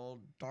 years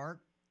old,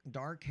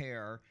 dark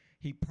hair.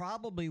 He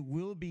probably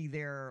will be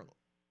there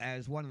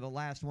as one of the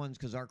last ones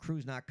because our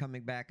crew's not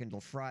coming back until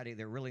Friday.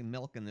 They're really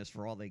milking this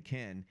for all they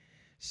can.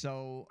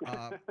 So,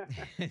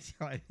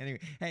 anyway,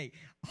 hey,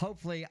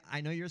 hopefully,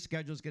 I know your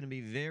schedule is going to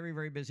be very,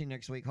 very busy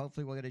next week.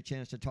 Hopefully, we'll get a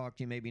chance to talk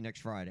to you maybe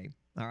next Friday.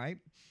 All right?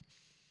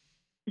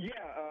 Yeah,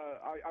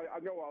 I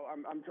know.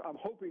 I'm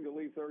hoping to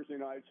leave Thursday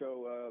night,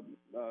 so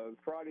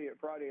Friday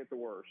at the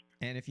worst.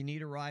 And if you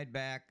need a ride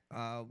back,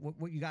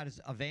 what you got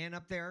is a van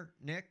up there,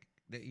 Nick,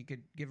 that you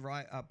could give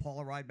Paul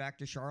a ride back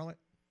to Charlotte?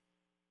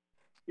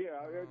 Yeah,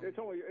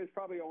 it's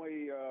probably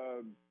only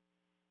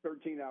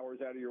 13 hours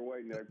out of your way,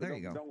 Nick. There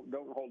you go.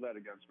 Don't hold that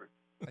against me.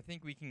 I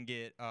think we can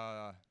get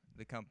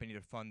the company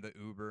to fund the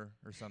Uber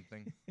or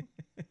something.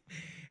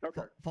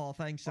 Okay. Paul,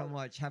 thanks so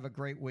much. Have a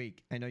great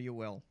week. I know you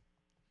will.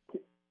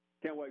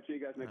 Can't wait. See you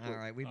guys next week. All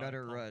right, we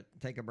better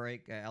take a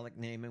break. Alec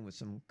Naiman with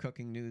some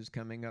cooking news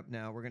coming up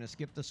now. We're going to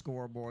skip the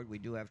scoreboard. We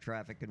do have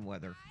traffic and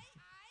weather.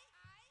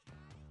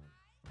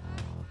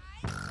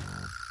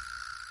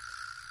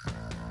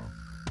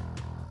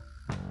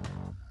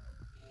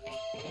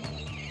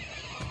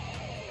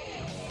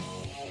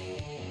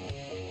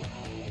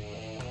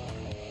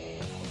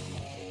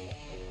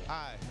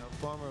 Hi, I'm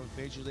former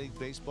Major League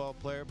Baseball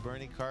player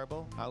Bernie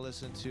Carbo. I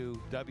listen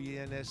to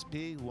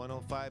WNSP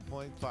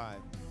 105.5.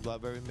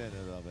 Love every minute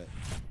of it.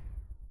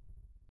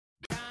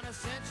 Down a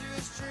Century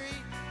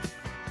Street,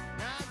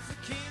 not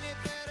zucchini,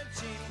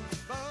 fettuccine,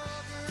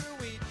 bulgur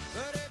wheat,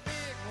 but a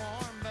big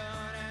warm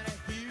bun and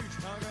a huge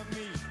hunk of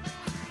meat.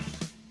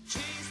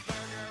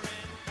 Cheeseburger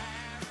in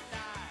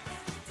paradise.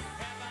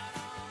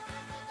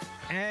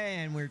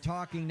 And we're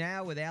talking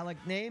now with Alec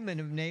Naiman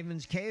of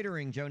Naiman's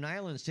Catering. Joe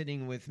Niland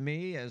sitting with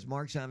me as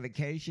Mark's on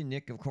vacation.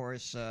 Nick, of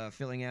course,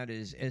 filling out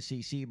his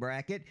SEC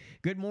bracket.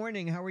 Good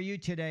morning. How are you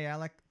today,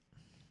 Alec?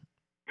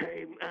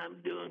 Hey, I'm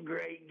doing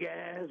great,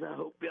 guys. I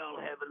hope y'all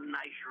have a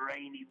nice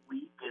rainy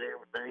week and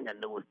everything. I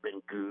know it's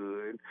been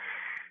good.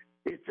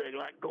 It's a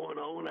lot going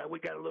on. We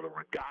got a little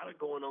regatta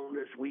going on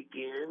this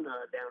weekend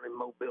down in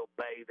Mobile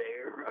Bay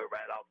there,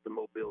 right off the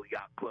Mobile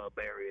Yacht Club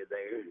area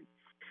there.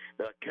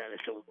 Kind of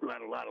so a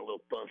lot of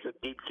little fun. Some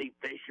deep sea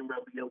fishing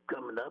rodeo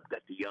coming up.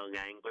 Got the young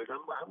anglers.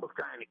 I'm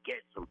trying to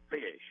catch some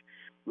fish.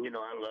 You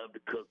know, I love to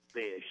cook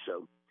fish.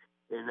 So,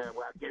 and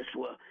well, I guess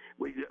we'll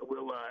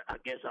I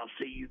guess I'll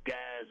see you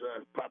guys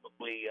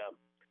probably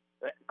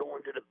going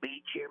to the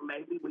beach here.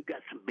 Maybe we've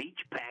got some beach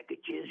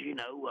packages. You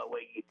know,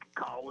 where you can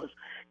call us,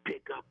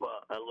 pick up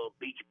a little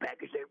beach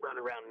package. They run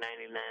around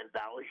 $99.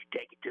 You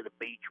take it to the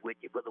beach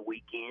with you for the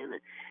weekend,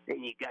 and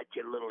then you got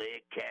your little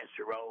egg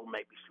casserole,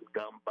 maybe some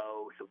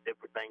gumbo, some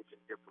different things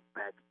in different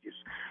packages.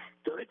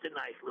 So it's a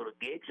nice little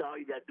gig. So all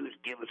you got to do is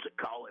give us a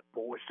call at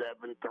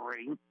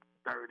 473-3900.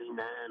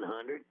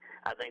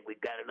 I think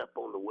we've got it up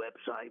on the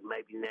website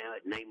maybe now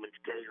at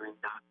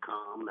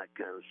namanscatering.com, that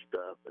kind of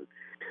stuff. And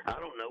I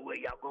don't know,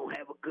 y'all going to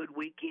have a good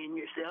weekend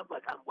yourself?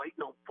 Like, I'm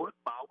waiting on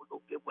football. We're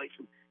going to give away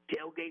some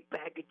tailgate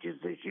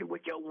packages this year.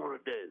 What y'all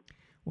want to do?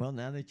 Well,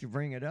 now that you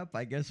bring it up,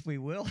 I guess we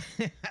will.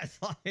 That's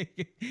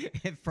like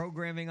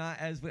programming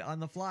on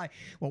the fly.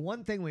 Well,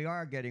 one thing we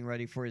are getting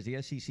ready for is the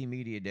SEC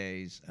Media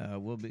Days.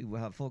 We'll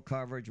have full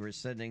coverage. We're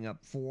setting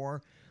up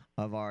 4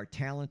 of our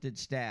talented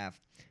staff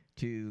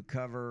to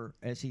cover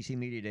SEC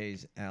Media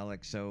Days,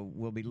 Alex. So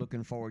we'll be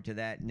looking forward to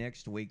that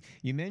next week.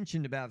 You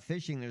mentioned about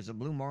fishing. There's a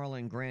Blue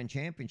Marlin Grand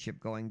Championship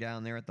going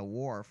down there at the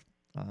wharf.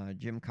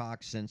 Jim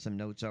Cox sent some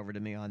notes over to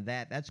me on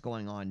that. That's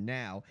going on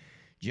now.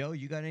 Joe,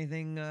 you got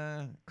anything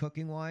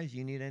cooking-wise?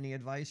 You need any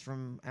advice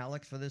from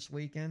Alex for this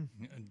weekend?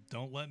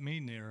 Don't let me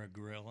near a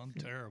grill. I'm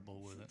terrible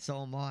with it.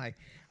 So am I.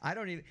 I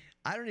don't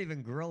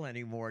even grill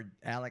anymore,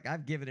 Alec.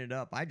 I've given it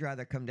up. I'd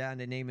rather come down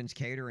to Naiman's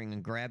Catering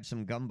and grab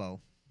some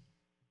gumbo.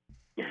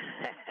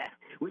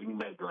 We can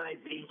make life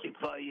easy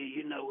for you.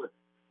 You know,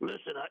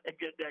 listen, I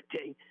just got to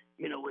tell you,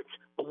 you know, it's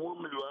a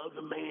woman loves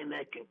a man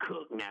that can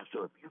cook now.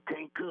 So if you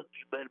can't cook,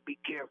 you better be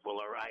careful,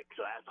 all right?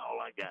 So that's all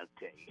I got to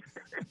tell you.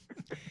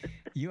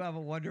 You have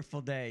a wonderful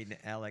day,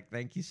 Alec.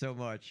 Thank you so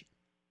much.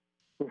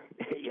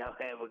 Y'all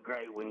have a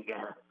great one,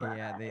 guys. Bye.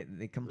 Yeah,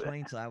 the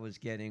complaints I was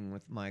getting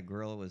with my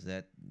grill was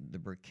that the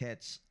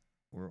briquettes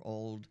were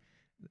old.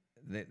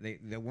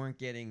 They weren't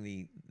getting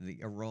the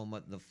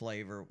aroma, the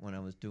flavor when I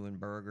was doing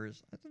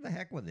burgers. I said, the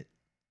heck with it.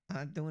 I'm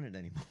not doing it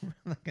anymore. I'm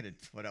not going to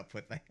put up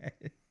with that.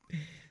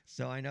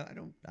 So I know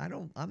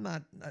I'm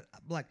not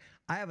like,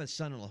 I have a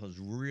son-in-law who's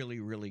really,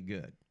 really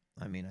good.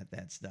 I mean, at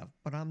that stuff,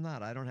 but I'm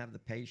not. I don't have the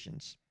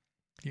patience.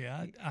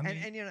 Yeah, I mean,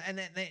 and you know,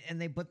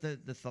 and they put the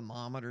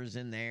thermometers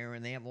in there,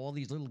 and they have all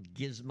these little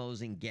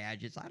gizmos and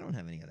gadgets. I don't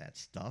have any of that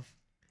stuff.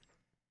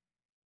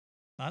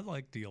 I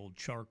like the old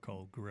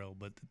charcoal grill,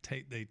 but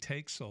they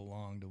take so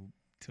long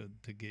to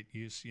get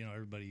used. You know,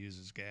 everybody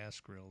uses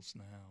gas grills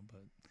now,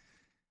 but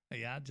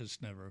yeah, I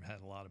just never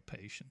had a lot of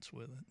patience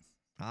with it.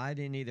 I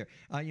didn't either.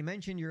 You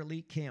mentioned your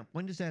elite camp.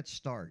 When does that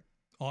start?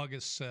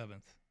 August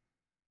 7th.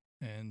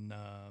 And,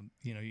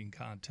 you know, you can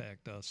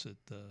contact us at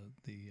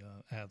the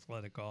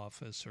athletic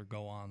office or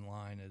go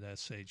online at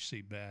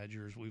SHC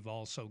Badgers. We've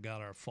also got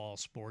our fall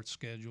sports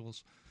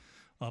schedules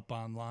up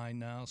online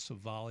now. So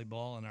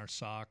volleyball and our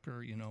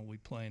soccer, you know, we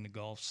play in the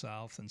Gulf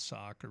South and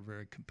soccer,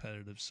 very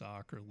competitive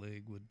soccer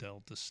league with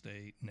Delta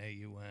State and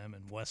AUM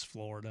and West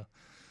Florida,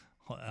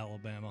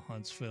 Alabama,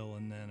 Huntsville,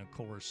 and then, of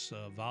course,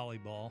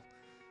 volleyball,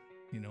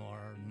 you know,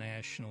 our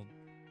national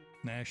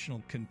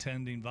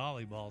contending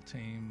volleyball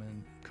team,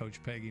 and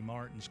Coach Peggy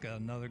Martin's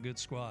got another good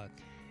squad.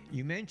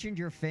 You mentioned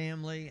your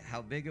family,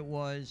 how big it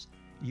was.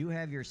 You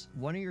have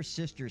one of your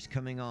sisters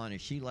coming on.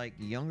 Is she like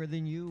younger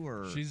than you,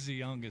 or? She's the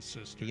youngest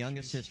sister. The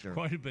youngest sister.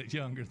 Quite a bit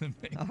younger than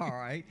me. All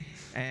right.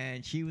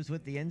 And she was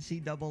with the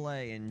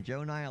NCAA, and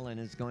Joe Niland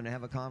is going to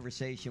have a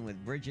conversation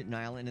with Bridget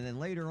Niland, and then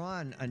later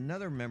on,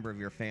 another member of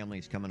your family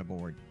is coming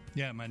aboard.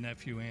 Yeah, my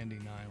nephew Andy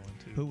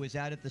Niland, too. Who was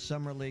out at the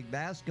Summer League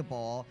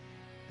basketball.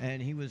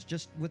 And he was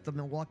just with the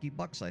Milwaukee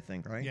Bucks, I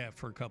think, right? Yeah,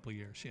 for a couple of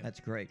years, yeah. That's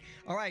great.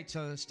 All right,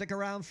 so stick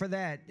around for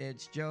that.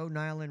 It's Joe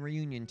Niland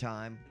reunion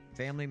time.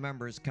 Family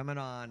members coming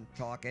on.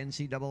 Talk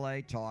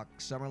NCAA, talk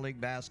Summer League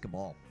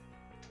basketball.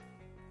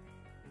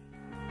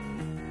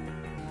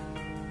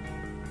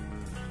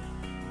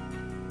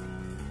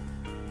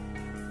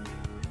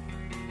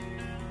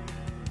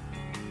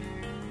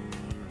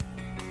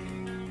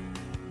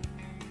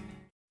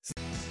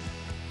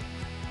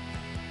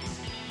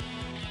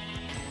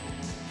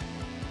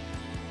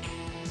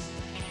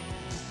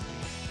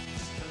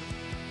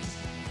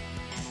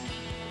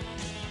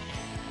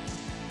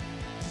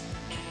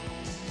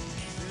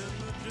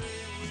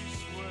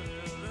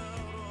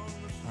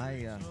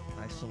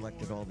 I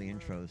selected all the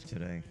intros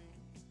today.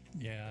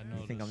 Yeah, I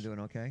know. You think I'm doing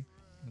okay?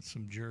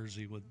 Some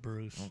Jersey with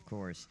Bruce. Of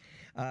course.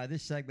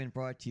 This segment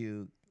brought to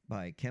you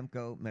by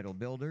Kemco Metal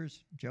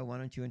Builders. Joe, why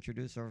don't you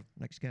introduce our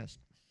next guest?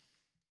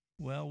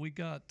 Well, we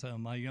got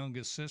my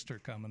youngest sister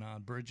coming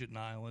on, Bridget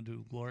Niland,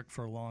 who worked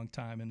for a long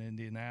time in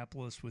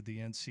Indianapolis with the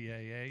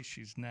NCAA.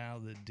 She's now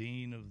the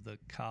dean of the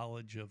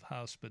College of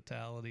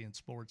Hospitality and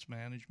Sports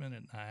Management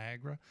at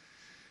Niagara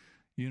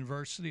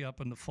University up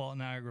in the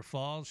Niagara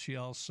Falls. She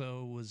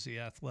also was the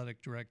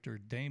athletic director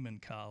at Damon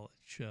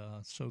College.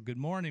 So good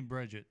morning,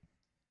 Bridget.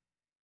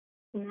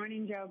 Good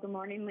morning, Joe. Good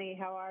morning, Lee.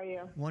 How are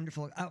you?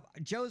 Wonderful.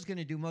 Joe's going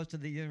to do most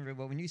of the interview,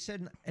 but when you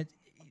said it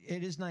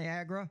is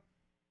Niagara?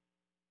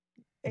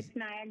 It's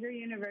Niagara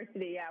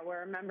University. Yeah,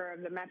 we're a member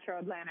of the Metro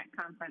Atlantic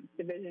Conference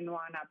Division I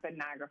up in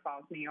Niagara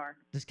Falls, New York.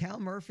 Does Cal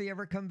Murphy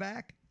ever come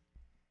back?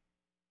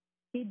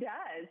 He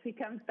does. He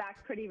comes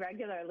back pretty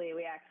regularly.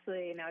 We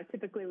actually,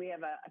 typically we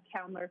have a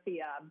Cal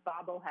Murphy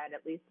bobblehead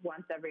at least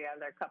once every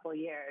other couple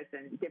years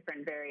and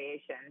different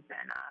variations.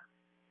 And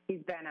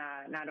he's been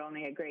not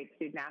only a great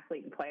student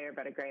athlete and player,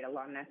 but a great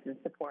alumnus and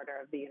supporter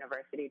of the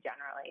university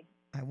generally.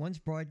 I once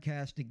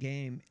broadcast a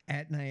game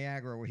at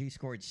Niagara where he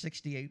scored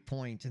 68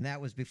 points, and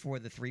that was before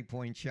the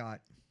three-point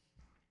shot.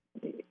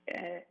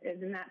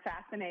 Isn't that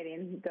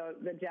fascinating?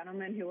 The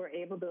gentlemen who were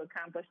able to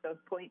accomplish those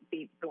point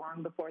feats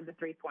long before the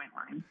three-point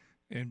line.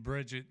 And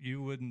Bridget,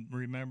 you wouldn't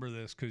remember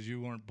this because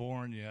you weren't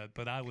born yet,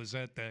 but I was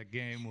at that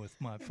game with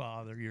my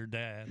father, your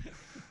dad,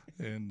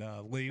 and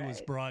Lee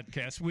was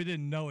broadcast. We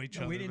didn't know each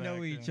other. We didn't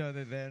know each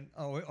other then.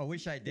 Oh, I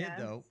wish I did,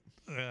 though.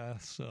 Yeah,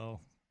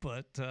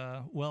 but,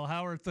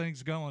 how are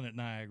things going at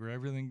Niagara?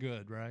 Everything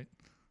good, right?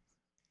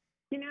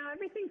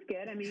 Everything's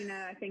good. I mean,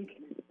 I think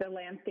the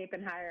landscape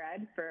in higher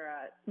ed for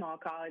small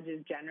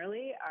colleges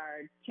generally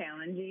are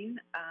challenging,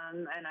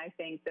 and I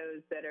think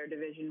those that are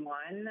Division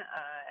I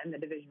and the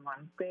Division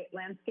I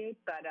landscape.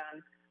 But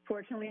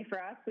fortunately for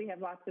us, we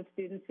have lots of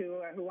students who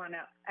want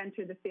to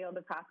enter the field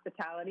of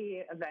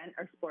hospitality, event,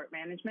 or sport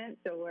management.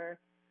 So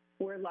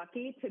we're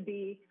lucky to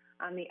be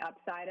on the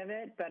upside of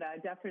it. But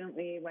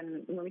definitely,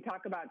 when we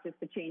talk about just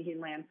the changing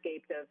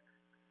landscape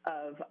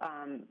of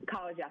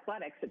college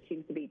athletics, it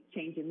seems to be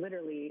changing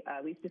literally,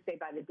 we used to say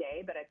by the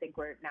day, but I think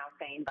we're now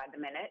saying by the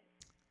minute.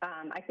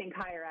 I think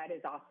higher ed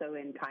is also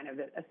in kind of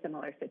a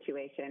similar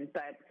situation,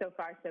 but so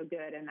far so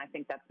good, and I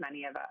think that's how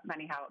many of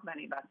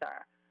us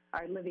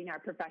are living our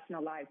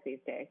professional lives these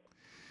days.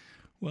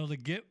 Well, to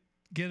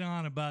get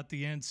on about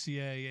the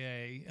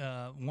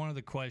NCAA, one of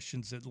the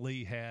questions that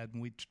Lee had,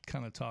 and we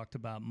kind of talked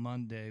about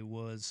Monday,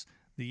 was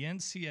the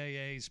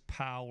NCAA's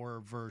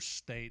power versus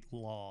state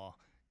law.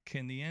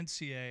 Can the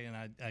NCAA,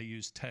 and I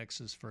use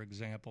Texas for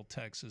example,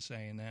 Texas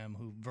A&M,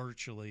 who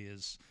virtually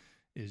is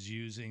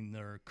using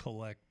their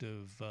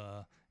collective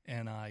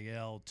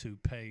NIL to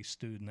pay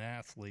student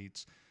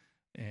athletes,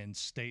 and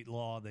state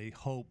law they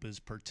hope is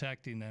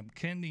protecting them.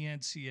 Can the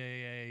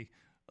NCAA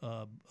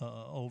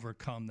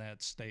overcome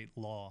that state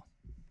law?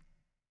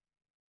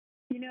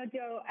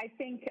 Joe, I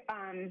think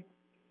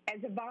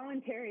as a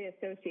voluntary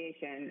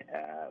association,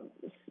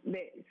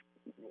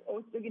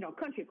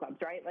 country clubs,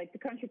 right? Like the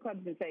country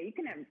clubs would say you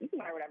can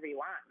wear whatever you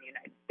want in the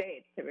United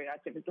States,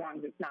 as long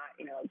as it's not,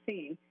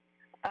 obscene.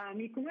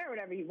 You can wear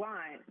whatever you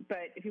want,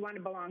 but if you want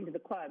to belong to the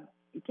club,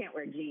 you can't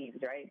wear jeans,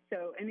 right?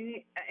 So, I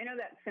mean, I know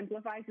that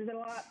simplifies it a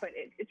lot, but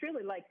it's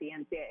really like the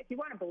NCAA. If you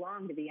want to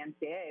belong to the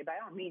NCAA, by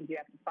all means, you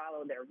have to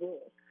follow their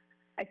rules.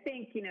 I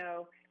think,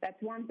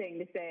 that's one thing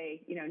to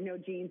say, no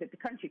jeans at the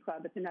country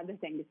club. It's another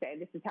thing to say,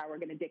 this is how we're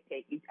going to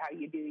dictate how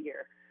you do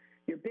your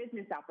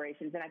business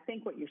operations. And I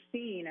think what you're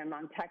seeing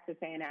among Texas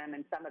A&M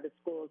and some of the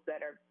schools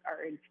that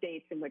are in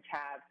states in which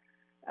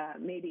have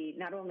maybe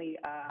not only,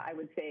 I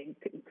would say,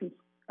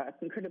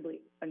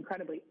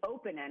 incredibly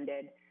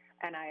open-ended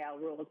NIL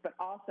rules, but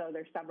also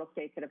there's several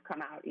states that have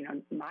come out,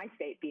 my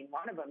state being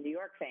one of them, New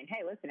York, saying,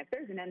 hey, listen, if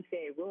there's an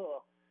NCAA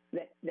rule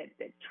that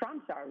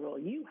trumps our rule,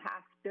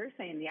 they're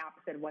saying the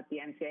opposite of what the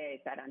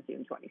NCAA said on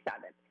June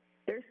 27th.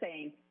 They're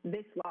saying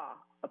this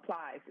law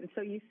applies. And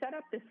so you set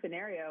up this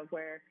scenario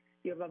where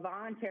you have a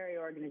voluntary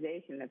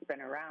organization that's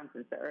been around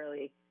since the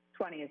early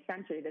 20th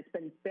century that's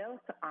been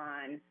built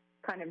on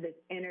kind of this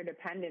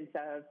interdependence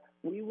of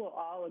we will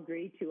all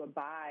agree to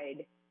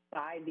abide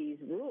by these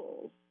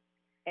rules.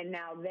 And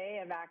now they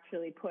have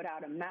actually put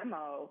out a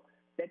memo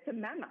that's a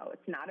memo.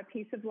 It's not a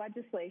piece of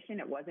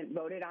legislation. It wasn't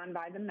voted on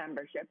by the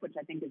membership, which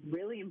I think is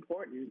really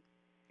important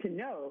to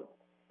note,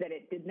 that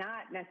it did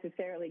not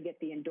necessarily get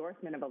the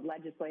endorsement of a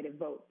legislative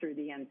vote through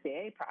the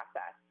NCAA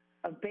process,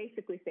 of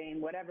basically saying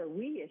whatever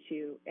we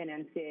issue in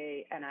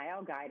NCAA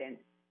NIL guidance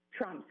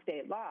trumps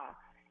state law.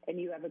 And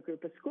you have a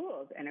group of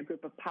schools and a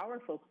group of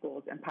powerful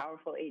schools and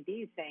powerful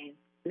ADs saying,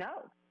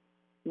 no,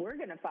 we're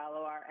going to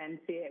follow our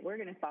NCAA, we're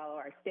going to follow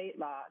our state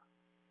laws.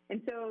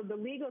 And so the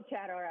legal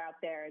chatter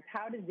out there is,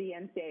 how does the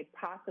NCAA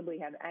possibly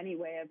have any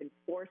way of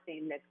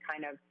enforcing this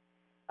kind of,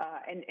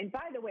 and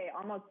by the way,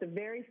 almost the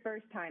very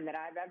first time that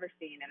I've ever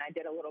seen, and I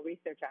did a little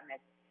research on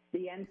this,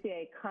 the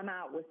NCAA come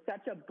out with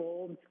such a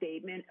bold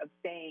statement of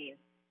saying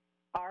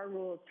our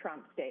rules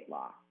trump state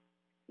law.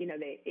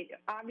 it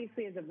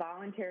obviously is a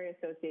voluntary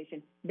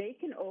association. They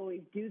can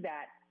always do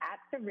that at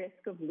the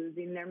risk of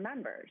losing their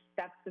members.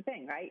 That's the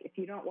thing, right? If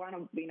you don't want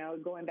to,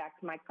 going back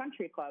to my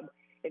country club,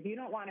 if you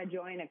don't want to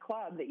join a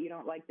club that you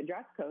don't like the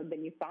dress code,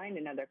 then you find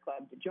another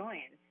club to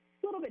join.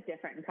 It's a little bit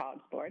different in college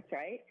sports,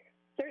 right?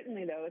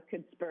 Certainly, though, it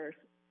could spur,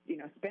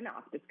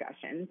 spin-off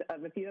discussions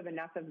of if you have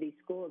enough of these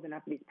schools,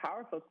 enough of these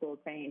powerful schools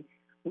saying,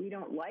 we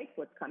don't like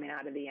what's coming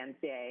out of the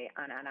NCAA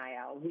on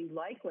NIL. We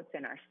like what's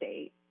in our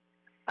state.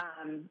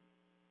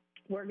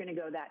 We're going to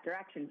go that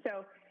direction.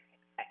 So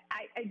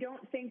I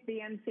don't think the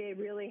NCAA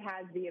really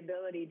has the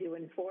ability to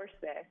enforce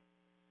this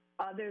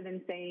other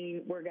than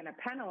saying we're going to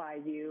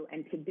penalize you.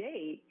 And to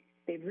date,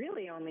 they've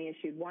really only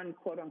issued one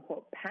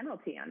quote-unquote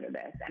penalty under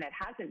this, and it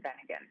hasn't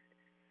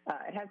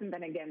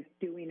been against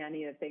doing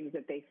any of the things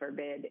that they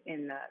forbid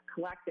in the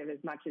collective as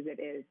much as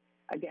it is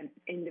against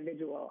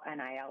individual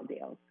NIL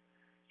deals.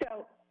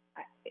 So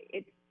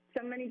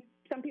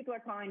some people are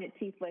calling it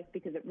teethless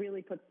because it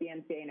really puts the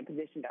NCAA in a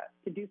position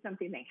to do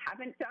something they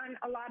haven't done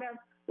a lot of,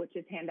 which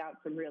is hand out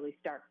some really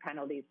stark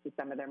penalties to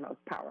some of their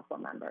most powerful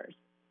members.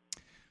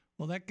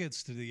 Well, that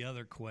gets to the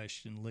other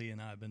question Lee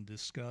and I have been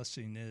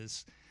discussing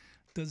is,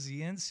 does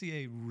the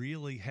NCAA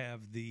really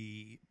have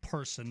the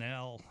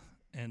personnel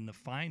and the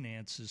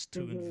finances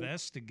to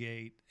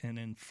investigate and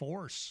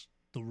enforce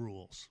the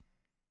rules?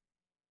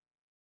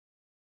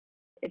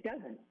 It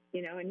doesn't,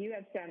 and you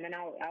have some, and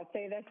I'll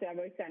say this, I've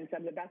always said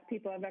some of the best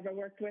people I've ever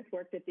worked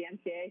at the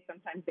NCAA.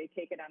 Sometimes they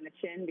take it on the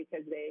chin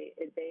because they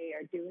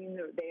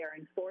are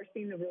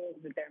enforcing the rules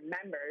that their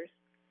members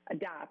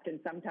adopt,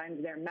 and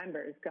sometimes their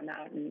members come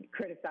out and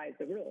criticize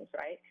the rules,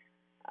 right?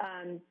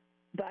 And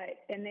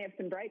they have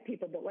some bright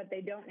people, but what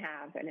they don't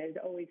have, and it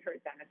has always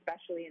hurt them,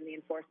 especially in the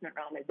enforcement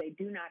realm, is they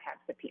do not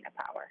have subpoena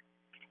power,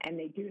 and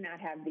they do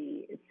not have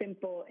the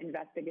simple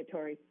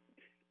investigatory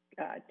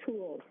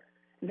tools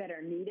that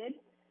are needed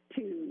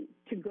to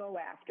go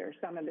after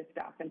some of the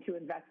stuff and to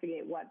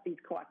investigate what these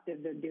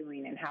collectives are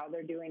doing and how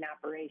they're doing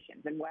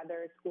operations and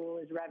whether a school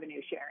is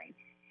revenue sharing.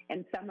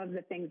 And some of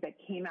the things that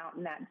came out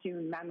in that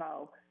June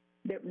memo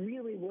that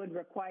really would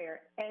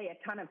require, A,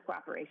 ton of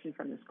cooperation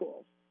from the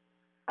schools,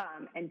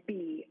 and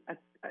B,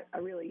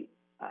 a really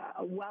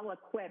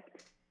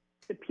well-equipped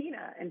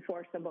subpoena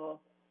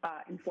enforceable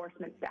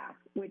enforcement staff,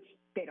 which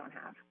they don't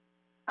have.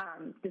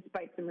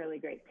 Despite some really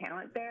great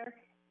talent there,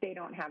 they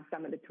don't have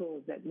some of the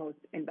tools that most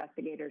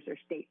investigators or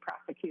state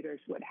prosecutors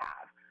would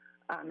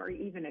have, or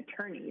even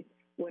attorneys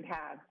would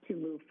have to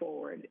move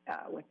forward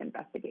with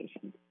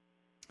investigations.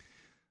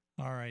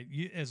 All right.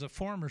 As a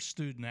former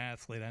student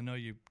athlete, I know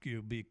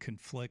you'll be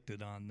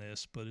conflicted on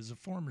this, but as a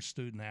former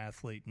student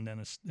athlete and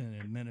then an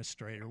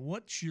administrator,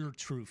 what's your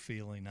true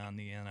feeling on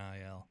the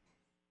NIL?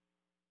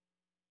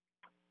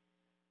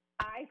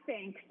 I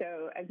think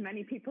so. As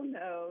many people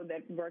know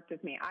that worked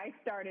with me, I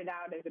started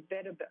out as a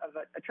bit of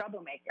a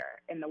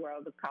troublemaker in the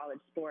world of college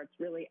sports,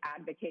 really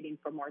advocating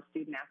for more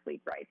student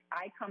athlete rights.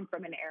 I come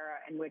from an era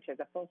in which, as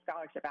a full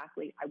scholarship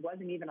athlete, I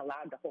wasn't even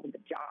allowed to hold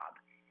a job.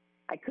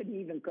 I couldn't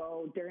even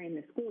go during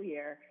the school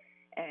year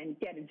and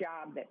get a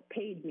job that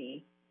paid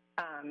me,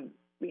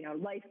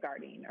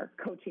 lifeguarding or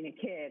coaching a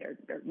kid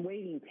or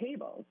waiting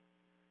tables.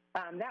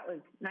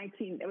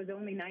 It was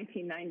only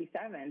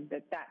 1997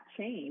 that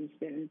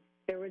changed, and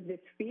there was this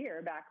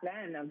fear back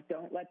then of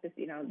don't let this,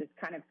 this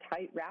kind of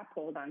tight wrap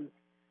hold on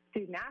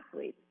student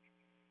athletes.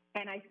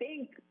 And I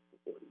think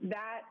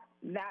that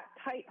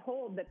tight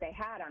hold that they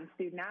had on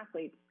student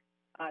athletes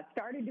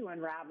started to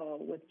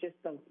unravel with just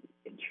a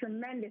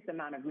tremendous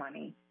amount of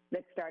money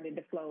that started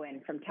to flow in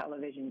from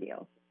television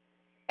deals,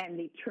 and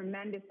the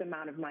tremendous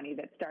amount of money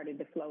that started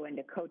to flow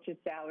into coaches'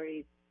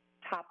 salaries,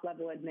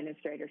 top-level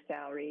administrator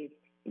salaries.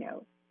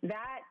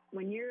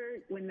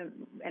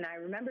 And I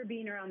remember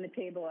being around the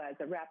table as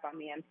a rep on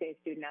the NCAA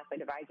Student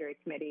Athlete Advisory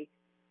Committee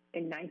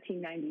in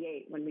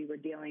 1998 when we were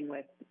dealing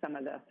with some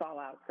of the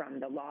fallout from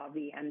the Law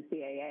v.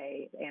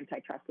 NCAA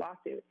antitrust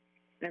lawsuit.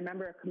 And I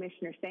remember a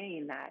commissioner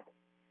saying that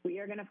we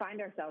are going to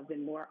find ourselves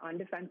in more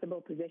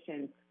undefensible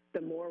positions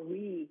the more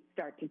we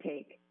start to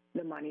take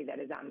the money that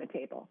is on the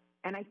table.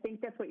 And I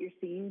think that's what you're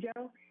seeing,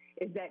 Joe,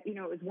 is that,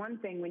 it was one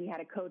thing when you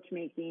had a coach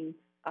making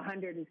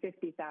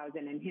 $150,000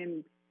 and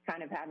him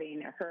kind of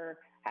having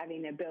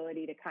the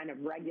ability to kind of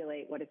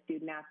regulate what a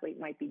student athlete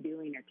might be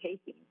doing or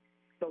taking.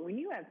 But when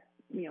you have,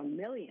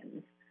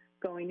 millions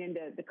going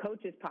into the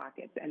coaches'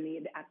 pockets and the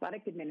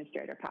athletic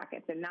administrator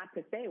pockets, and not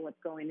to say what's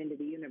going into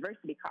the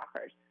university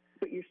coffers,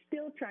 but you're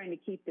still trying to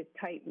keep this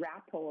tight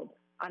wrap hold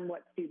on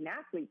what student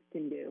athletes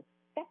can do,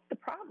 that's the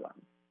problem,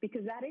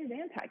 because that is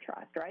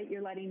antitrust, right?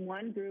 You're letting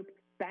one group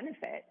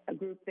benefit a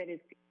group that is,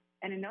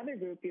 and another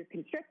group you're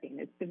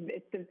constricting.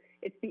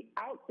 It's the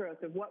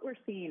outgrowth of what we're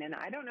seeing. And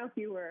I don't know if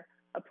you were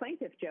a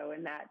plaintiff, Joe,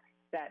 in that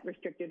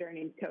restricted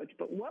earnings coach,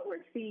 but what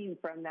we're seeing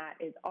from that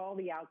is all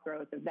the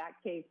outgrowth of that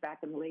case back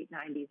in the late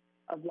 90s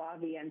of Law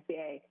v.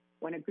 NCAA,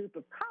 when a group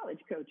of college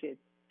coaches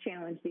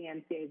challenged the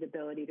NCAA's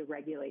ability to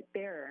regulate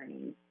their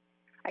earnings.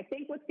 I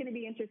think what's going to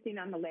be interesting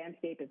on the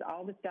landscape is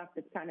all the stuff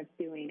that's kind of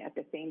stewing at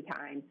the same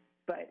time,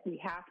 but we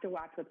have to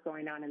watch what's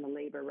going on in the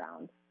labor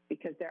realm.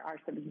 because there are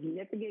some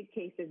significant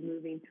cases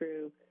moving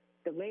through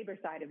the labor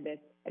side of this.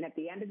 And at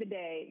the end of the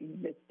day,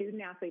 the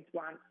student athletes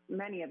want,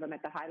 many of them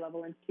at the high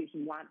level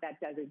institution want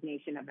that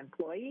designation of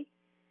employee,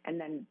 and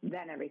then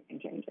everything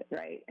changes,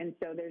 right? And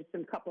so there's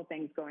some couple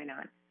things going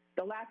on.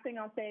 The last thing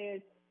I'll say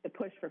is the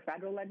push for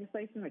federal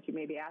legislation, which you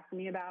may be asking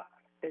me about.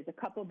 There's a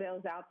couple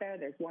bills out there.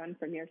 There's one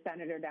from your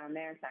senator down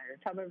there, Senator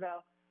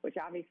Tuberville, which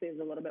obviously is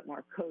a little bit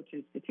more coach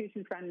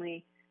institution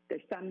friendly.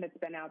 There's some that's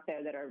been out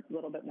there that are a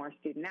little bit more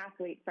student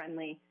athlete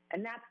friendly.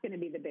 And that's going to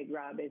be the big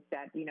rub, is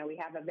that, you know, we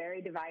have a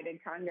very divided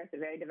Congress, a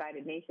very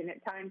divided nation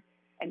at times.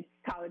 And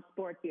college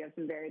sports, you have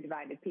some very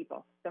divided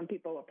people. Some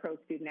people are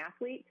pro-student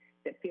athlete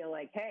that feel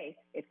like, hey,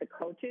 if the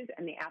coaches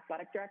and the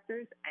athletic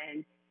directors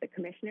and the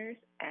commissioners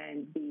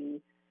and the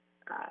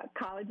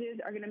colleges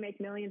are going to make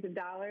millions of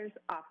dollars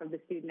off of the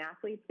student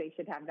athletes, they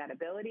should have that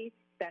ability.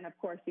 Then, of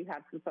course, you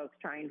have some folks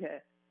trying to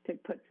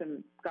put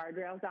some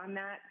guardrails on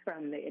that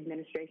from the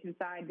administration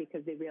side,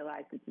 because they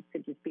realize that this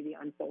could just be the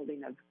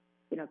unfolding of,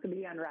 you know, it could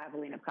be the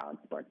unraveling of college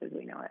sports as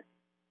we know it.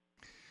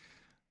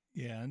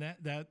 Yeah, and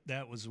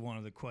that was one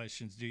of the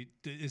questions.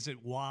 Is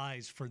it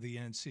wise for the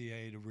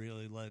NCAA to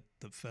really let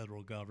the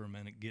federal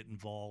government get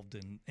involved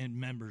in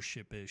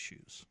membership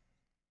issues?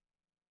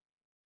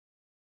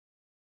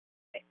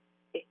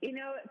 You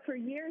know, for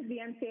years, the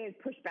NCAA has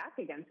pushed back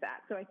against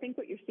that. So I think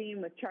what you're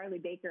seeing with Charlie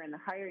Baker and the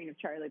hiring of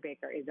Charlie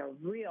Baker is a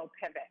real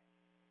pivot.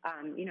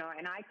 You know,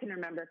 and I can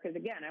remember, because,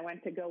 again, I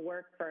went to go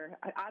work for,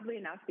 oddly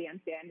enough, the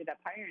NCAA ended up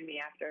hiring me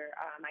after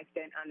my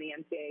stint on the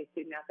NCAA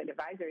Student Athlete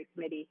Advisory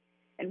Committee.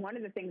 And one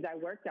of the things I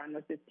worked on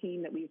was this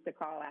team that we used to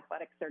call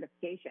athletic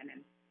certification.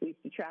 And we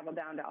used to travel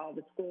down to all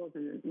the schools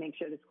and make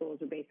sure the schools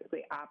were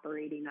basically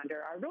operating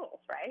under our rules,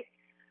 right?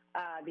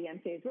 The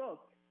NCAA's rules.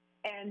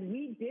 And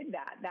we did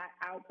that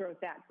outgrowth,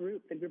 that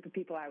group, the group of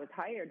people I was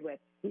hired with,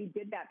 we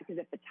did that because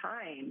at the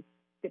time,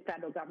 the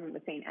federal government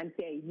was saying,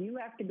 NCAA, you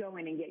have to go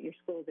in and get your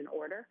schools in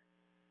order,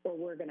 or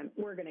we're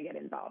gonna get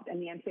involved.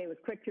 And the NCAA was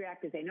quick to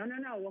react to say, no,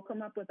 we'll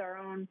come up with our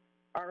own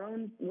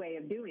way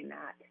of doing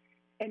that.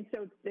 And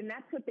so, then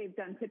that's what they've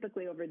done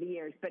typically over the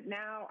years. But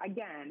now,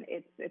 again,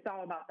 it's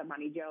all about the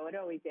money, Joe. It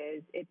always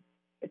is.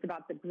 It's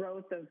about the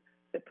growth of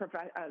the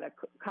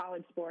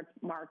college sports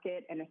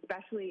market, and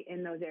especially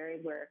in those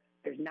areas where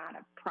there's not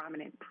a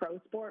prominent pro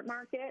sport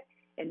market,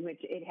 in which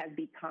it has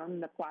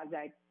become the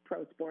quasi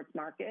pro sports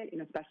market, you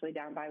know, especially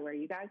down by where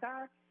you guys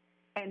are.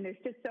 And there's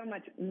just so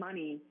much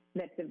money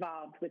that's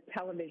evolved with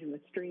television,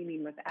 with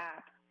streaming, with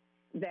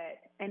apps,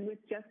 and with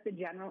just the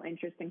general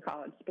interest in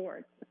college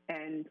sports.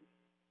 And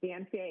the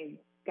NCAA's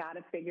got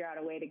to figure out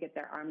a way to get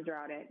their arms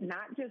around it.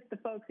 Not just the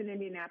folks in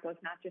Indianapolis,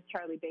 not just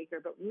Charlie Baker,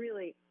 but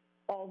really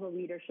all the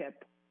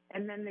leadership.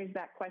 And then there's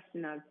that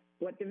question of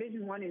what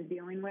Division I is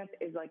dealing with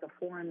is like a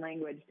foreign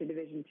language to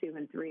Division II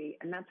and III,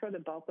 and that's where the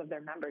bulk of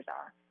their members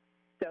are.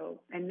 So,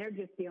 and they're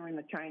just dealing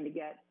with trying to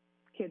get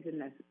kids in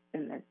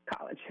the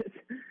colleges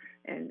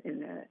and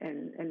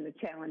the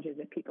challenges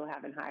that people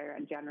have in higher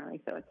ed generally.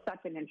 So it's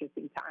such an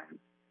interesting time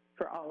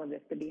for all of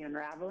this to be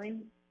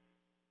unraveling.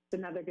 It's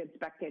another good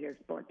spectator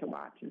sport to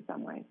watch in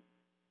some ways.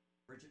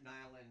 Bridget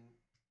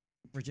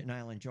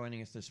Niland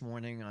joining us this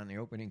morning on the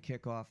opening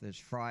kickoff this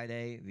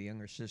Friday, the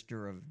younger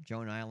sister of Joe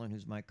Niland,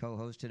 who's my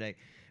co-host today.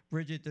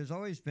 Bridget, there's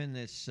always been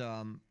this,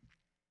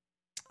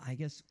 I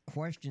guess,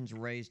 questions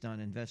raised on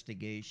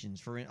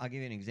investigations. I'll give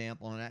you an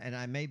example, and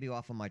I may be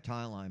off on my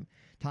timeline,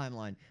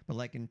 but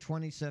like in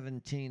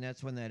 2017,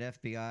 that's when that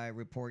FBI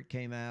report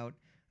came out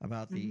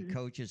about the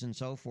coaches and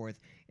so forth,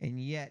 and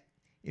yet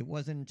it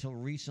wasn't until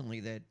recently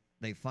that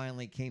they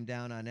finally came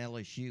down on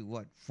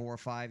LSU, 4 or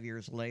 5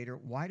 years later.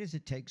 Why does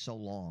it take so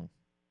long?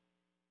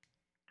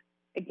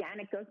 Again,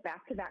 it goes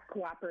back to that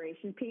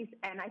cooperation piece.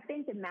 And I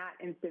think in that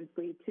instance,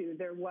 Lee, too,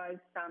 there was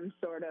some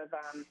sort of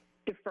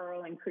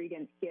deferral and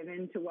credence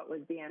given to what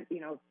was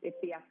if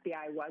the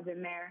FBI was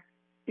in there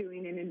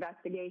doing an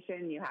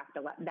investigation, you have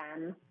to let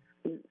them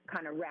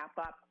kind of wrap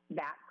up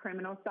that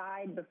criminal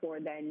side before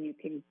then you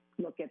can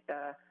look at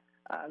the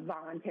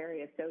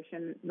voluntary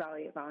association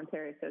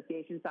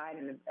side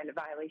and a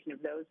violation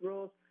of those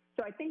rules.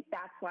 So I think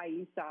that's why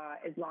you saw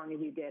as long as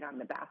you did on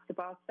the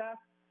basketball stuff.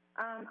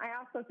 I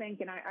also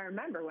think, and I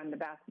remember when the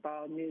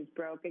basketball news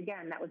broke,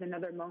 again, that was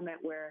another moment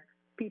where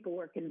people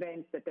were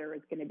convinced that there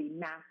was going to be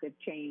massive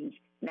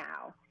change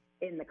now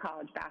in the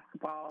college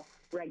basketball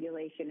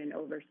regulation and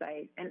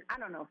oversight. And I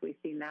don't know if we've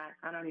seen that.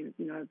 I don't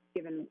even,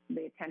 given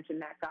the attention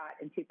that got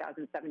in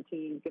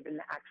 2017, given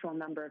the actual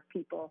number of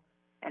people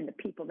and the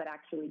people that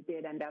actually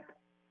did end up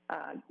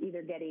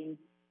either getting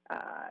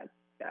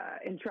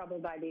in trouble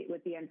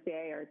with the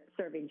NCAA or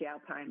serving jail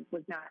time,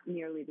 was not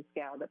nearly the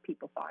scale that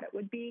people thought it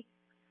would be.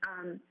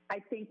 I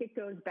think it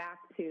goes back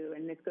to,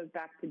 and this goes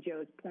back to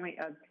Joe's point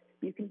of,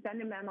 you can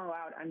send a memo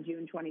out on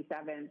June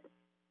 27th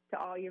to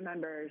all your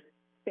members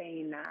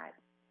saying that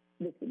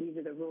these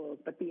are the rules,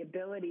 but the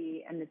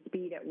ability and the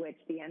speed at which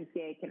the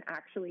NCAA can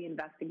actually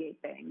investigate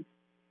things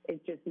is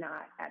just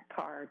not at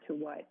par to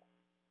what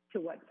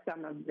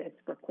some of this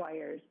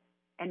requires.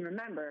 And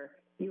remember,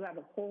 you have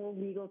a whole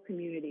legal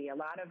community. A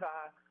lot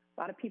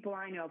of people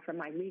I know from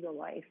my legal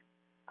life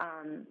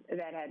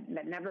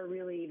that never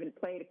really even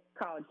played a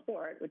college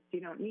sport, which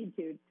you don't need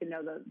to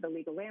know the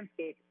legal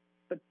landscape.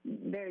 But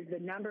there's the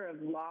number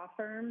of law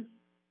firms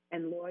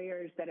and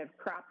lawyers that have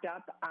cropped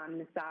up on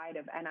the side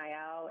of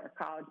NIL or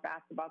college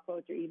basketball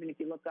coach, or even if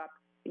you look up,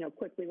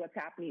 quickly what's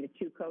happening to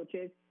two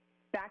coaches.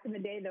 Back in the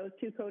day, those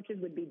two coaches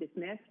would be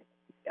dismissed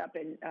up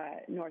in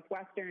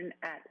Northwestern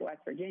at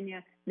West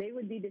Virginia. They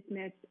would be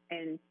dismissed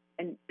and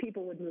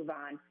people would move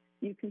on.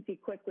 You can see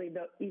quickly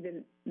that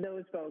even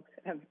those folks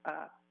have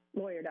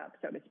lawyered up,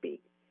 so to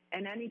speak.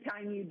 And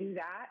anytime you do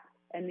that,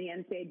 and the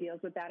NCAA deals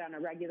with that on a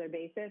regular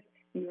basis,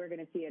 you are going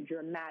to see a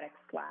dramatic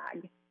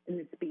flag in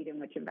the speed in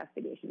which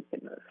investigations can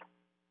move.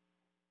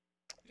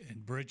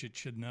 And Bridget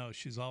should know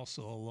she's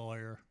also a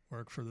lawyer,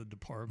 worked for the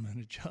Department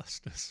of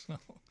Justice. So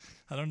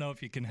I don't know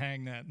if you can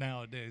hang that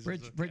nowadays.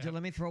 Bridget,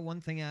 let me throw one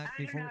thing out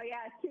I don't know.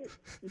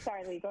 Yeah,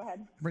 sorry, Lee. Go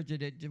ahead.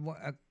 Bridget,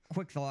 a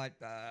quick thought,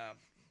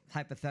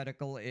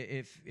 hypothetical.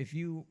 If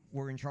you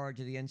were in charge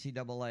of the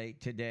NCAA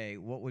today,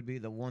 what would be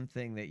the one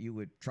thing that you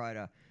would try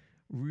to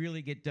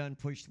really get done,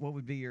 pushed? What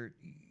would be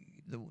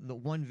the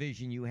one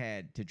vision you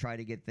had to try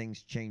to get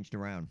things changed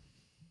around?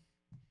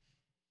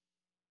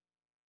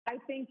 I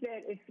think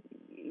that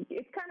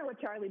it's kind of what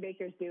Charlie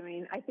Baker's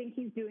doing. I think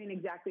he's doing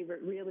exactly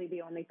really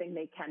the only thing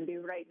they can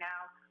do right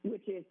now,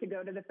 which is to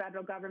go to the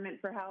federal government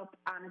for help.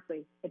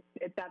 Honestly,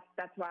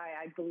 that's why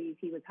I believe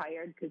he was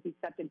hired, because he's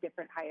such a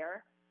different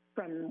hire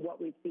from what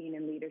we've seen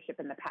in leadership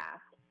in the past.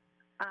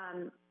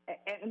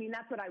 I mean,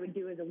 that's what I would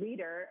do as a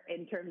leader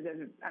in terms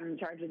of I'm in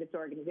charge of this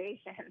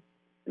organization.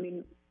 I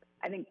mean,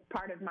 I think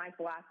part of my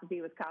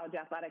philosophy with college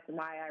athletics and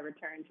why I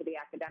returned to the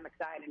academic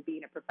side and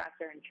being a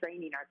professor and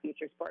training our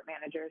future sport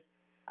managers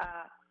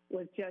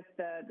was just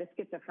the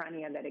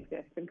schizophrenia that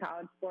exists in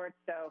college sports.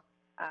 So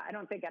I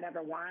don't think I'd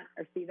ever want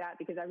or see that,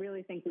 because I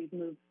really think we've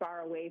moved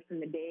far away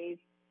from the days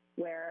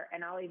where,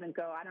 and I'll even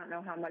go, I don't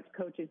know how much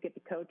coaches get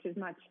to coach as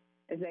much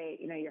as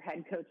your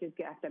head coaches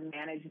have to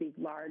manage these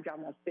large,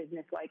 almost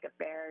business-like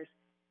affairs,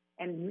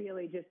 and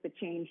really just the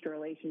changed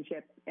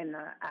relationship in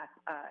the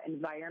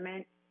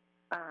environment.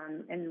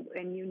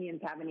 And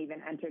unions haven't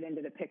even entered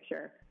into the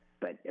picture.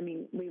 But, I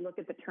mean, we look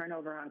at the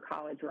turnover on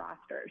college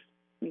rosters.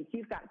 I mean,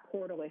 you've got a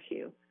portal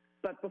issue.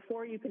 But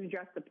before you can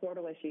address the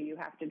portal issue, you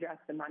have to address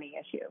the money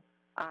issue.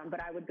 But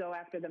I would go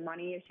after the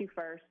money issue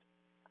first.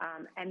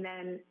 And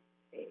then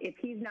if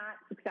he's not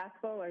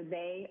successful or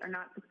they are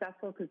not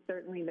successful, because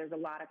certainly there's a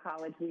lot of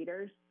college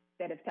leaders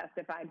that have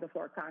testified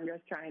before Congress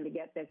trying to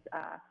get this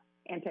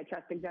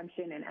antitrust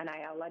exemption and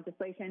NIL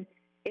legislation,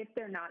 if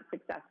they're not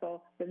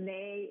successful, then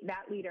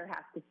that leader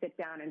has to sit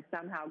down and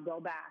somehow go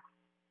back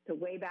to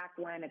way back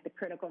when, at the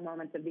critical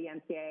moments of the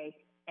NCAA,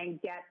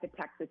 and get the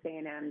Texas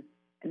A&Ms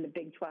and the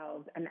Big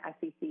 12s and the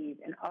SECs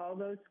and all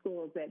those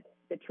schools that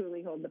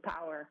truly hold the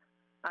power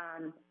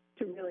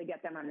to really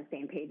get them on the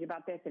same page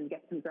about this and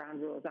get some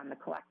ground rules on the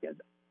collective.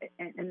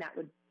 And that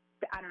would,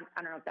 I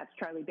don't know if that's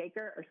Charlie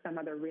Baker or some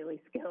other really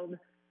skilled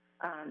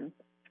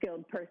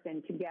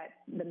person to get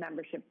the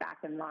membership back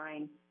in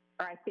line.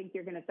 Or I think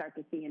you're going to start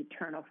to see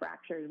internal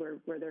fractures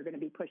where they're going to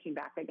be pushing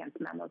back against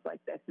memos like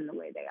this in the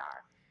way they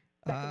are.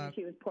 Second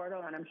issue is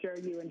portal, and I'm sure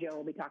you and Joe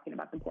will be talking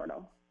about the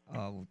portal.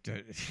 Oh,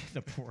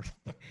 the portal.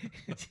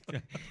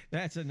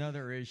 That's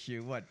another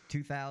issue. What,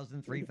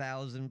 2,000,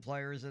 3,000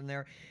 players in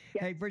there?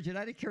 Yep. Hey, Bridget,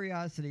 out of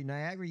curiosity,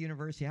 Niagara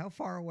University, how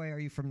far away are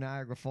you from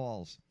Niagara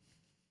Falls?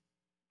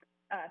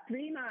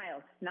 3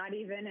 miles, not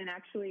even. And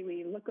actually,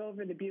 we look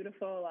over the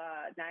beautiful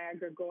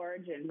Niagara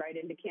Gorge and right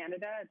into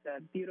Canada. It's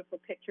a beautiful,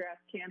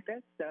 picturesque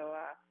campus. So,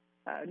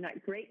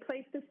 great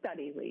place to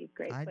study, Lee.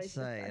 Great place to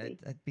study. I'd say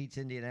that beats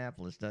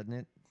Indianapolis, doesn't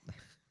it?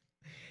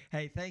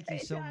 Hey, thank you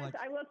so much.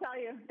 I will tell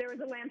you, there was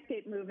a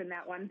landscape move in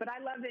that one, but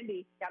I love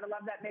Indy. Got to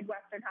love that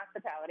Midwestern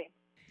hospitality.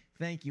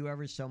 Thank you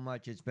ever so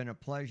much. It's been a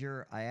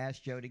pleasure. I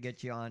asked Joe to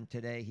get you on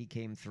today. He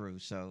came through.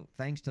 So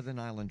thanks to the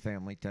Niland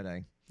family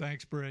today.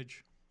 Thanks,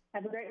 Bridge.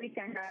 Have a great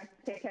weekend, guys.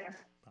 Take care.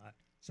 Bye.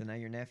 So now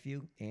your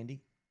nephew,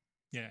 Andy?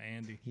 Yeah,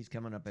 Andy. He's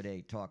coming up at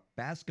 8. Talk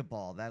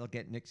basketball. That'll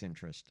get Nick's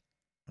interest.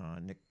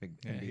 Nick, big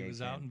NBA he was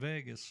fan. out in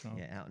Vegas. So.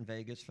 Yeah, out in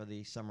Vegas for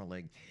the Summer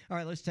League. All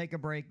right, let's take a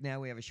break now.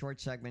 We have a short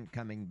segment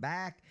coming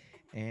back.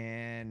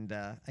 And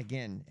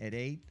again, at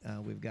 8,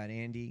 we've got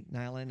Andy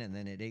Niland, and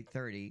then at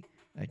 8:30,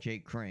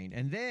 Jake Crane.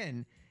 And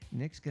then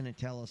Nick's going to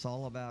tell us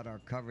all about our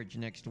coverage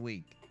next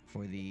week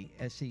for the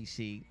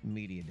SEC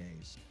Media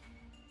Days.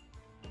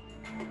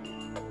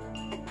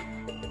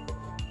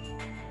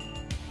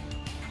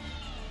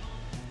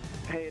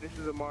 Hey, this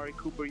is Amari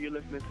Cooper. You're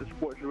listening to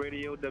Sports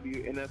Radio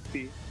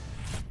WNSP.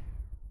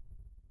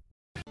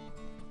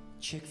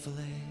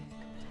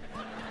 Chick-fil-A,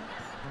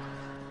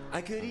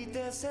 I could eat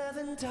there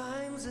 7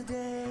 times a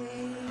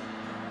day,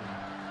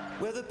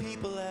 where the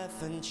people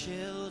laugh and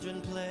children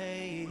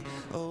play.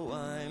 Oh,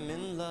 I'm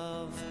in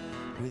love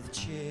with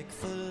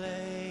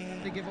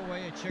Chick-fil-A. To give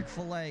away a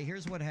Chick-fil-A,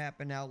 here's what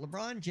happened. Now,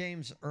 LeBron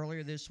James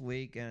earlier this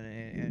week,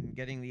 and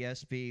getting the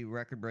SB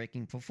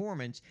record-breaking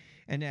performance,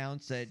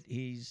 announced that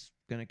he's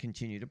going to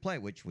continue to play,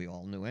 which we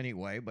all knew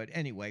anyway. But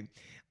anyway,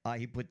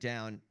 he put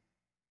down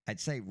I'd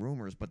say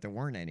rumors, but there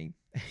weren't any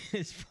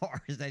as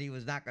far as that he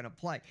was not going to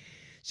play.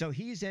 So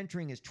he's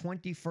entering his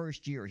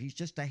 21st year. He's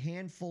just a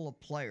handful of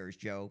players,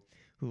 Joe,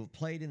 who have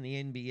played in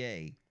the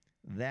NBA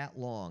that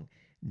long.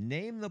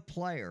 Name the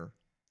player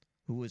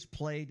who has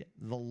played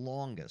the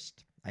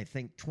longest. I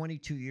think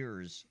 22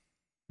 years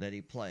that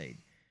he played.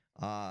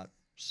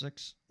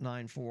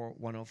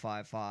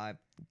 694-1055.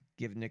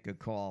 Give Nick a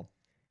call.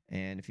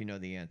 And if you know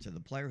the answer, the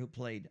player who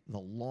played the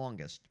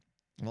longest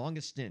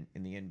stint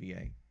in the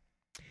NBA.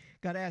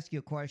 Got to ask you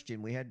a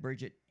question. We had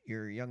Bridget,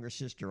 your younger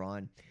sister,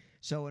 on.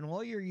 So in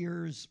all your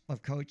years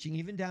of coaching,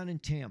 even down in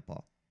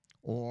Tampa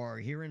or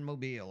here in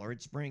Mobile or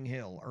at Spring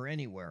Hill or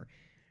anywhere,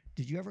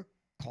 did you ever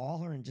call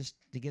her and just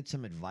to get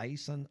some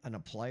advice on a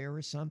player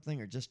or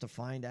something, or just to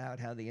find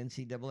out how the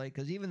NCAA,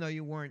 because even though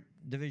you weren't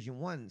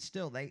Division I,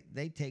 still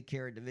they take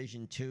care of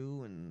Division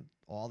II and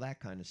all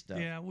that kind of stuff.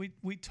 Yeah, we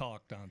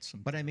talked on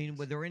some. But I mean,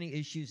 were there any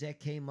issues that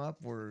came up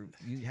where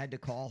you had to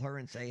call her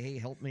and say, hey,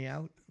 help me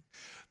out?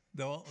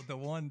 The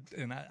one,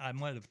 and I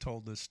might have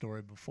told this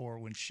story before,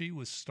 when she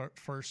was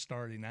first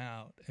starting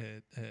out,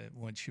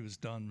 when she was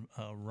done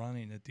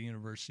running at the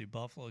University of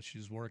Buffalo, she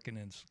was working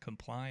as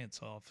compliance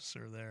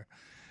officer there.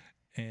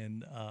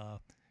 And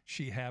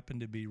she happened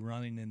to be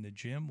running in the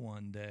gym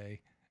one day,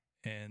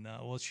 and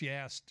she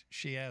asked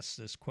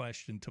this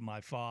question to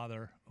my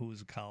father, who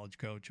was a college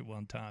coach at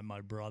one time, my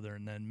brother,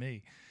 and then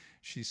me.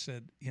 She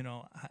said,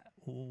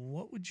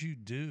 what would you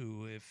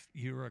do if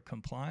you're a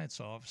compliance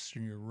officer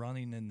and you're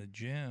running in the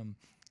gym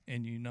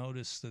and you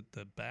notice that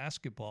the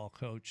basketball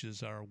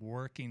coaches are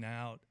working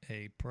out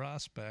a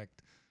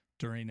prospect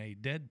during a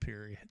dead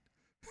period?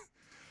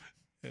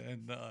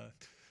 And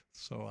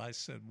so I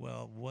said,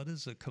 well, what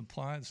is a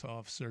compliance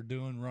officer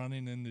doing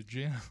running in the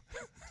gym?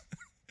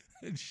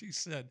 And she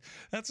said,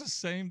 that's the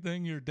same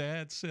thing your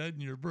dad said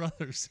and your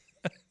brother said.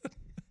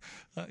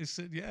 I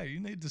said, yeah, you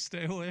need to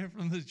stay away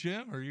from the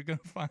gym or you're going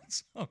to find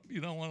something you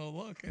don't want to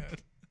look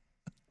at.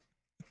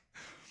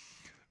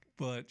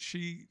 But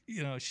she's,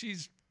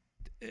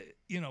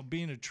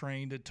 being a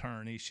trained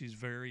attorney, she's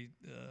very,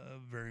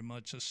 very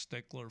much a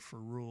stickler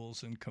for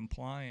rules and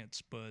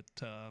compliance. But,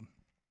 I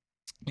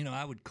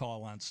would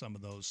call on some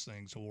of those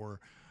things, or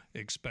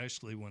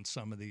especially when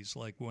some of these,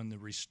 like when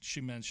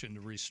she mentioned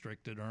the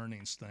restricted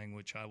earnings thing,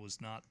 which I was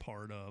not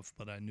part of,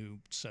 but I knew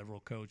several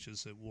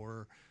coaches that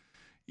were,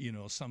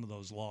 some of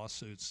those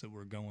lawsuits that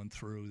were going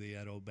through, the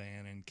Ed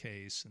O'Bannon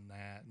case and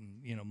that.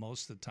 And,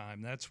 most of the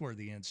time, that's where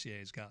the NCAA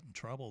has got in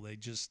trouble. They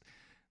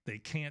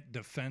can't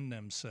defend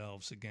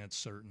themselves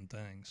against certain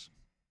things.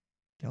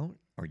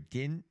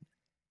 Didn't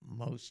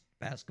most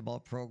basketball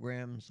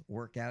programs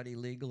work out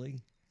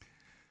illegally?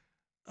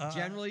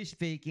 Generally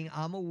speaking,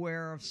 I'm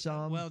aware of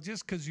some. Well,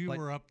 just because you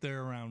were up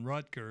there around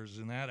Rutgers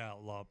in that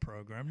outlaw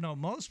program. No,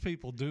 most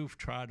people do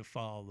try to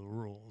follow the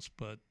rules,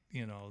 but,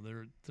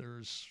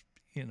 there's,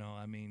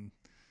 if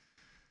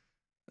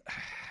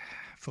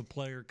a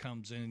player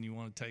comes in, you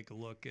want to take a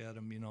look at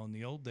him, in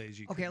the old days,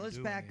 you couldn't let's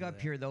do back any of up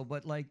that. here, though.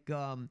 But,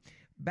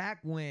 back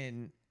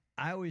when,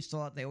 I always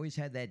thought they always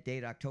had that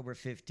date, October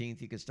 15th,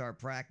 you could start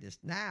practice.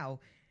 Now,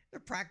 they're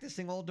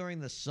practicing all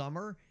during the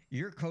summer.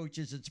 Your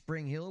coaches at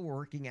Spring Hill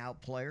working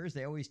out players.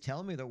 They always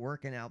tell me they're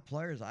working out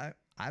players. I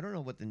don't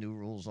know what the new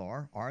rules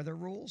are. Are there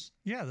rules?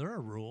 Yeah, there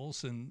are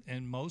rules, and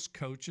most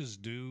coaches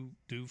do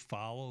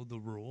follow the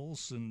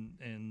rules,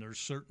 and there's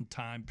certain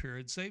time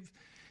periods.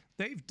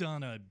 They've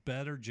done a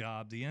better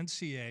job. The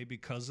NCAA,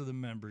 because of the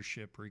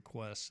membership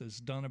requests,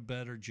 has done a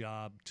better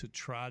job to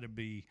try to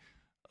be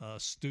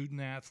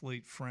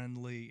student-athlete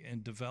friendly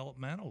and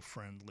developmental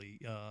friendly.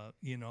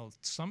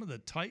 Some of the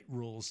tight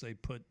rules they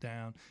put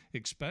down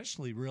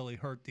especially really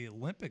hurt the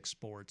Olympic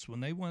sports. When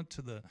they went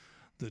to the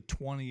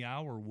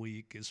 20-hour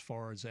week as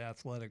far as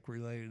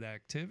athletic-related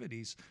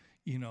activities,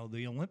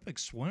 the Olympic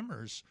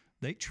swimmers,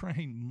 they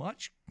train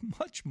much,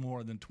 much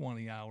more than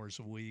 20 hours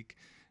a week.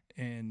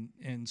 And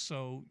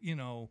so,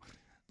 the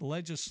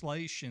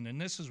legislation,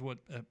 and this is what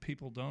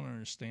people don't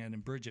understand,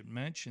 and Bridget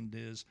mentioned,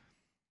 is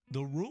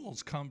the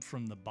rules come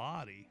from the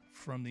body,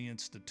 from the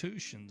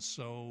institutions.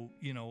 So,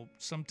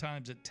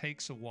 sometimes it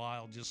takes a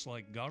while, just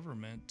like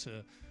government,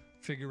 to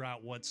figure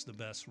out what's the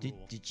best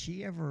rule. Did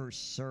she ever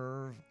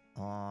serve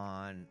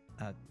on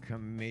a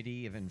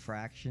committee of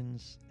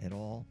infractions at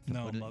all?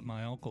 No, but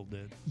my uncle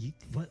did.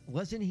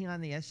 Wasn't he on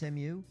the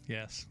SMU?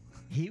 Yes.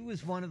 He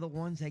was one of the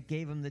ones that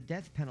gave him the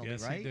death penalty,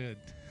 yes, right? Yes, he did.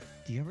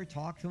 Do you ever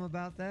talk to him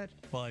about that?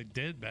 Well, I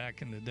did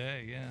back in the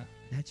day, yeah.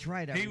 That's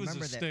right. He was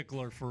a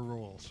stickler for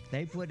rules.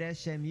 They put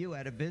SMU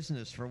out of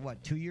business for,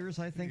 2 years,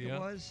 I think it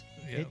was?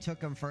 Yep. It took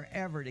them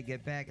forever to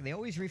get back. And they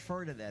always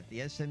refer to that,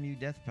 the SMU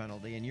death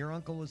penalty. And your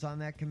uncle was on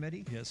that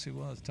committee? Yes, he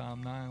was,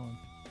 Tom Niland.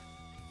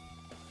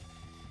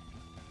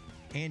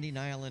 Andy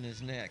Niland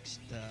is next.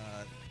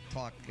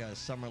 Talk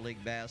Summer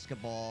League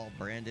basketball,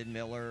 Brandon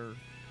Miller,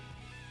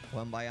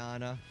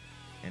 Wembayana,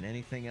 and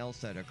anything else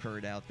that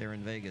occurred out there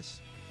in Vegas.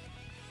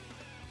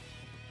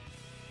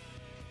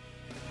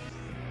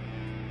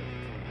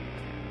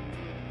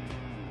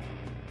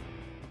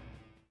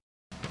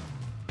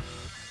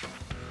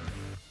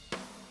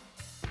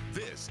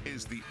 This This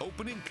is the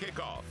opening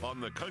kickoff on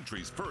the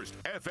country's first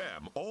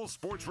FM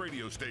all-sports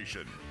radio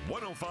station,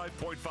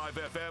 105.5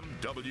 FM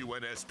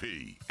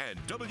WNSP and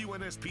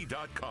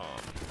WNSP.com.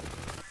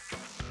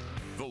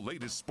 The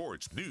latest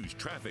sports, news,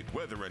 traffic,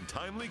 weather, and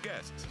timely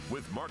guests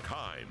with Mark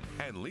Heim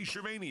and Lee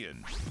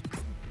Shermanian.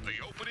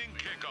 The opening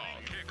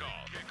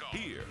kickoff.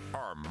 Here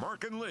are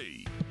Mark and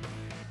Lee.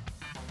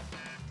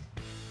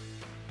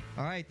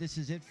 All right, this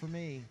is it for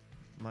me.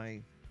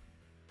 My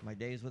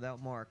days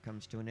without Mark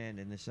comes to an end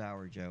in this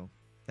hour, Joe.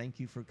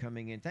 Thank you for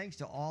coming in. Thanks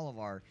to all of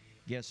our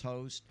guest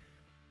hosts.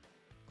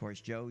 Of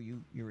course, Joe,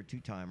 you're a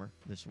two-timer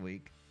this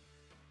week.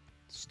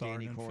 Start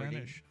Danny and Cordy,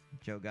 finish.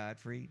 Joe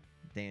Godfrey,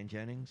 Dan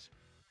Jennings.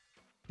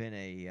 Been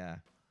a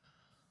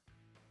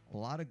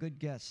lot of good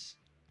guests,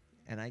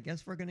 and I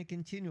guess we're going to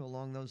continue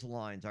along those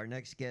lines. Our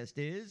next guest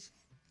is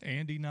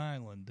Andy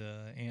Niland.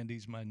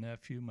 Andy's my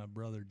nephew, my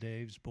brother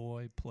Dave's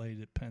boy.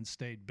 Played at Penn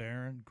State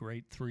Barron.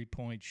 Great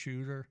three-point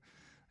shooter.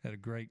 Had a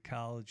great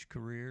college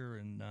career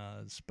and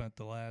spent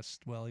the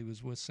last, he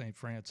was with St.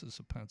 Francis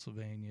of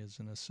Pennsylvania as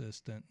an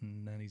assistant,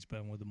 and then he's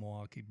been with the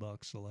Milwaukee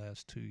Bucks the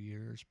last 2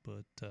 years.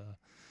 But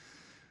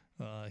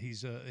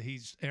he's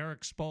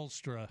Eric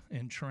Spoelstra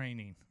in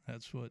training.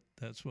 That's what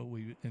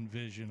we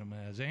envision him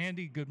as.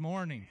 Andy, good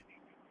morning.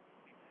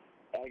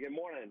 Good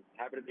morning.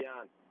 Happy to be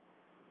on.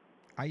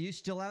 Are you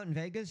still out in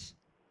Vegas?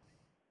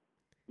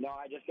 No,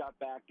 I just got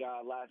back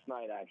last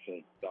night,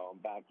 actually. So I'm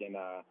back in.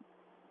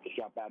 Just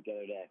got back the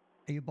other day.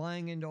 Are you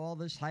buying into all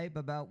this hype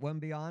about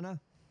Wembyana?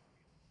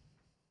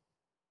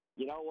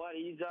 You know what?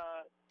 He's.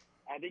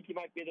 I think he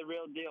might be the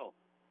real deal.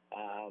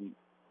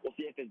 We'll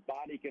see if his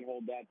body can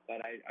hold up, but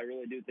I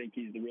really do think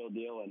he's the real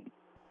deal, and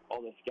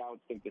all the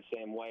scouts think the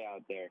same way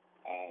out there.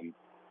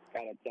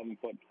 Kind of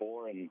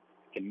 7'4" and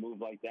can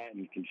move like that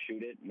and can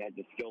shoot it, and has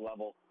the skill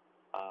level.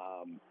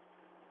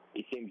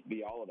 He seems to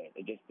be all of it.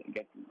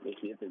 We'll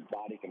see if his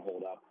body can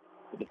hold up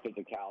with the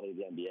physicality of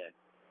the NBA.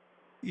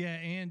 Yeah,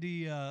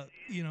 Andy,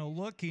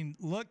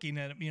 looking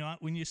at him,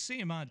 when you see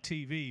him on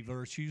TV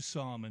versus you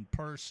saw him in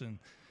person,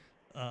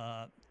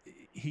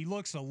 he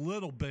looks a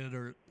little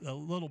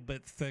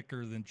bit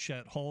thicker than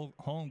Chet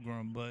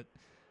Holmgren. But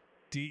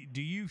do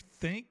you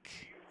think,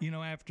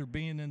 after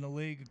being in the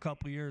league a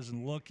couple of years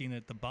and looking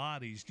at the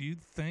bodies, do you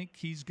think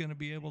he's going to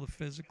be able to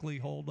physically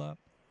hold up?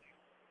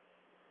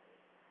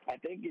 I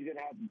think he's going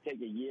to have to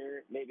take a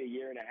year, maybe a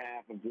year and a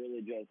half of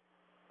really just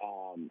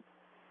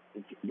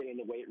getting in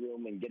the weight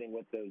room and getting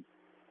with those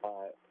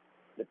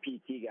the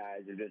PT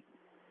guys and just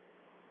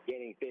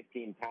gaining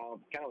 15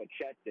 pounds, kind of what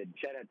Chet did.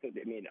 Chet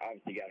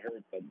obviously got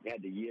hurt, but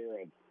had the year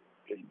of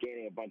just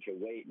gaining a bunch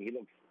of weight, and he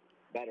looks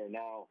better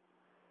now.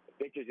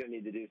 The pitcher's going to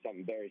need to do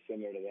something very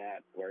similar to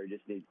that, where he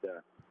just needs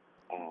to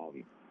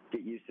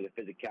get used to the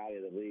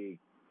physicality of the league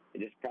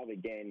and just probably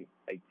gain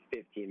like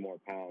 15 more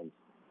pounds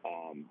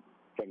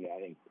from there,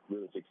 I think,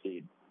 really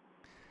succeed.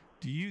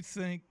 Do you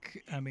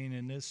think,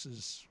 and this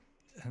is,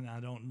 and I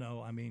don't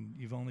know,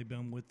 you've only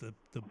been with the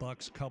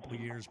Bucks a couple of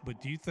years,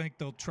 but do you think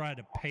they'll try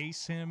to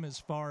pace him as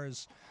far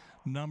as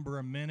number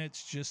of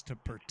minutes just to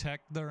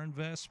protect their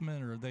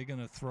investment, or are they going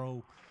to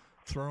throw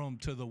him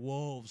to the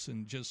wolves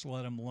and just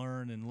let him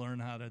learn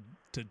how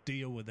to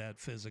deal with that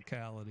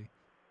physicality?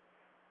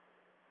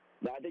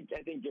 No, I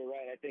think you're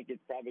right. I think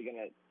it's probably going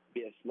to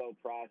be a slow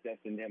process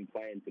in him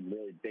playing some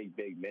really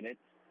big minutes.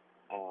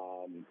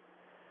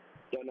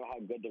 Don't know how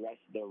good the rest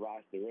of their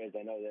roster is.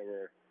 I know they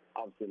were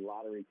obviously a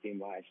lottery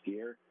team last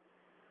year.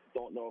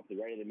 Don't know if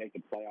they're ready to make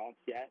the playoffs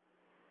yet,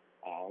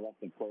 unless,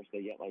 of course,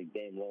 they get like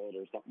Dame Lillard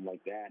or something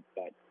like that.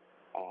 But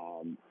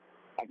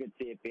I could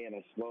see it being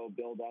a slow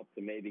build-up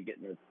to maybe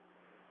getting to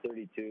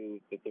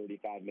 32 to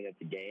 35 minutes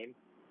a game.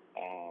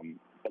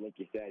 But like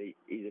you said,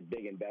 he's a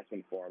big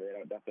investment for them.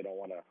 They definitely don't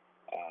want to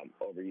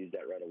overuse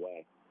that right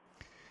away.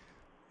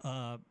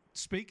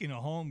 Speaking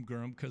of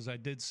Holmgren, because I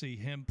did see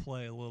him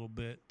play a little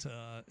bit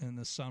in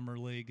the summer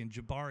league, and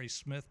Jabari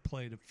Smith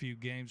played a few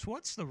games.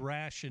 What's the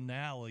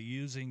rationale of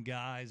using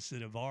guys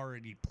that have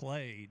already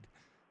played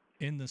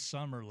in the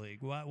summer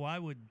league? Why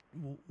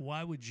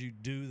would you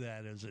do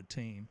that as a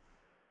team?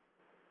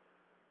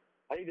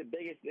 I think the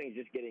biggest thing is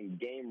just getting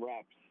game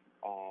reps,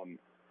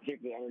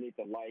 particularly underneath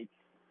the lights.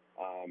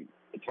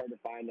 It's hard to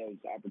find those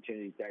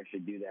opportunities to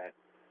actually do that.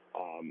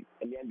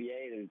 In the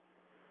NBA, you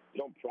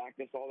don't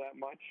practice all that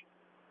much.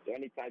 So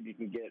anytime you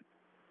can get,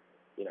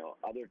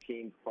 other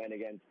teams playing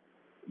against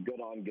good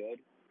on good,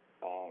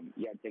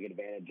 you got to take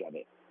advantage of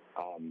it.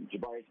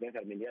 Jabari Smith,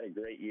 he had a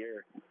great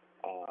year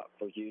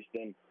for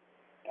Houston.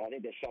 I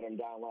think they shut him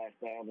down last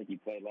night. I don't think he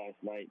played last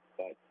night.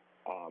 But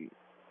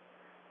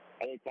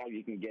anytime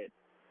you can get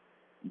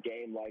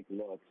game-like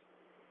looks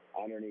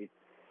underneath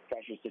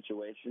pressure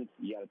situations,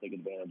 you got to take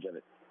advantage of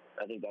it.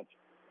 I think that's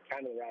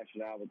kind of the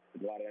rationale that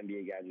a lot of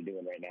NBA guys are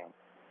doing right now.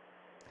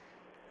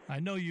 I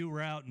know you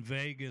were out in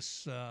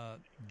Vegas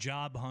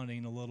job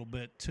hunting a little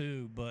bit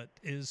too, but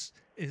is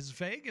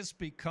Vegas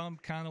become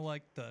kind of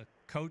like the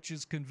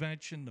coaches'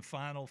 convention, the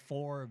Final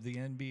Four of the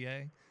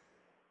NBA?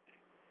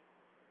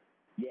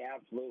 Yeah,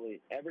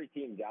 absolutely. Every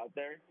team's out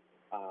there,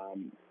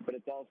 but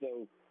it's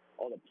also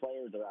all the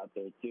players are out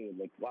there too.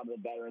 Like a lot of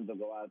the veterans will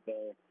go out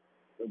there,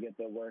 they'll get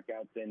their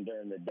workouts in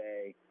during the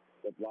day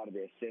with a lot of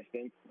the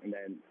assistants, and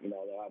then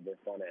they'll have their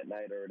fun at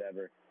night or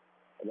whatever.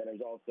 And then there's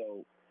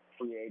also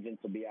free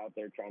agents will be out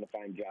there trying to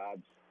find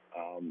jobs,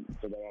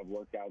 so they'll have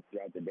workouts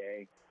throughout the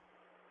day.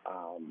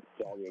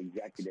 So all the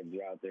executives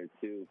are out there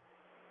too.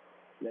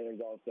 And then there's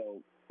also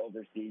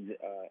overseas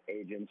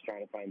agents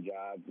trying to find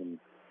jobs and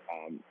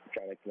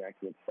trying to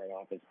connect with front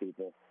office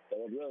people. So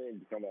it really has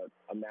become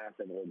a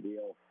massive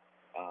ordeal.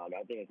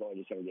 I think it's only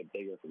just going to get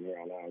bigger from here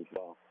on out as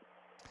well.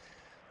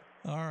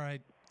 All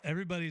right.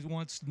 Everybody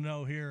wants to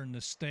know here in the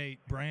state,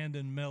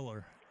 Brandon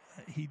Miller.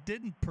 He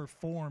didn't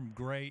perform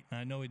great, and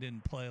I know he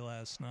didn't play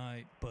last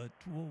night, but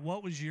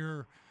what was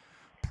your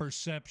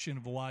perception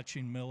of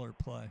watching Miller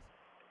play?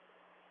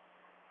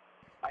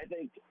 I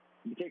think,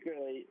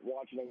 particularly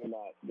watching him in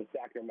the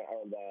Sacramento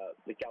or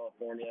the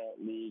California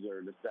League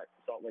or the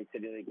Salt Lake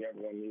City League,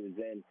 everyone he was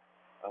in,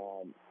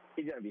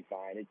 he's going to be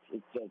fine.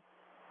 It's just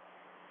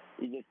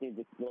he just needs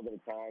a little bit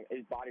of time.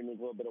 His body needs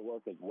a little bit of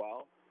work as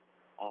well.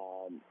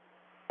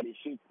 But he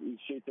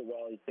shoots it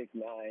well. He's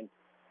 6'9".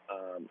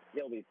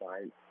 He'll be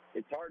fine.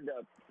 It's hard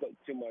to put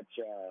too much,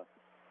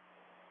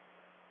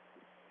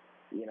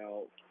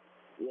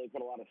 really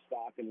put a lot of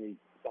stock in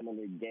some of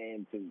these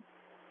games.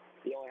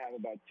 They only have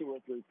about 2 or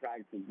 3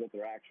 practices with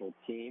their actual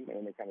team, and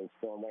then they kind of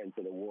storm right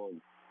into the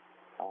woods.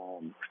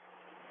 You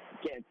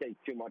can't take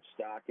too much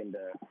stock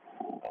into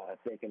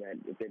thinking that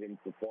if they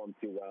didn't perform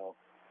too well,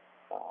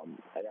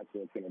 that's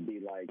what it's going to be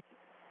like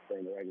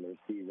during the regular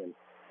season.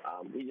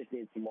 He just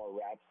needs some more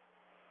reps.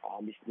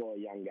 He's still a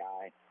young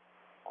guy.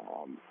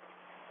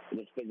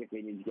 Just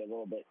physically needs to get a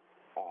little bit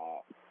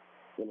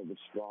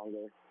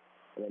stronger,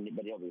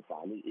 but he'll be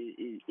fine.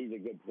 He's a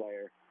good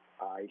player.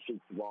 He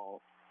shoots the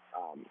ball.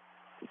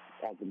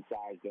 Has some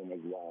size to him as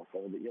well,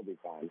 so he'll be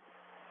fine.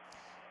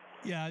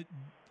 Yeah,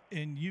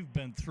 and you've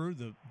been through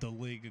the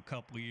league a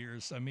couple of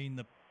years. I mean,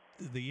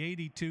 the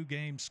 82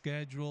 game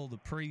schedule, the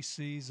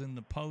preseason,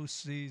 the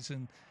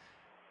postseason.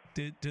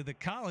 Do the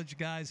college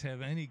guys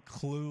have any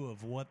clue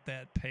of what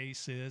that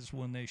pace is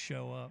when they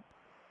show up?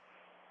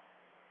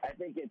 I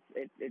think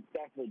it's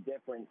definitely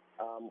different.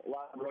 A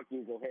lot of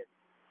rookies will hit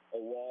a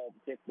wall,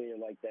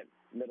 particularly like that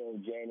middle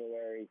of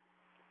January.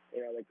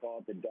 They call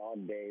it the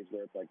dog days,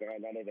 where it's like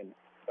not even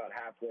about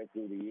halfway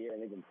through the year,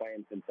 and they've been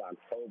playing since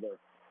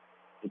October.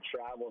 The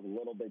travel is a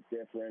little bit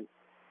different.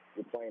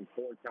 You're playing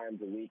 4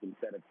 times a week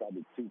instead of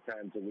probably 2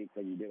 times a week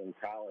like you do in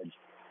college.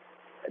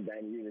 And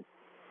then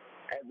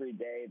every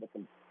day the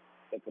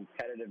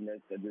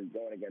competitiveness that you're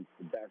going against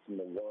the best in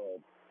the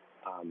world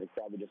is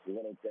probably just a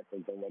little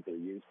different than what they're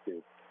used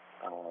to.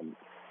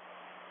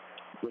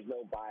 There's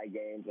no bye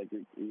games. Like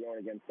you're going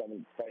against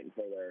someone fighting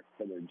for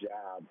their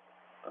job.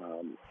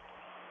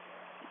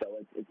 So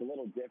it's a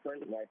little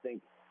different, and I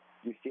think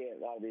you see a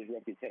lot of these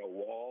rookies hit a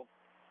wall.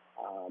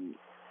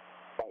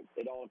 But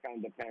it all kind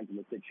of depends on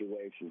the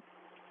situation.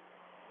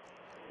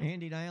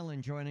 Andy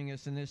Niland joining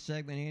us in this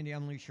segment. Andy,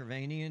 I'm Lee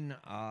Shervanian,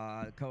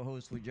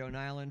 co-host with Joe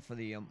Niland for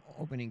the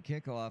opening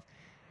kickoff.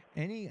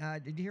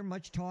 Did you hear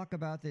much talk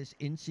about this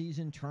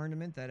in-season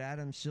tournament that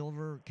Adam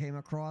Silver came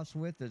across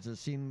with? Does there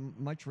seem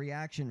much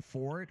reaction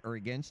for it or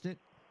against it?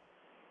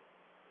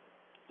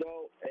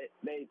 So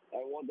they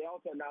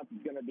also announced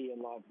it's going to be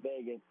in Las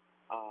Vegas.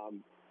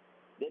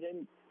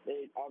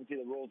 Obviously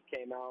the rules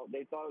came out.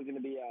 They thought it was going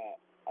to be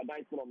a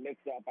nice little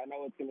mix-up. I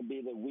know it's going to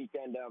be the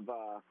weekend of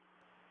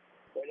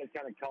right as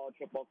kind of college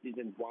football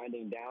season's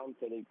winding down,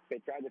 so they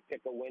tried to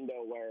pick a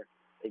window where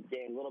it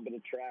gained a little bit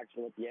of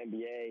traction with the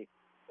NBA,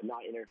 but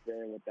not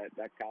interfering with that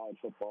college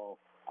football,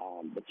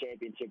 the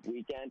championship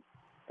weekend,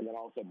 and then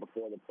also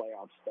before the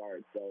playoffs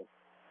start. So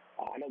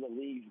I know the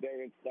league's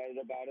very excited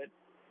about it.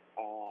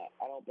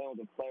 I don't know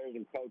if the players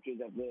and coaches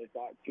have really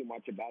thought too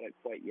much about it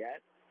quite yet,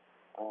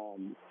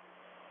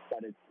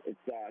 but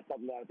it's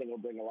something that I think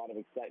will bring a lot of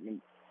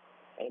excitement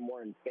and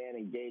more fan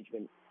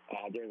engagement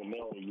during the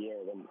middle of the year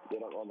when they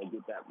don't normally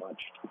get that much.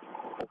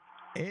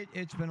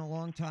 It's been a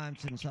long time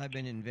since I've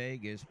been in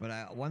Vegas,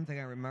 but one thing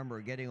I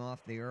remember getting off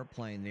the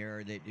airplane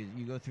there, that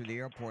you go through the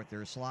airport,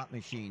 there are slot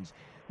machines.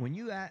 When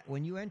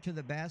you enter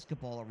the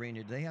basketball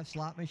arena, do they have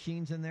slot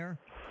machines in there?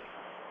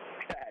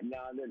 No,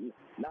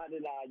 not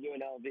in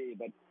UNLV,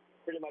 but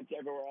pretty much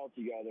everywhere else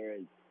you go there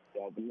is.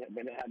 So,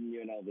 but not in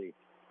UNLV.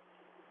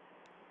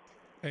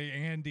 Hey,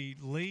 Andy,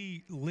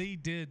 Lee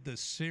did the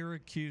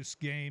Syracuse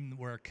game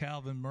where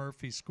Calvin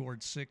Murphy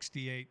scored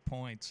 68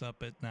 points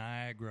up at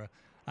Niagara.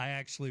 I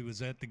actually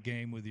was at the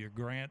game with your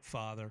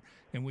grandfather,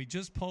 and we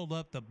just pulled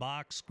up the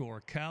box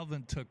score.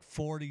 Calvin took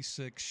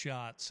 46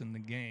 shots in the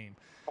game.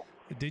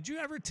 Did you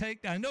ever take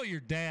 – I know your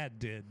dad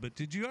did, but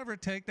did you ever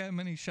take that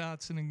many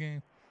shots in a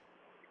game?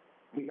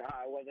 No,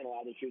 I wasn't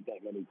allowed to shoot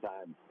that many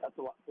times. That's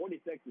a lot.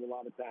 46 is a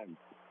lot of times.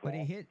 But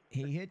he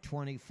hit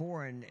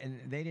 24, and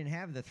they didn't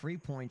have the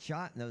three-point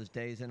shot in those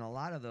days, and a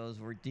lot of those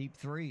were deep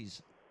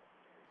threes.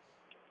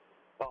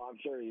 Oh, I'm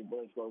sure he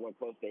would have scored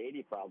close to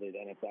 80 probably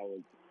then if that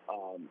was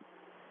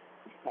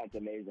that's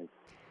amazing.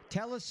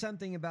 Tell us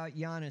something about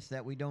Giannis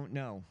that we don't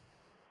know.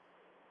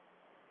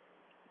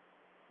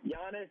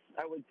 Giannis,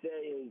 I would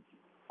say, is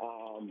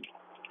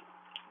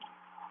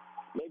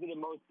maybe the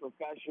most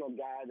professional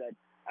guy that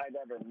I've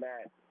ever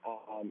met.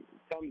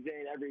 Comes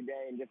in every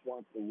day and just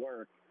wants to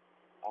work.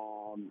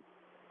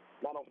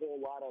 Not a whole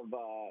lot of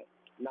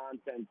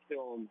nonsense to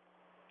him.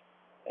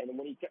 And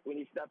when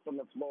he steps on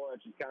the floor,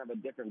 it's just kind of a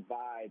different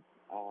vibe.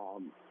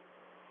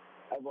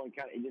 Everyone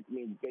he just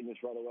means business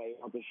right away.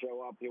 He wants to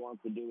show up. He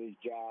wants to do his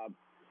job.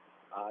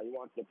 He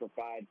wants to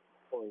provide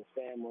for his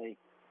family.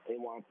 He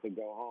wants to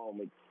go home.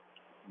 It's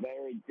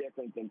very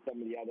different than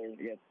some of the other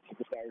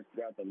superstars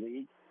throughout the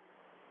league.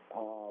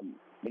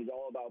 He's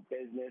all about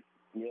business.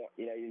 He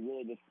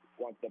really just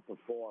wants to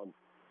perform.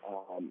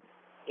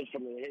 Just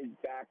from his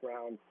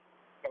background,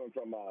 coming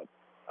from a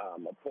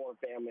poor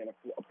family and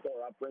a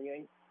poor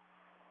upbringing,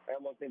 I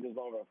almost think there's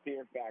more of a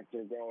fear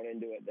factor going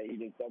into it that he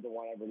just doesn't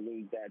want to ever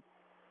lose that,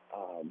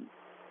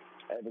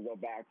 ever go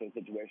back to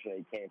the situation that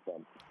he came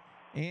from.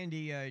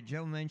 Andy,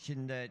 Joe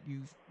mentioned that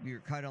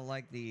you're kind of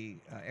like the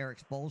Eric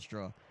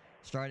Spoelstra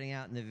starting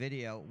out in the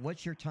video.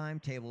 What's your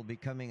timetable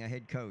becoming a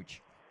head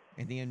coach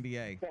in the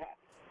NBA?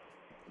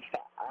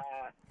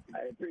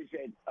 I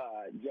appreciate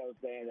Joe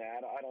saying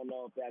that. I don't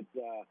know if that's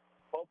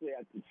hopefully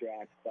that's the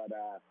track, but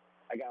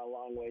I got a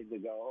long ways to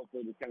go.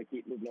 Hopefully just kind of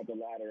keep moving up the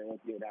ladder and we'll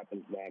see what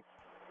happens next.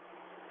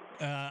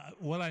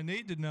 What I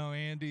need to know,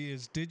 Andy,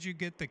 is did you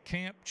get the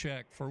camp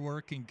check for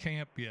working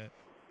camp yet?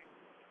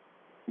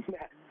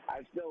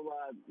 I'm still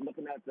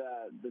looking at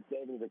the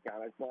savings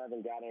account. I still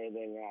haven't got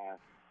anything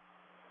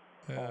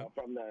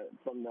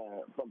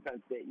from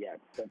Penn State yet.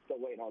 So I'm still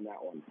waiting on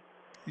that one.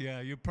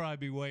 Yeah, you'll probably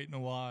be waiting a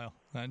while.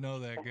 I know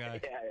that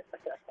guy.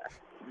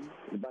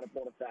 You're about to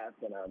pull a fast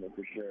one on me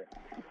for sure.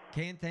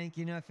 Can't thank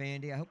you enough,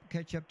 Andy. I hope to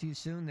catch up to you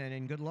soon then,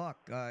 and good luck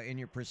in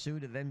your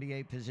pursuit of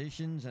NBA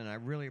positions, and I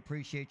really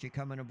appreciate you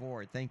coming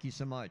aboard. Thank you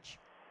so much.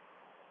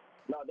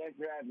 No, thanks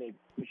for having me.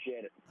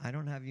 Appreciate it. I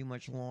don't have you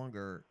much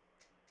longer.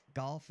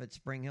 Golf at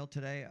Spring Hill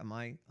today. Am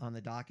I on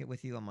the docket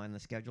with you? Am I on the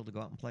schedule to go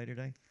out and play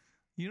today?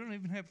 You don't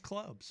even have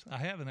clubs. I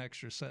have an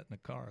extra set in the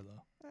car,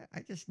 though.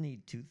 I just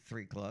need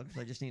 2-3 clubs.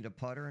 I just need a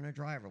putter and a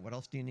driver. What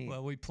else do you need?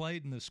 Well, we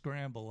played in the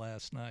scramble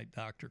last night,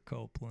 Dr.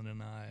 Copeland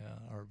and I,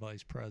 our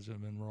vice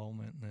president of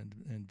enrollment and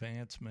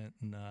advancement,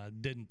 and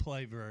didn't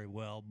play very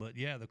well. But,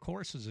 yeah, the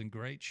course is in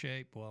great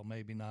shape. Well,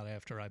 maybe not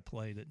after I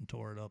played it and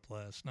tore it up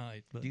last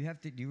night. But do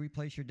you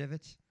replace your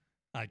divots?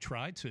 I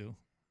tried to,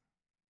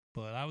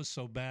 but I was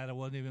so bad I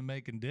wasn't even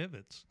making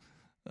divots.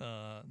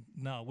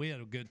 No, we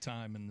had a good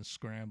time in the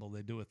scramble.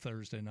 They do a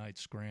Thursday night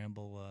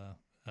scramble.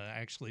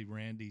 Actually,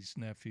 Randy's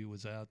nephew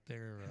was out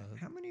there.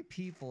 How many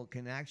people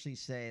can actually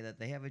say that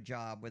they have a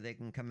job where they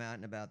can come out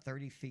in about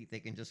 30 feet, they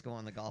can just go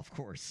on the golf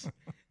course?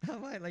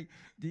 I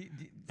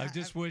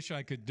just wish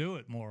I could do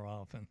it more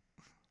often.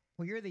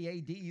 Well, you're the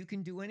AD. You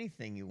can do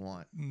anything you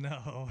want.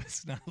 No,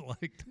 it's not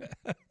like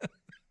that.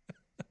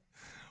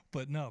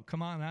 But no,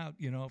 come on out.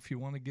 If you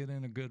want to get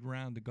in a good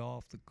round of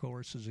golf, the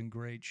course is in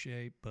great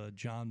shape.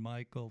 John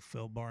Michael,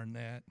 Phil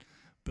Barnett,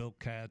 Bill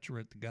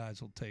Catcheret, the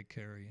guys will take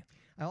care of you.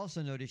 I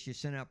also noticed you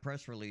sent out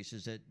press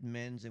releases at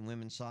men's and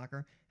women's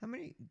soccer. How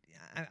many?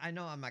 I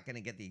know I'm not going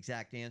to get the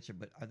exact answer,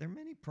 but are there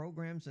many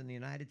programs in the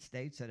United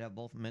States that have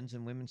both men's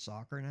and women's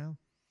soccer now?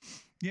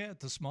 Yeah, at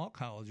the small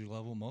college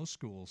level, most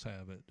schools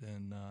have it.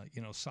 And,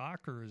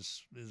 soccer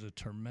is a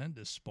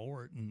tremendous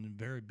sport and a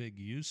very big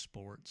youth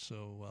sport.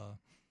 So,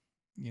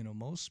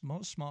 most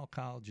small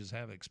colleges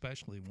have it,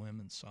 especially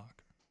women's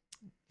soccer.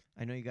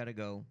 I know you got to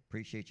go.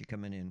 Appreciate you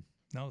coming in.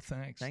 No,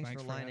 thanks. Thanks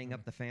for lining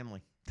up the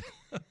family.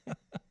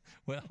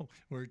 Well,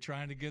 we're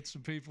trying to get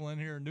some people in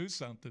here and do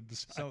something.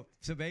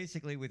 So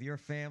basically, with your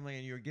family,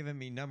 and you're giving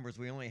me numbers,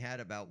 we only had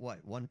about,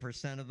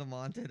 1% of them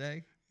on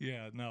today?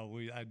 Yeah, no,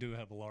 I do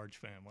have a large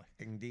family.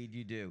 Indeed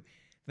you do.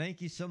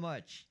 Thank you so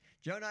much.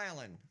 Joe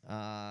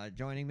Niland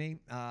joining me.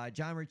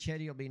 John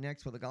Ricchetti will be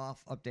next with a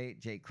golf update.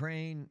 Jay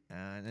Crane.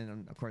 And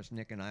then, of course,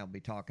 Nick and I will be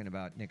talking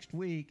about next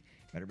week.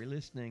 Better be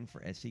listening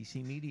for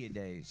SEC Media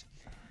Days.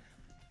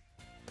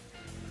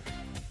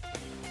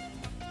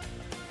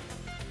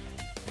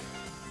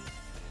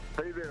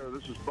 Hey there,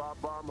 this is Bob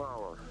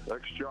Baumhauer,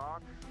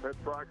 ex-jock, head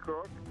fry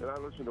cook, and I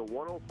listen to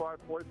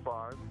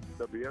 105.5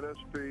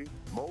 WNSP,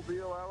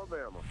 Mobile,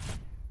 Alabama.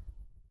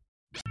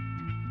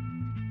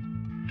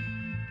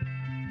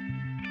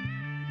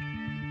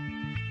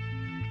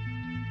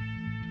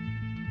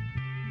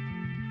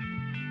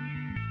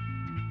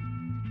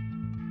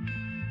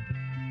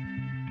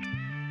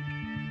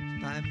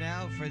 Time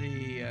now for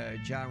the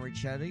John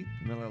Ricchetti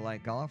Miller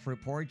Lite Golf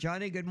Report.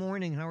 Johnny, good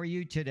morning. How are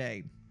you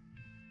today?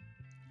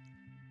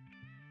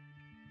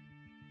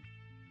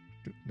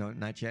 No,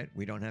 not yet.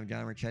 We don't have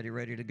John Ricchetti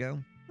ready to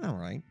go? All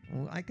right.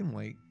 Well, I can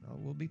wait.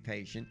 We'll be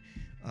patient.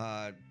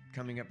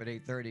 Coming up at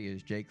 8:30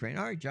 is Jay Crane.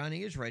 All right,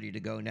 Johnny is ready to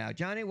go now.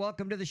 Johnny,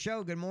 welcome to the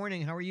show. Good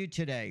morning. How are you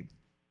today?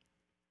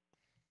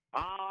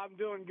 I'm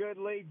doing good,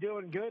 Lee.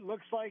 Doing good.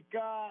 Looks like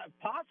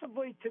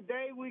possibly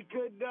today we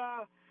could,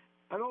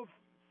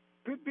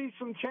 could be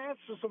some chance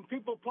for some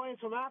people playing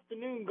some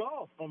afternoon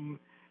golf. And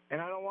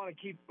I don't want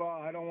to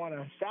I don't want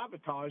to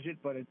sabotage it,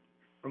 but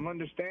from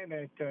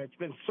understanding that it's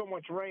been so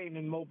much rain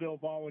in Mobile,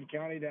 Baldwin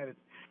County that it's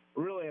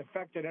really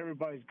affected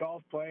everybody's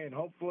golf play, and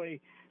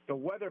hopefully the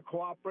weather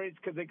cooperates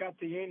because they got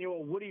the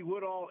annual Woody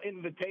Woodall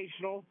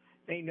Invitational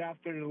named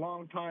after the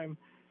longtime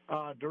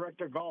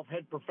director golf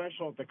head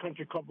professional at the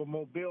Country Club of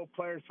Mobile.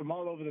 Players from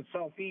all over the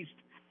Southeast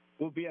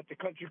will be at the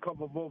Country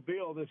Club of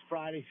Mobile this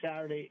Friday,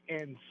 Saturday,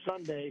 and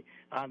Sunday.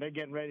 They're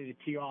getting ready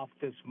to tee off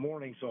this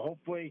morning. So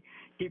hopefully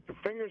keep your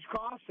fingers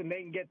crossed and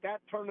they can get that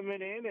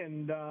tournament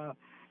in,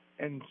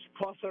 and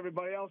plus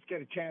everybody else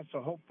get a chance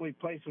to hopefully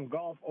play some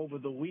golf over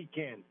the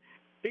weekend.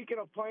 Speaking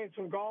of playing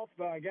some golf,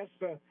 I guess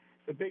the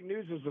big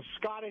news is the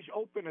Scottish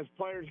Open as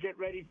players get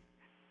ready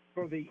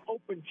for the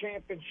Open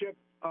Championship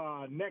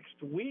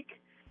next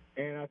week.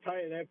 And I'll tell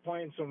you, they're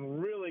playing some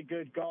really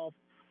good golf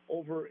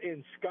over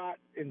in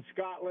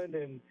Scotland.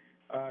 And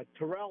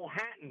Tyrrell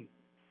Hatton,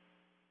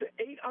 the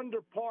 8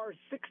 under par,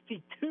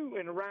 62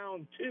 in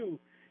round 2,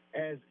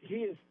 as he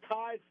is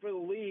tied for the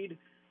lead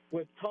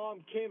with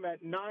Tom Kim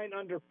at 9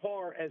 under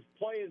par as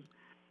play is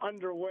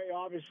underway.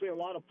 Obviously, a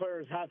lot of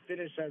players have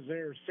finished as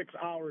they're 6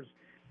 hours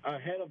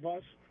ahead of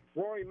us.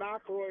 Rory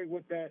McIlroy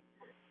with that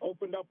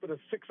opened up with a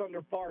 6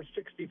 under par,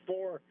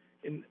 64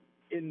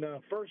 in the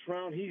first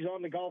round. He's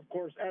on the golf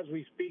course as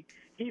we speak.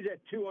 He's at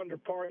 2 under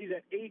par. He's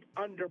at 8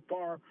 under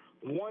par,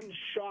 1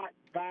 shot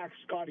back.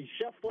 Scotty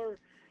Scheffler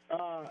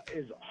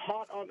is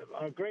hot on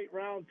a great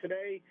round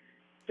today,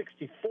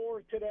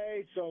 64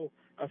 today. So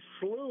a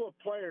slew of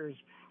players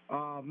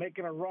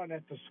making a run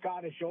at the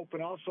Scottish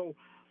Open. Also,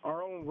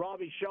 our own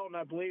Robbie Shelton,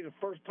 I believe, the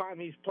first time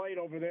he's played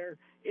over there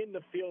in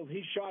the field,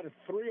 he shot a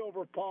 3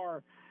 over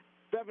par,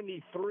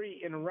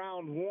 73 in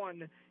round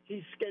 1.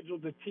 He's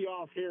scheduled to tee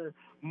off here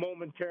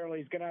momentarily.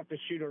 He's going to have to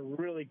shoot a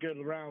really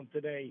good round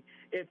today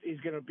if he's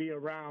going to be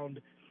around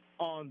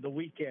on the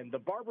weekend. The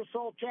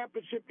Barbasol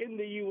Championship in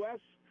the U.S.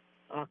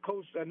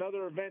 Hosts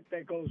another event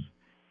that goes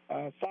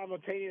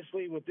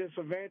simultaneously with this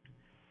event.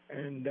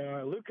 And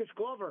Lucas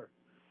Glover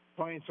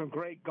playing some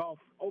great golf.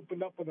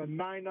 Opened up with a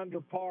 9 under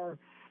par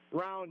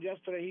round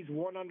yesterday. He's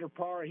 1 under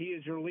par. He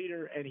is your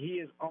leader, and he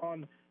is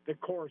on the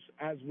course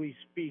as we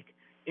speak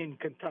in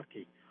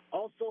Kentucky.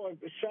 Also,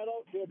 a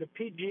shout-out to the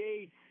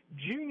PGA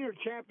Junior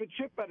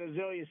Championship at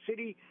Azalea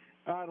City.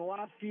 The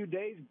last few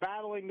days,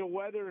 battling the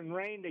weather and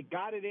rain, they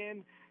got it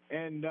in,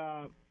 and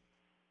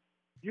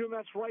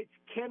UMS Wright's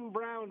Ken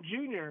Brown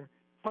Jr.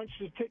 punched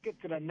his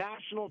ticket to the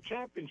National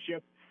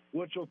Championship,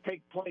 which will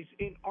take place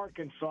in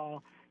Arkansas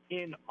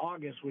in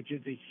August, which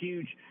is a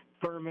huge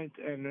tournament,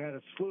 and had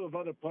a slew of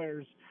other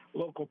players,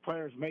 local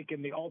players,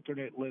 making the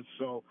alternate list.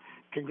 So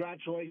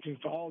congratulations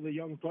to all the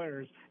young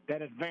players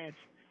that advanced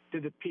to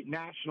the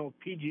National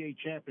PGA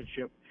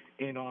Championship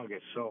in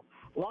August. So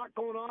a lot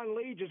going on,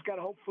 Lee. Just got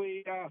to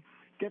hopefully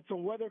get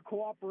some weather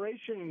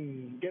cooperation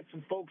and get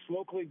some folks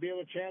locally be able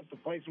a chance to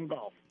play some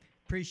golf.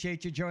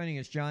 Appreciate you joining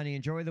us, Johnny.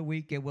 Enjoy the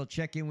week, and we'll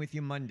check in with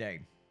you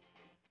Monday.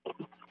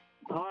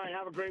 All right,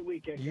 have a great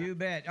weekend. You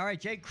bet. All right,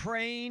 Jake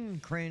Crane,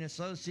 Crane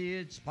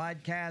Associates,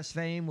 podcast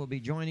fame, will be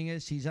joining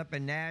us. He's up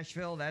in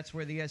Nashville. That's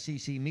where the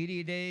SEC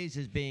Media Days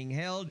is being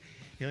held.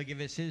 He'll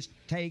give us his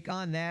take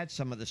on that,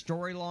 some of the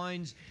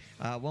storylines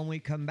when we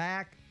come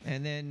back.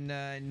 And then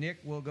Nick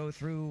will go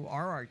through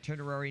our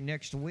itinerary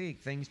next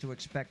week, things to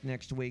expect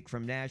next week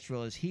from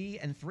Nashville, as he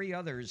and 3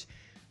 others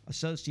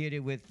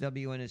associated with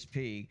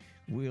WNSP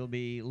will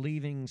be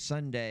leaving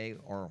Sunday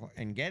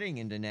and getting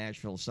into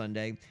Nashville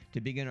Sunday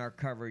to begin our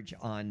coverage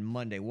on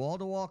Monday.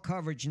 Wall-to-wall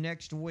coverage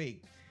next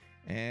week,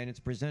 and it's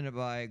presented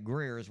by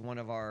Greer's, one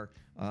of our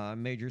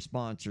major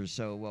sponsors.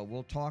 So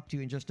we'll talk to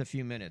you in just a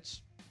few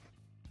minutes.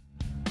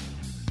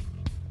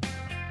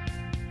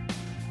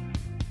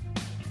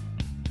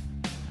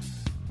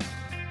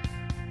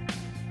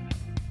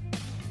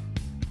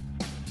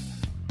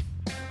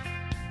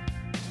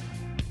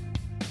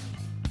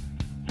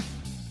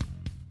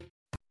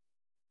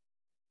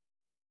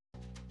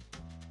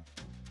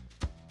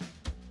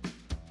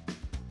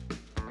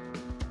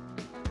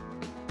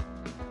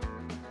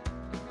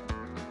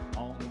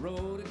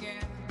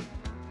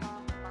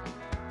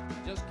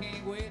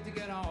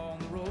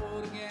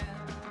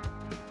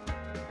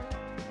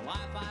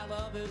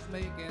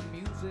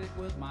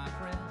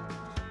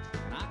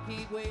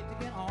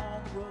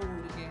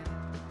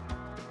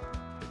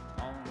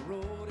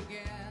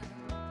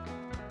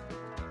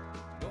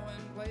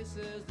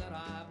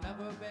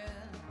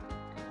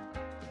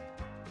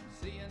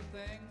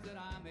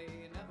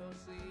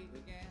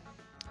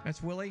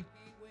 That's Willie?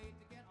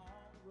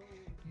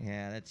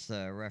 Yeah, that's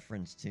a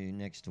reference to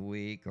next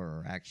week,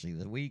 or actually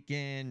the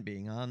weekend,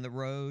 being on the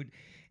road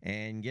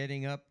and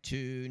getting up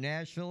to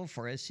Nashville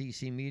for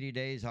SEC Media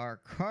Days. Our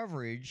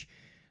coverage,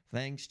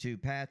 thanks to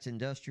Pat's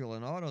Industrial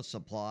and Auto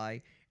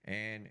Supply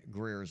and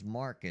Greer's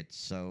Market.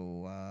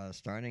 So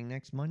starting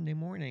next Monday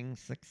morning,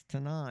 6 to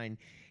 9.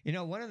 You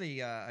know, one of the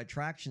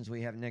attractions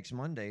we have next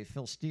Monday,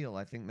 Phil Steele,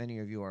 I think many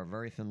of you are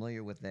very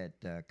familiar with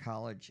that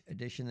college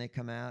edition they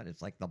come out.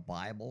 It's like the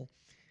Bible,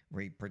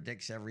 where he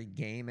predicts every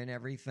game and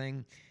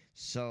everything.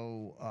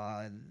 So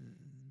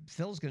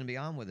Phil's going to be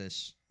on with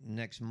us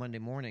next Monday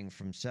morning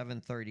from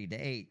 7:30 to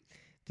 8.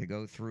 to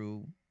go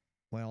through,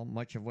 well,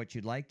 much of what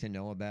you'd like to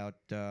know about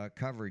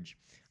coverage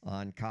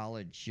on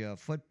college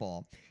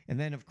football. And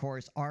then, of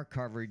course, our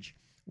coverage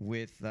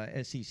with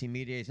SEC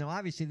Media Days. Now,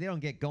 obviously, they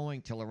don't get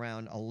going till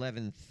around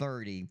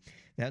 11:30.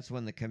 That's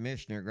when the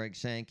commissioner, Greg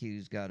Sankey,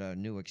 who's got a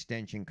new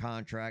extension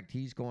contract,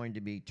 he's going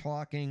to be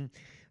talking.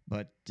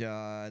 But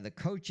the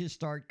coaches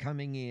start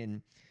coming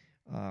in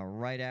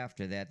right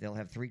after that. They'll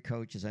have 3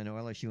 coaches. I know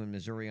LSU and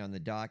Missouri on the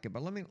docket.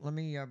 But let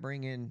me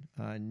bring in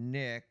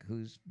Nick,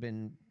 who's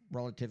been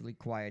relatively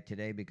quiet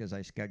today because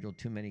I scheduled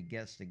too many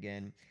guests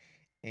again.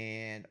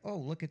 And, oh,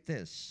 look at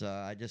this.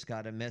 I just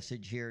got a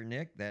message here,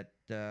 Nick, that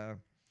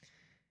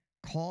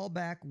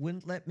callback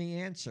wouldn't let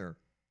me answer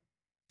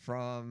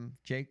from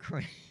Jay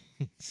Crane.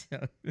 So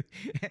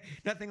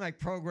nothing like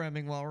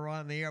programming while we're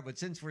on the air, but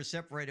since we're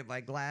separated by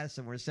glass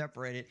and we're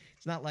separated,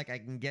 it's not like I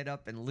can get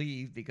up and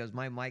leave because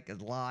my mic is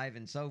live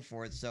and so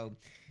forth. So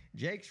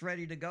Jake's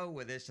ready to go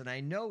with this, and I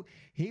know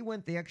he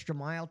went the extra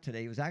mile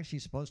today. He was actually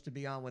supposed to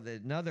be on with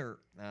another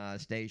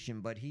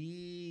station, but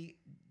he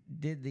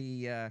did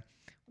the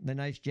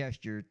nice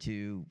gesture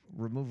to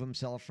remove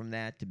himself from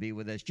that to be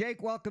with us.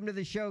 Jake, welcome to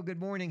the show. Good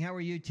morning. How are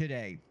you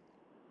today?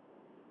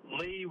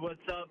 Lee,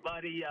 what's up,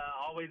 buddy?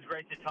 Always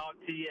great to talk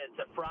to you. It's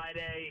a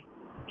Friday,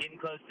 getting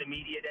close to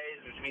media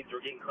days, which means we're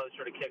getting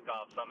closer to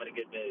kickoff, so I'm in a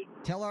good mood.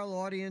 Tell our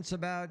audience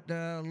about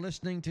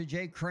listening to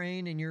Jake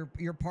Crane and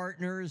your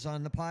partners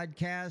on the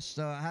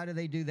podcast. How do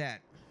they do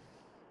that?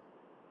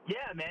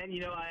 Yeah, man.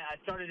 You know, I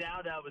started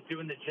out, was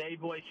doing the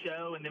J-Boy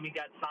show, and then we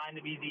got signed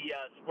to be the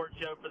sports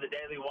show for the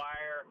Daily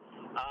Wire.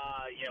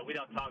 You know, we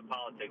don't talk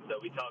politics, though.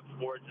 We talk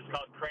sports. It's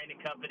called Crane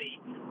 & Company,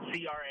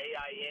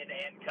 C-R-A-I-N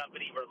and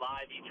Company. We're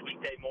live each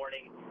weekday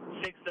morning,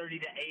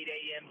 6:30 to 8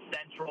 a.m.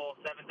 Central,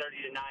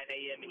 7:30 to 9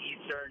 a.m.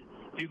 Eastern.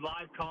 Do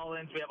live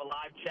call-ins. We have a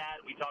live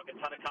chat. We talk a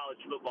ton of college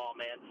football,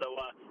 man. So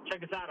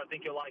check us out. I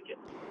think you'll like it.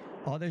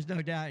 Oh, there's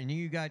no doubt. And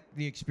you got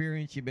the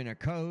experience. You've been a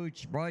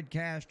coach,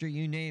 broadcaster,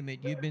 you name it.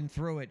 You've been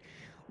through it.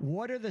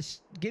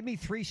 Give me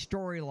 3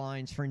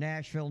 storylines for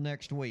Nashville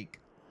next week.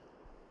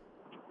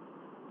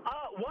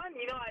 One,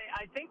 you know,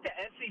 I think the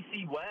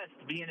SEC West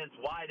being as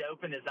wide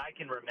open as I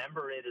can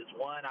remember it is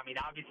one. I mean,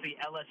 obviously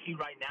LSU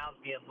right now is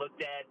being looked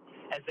at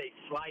as a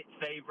slight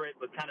favorite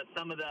with kind of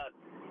some of the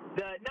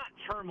not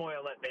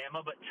turmoil at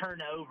Bama, but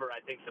turnover, I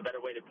think is a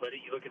better way to put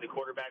it. You look at the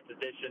quarterback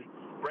position,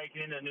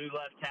 breaking in a new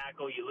left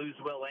tackle, you lose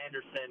Will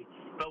Anderson,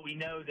 but we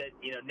know that,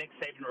 you know, Nick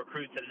Saban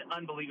recruits at an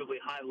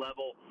unbelievably high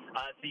level,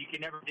 so you can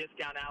never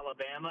discount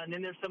Alabama. And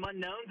then there's some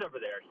unknowns over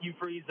there. Hugh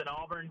Freeze and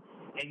Auburn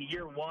in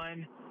year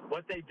 1,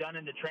 what they've done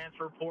in the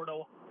transfer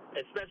portal,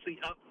 especially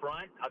up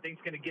front, I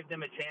think it's going to give them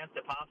a chance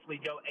to possibly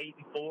go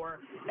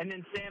 8-4. And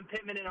then Sam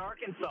Pittman in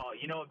Arkansas.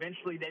 You know,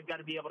 eventually they've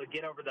got to be able to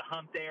get over the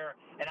hump there.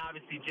 And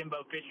obviously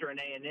Jimbo Fisher and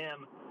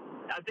A&M.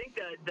 I think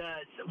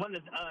one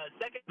of the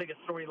second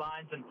biggest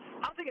storylines, and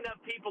I don't think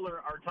enough people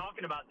are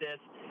talking about this,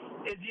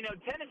 is, you know,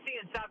 Tennessee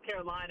and South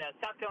Carolina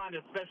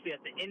especially at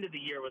the end of the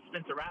year with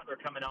Spencer Rattler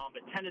coming on,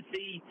 but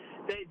Tennessee,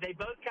 they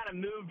both kind of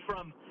moved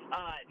from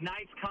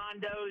nice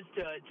condos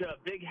to a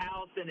big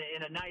house in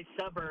a nice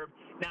suburb.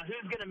 Now,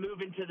 who's going to move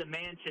into the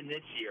mansion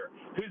this year?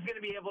 Who's going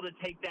to be able to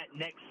take that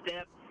next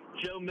step?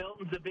 Joe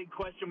Milton's a big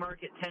question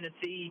mark at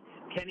Tennessee.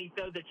 Can he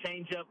throw the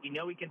changeup? We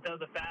know he can throw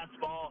the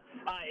fastball.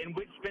 And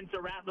which Spencer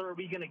Rattler are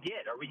we going to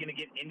get? Are we going to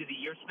get end of the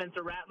year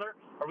Spencer Rattler?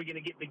 Are we going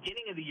to get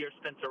beginning of the year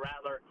Spencer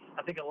Rattler?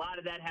 I think a lot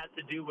of that has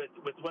to do with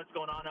what's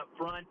going on up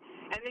front.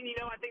 And then, you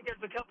know, I think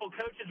there's a couple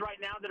coaches right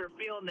now that are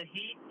feeling the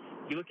heat.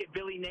 You look at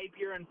Billy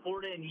Napier in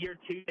Florida in year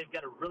 2. They've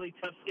got a really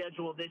tough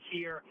schedule this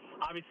year.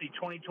 Obviously,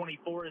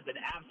 2024 is an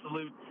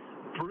absolute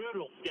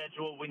brutal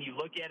schedule when you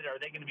look at it. Are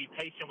they going to be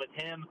patient with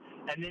him?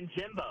 And then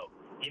Jimbo,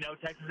 you know,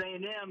 Texas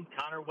A&M,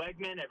 Connor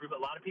Wegman, a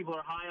lot of people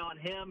are high on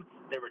him.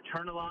 They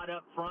return a lot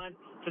up front.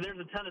 So there's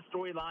a ton of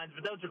storylines,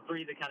 but those are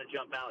 3 that kind of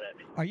jump out at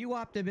me. Are you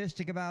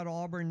optimistic about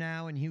Auburn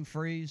now and Hugh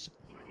Freeze?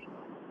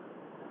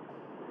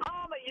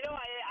 You know,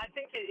 I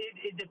think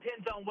it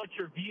depends on what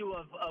your view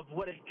of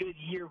what a good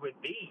year would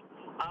be.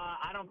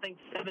 I don't think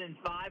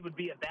 7-5 would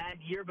be a bad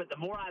year, but the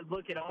more I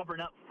look at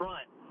Auburn up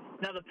front,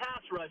 now, the pass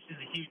rush is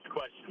a huge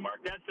question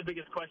mark. That's the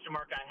biggest question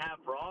mark I have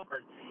for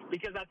Auburn,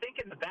 because I think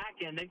in the back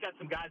end, they've got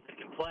some guys that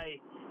can play.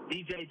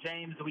 DJ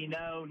James, we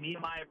know.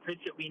 Nehemiah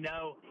Pritchett, we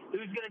know.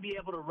 Who's going to be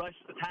able to rush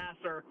the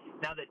passer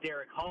now that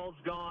Derek Hall's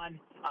gone?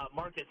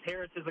 Marcus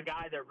Harris is a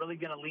guy they're really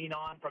going to lean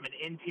on from an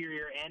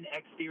interior and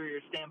exterior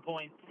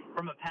standpoint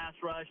from a pass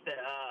rush. That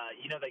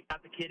you know, they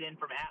got the kid in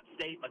from App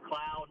State,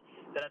 McLeod,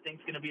 that I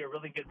think is going to be a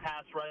really good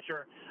pass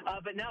rusher.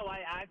 But no,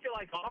 I feel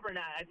like Auburn,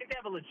 I think they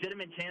have a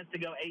legitimate chance to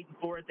go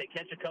 8-4 if they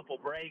catch a couple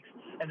breaks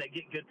and they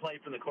get good play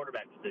from the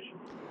quarterback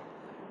position.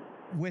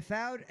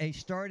 Without a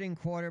starting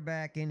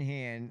quarterback in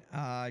hand,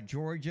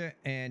 Georgia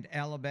and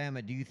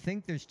Alabama, do you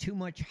think there's too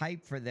much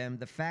hype for them,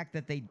 the fact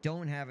that they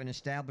don't have an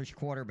established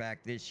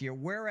quarterback this year,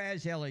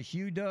 whereas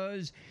LSU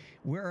does,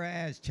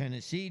 whereas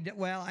Tennessee,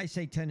 well, I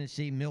say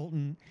Tennessee,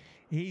 Milton,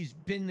 he's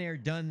been there,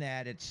 done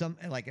that at some,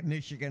 like at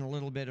Michigan a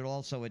little bit, and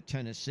also at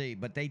Tennessee.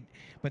 But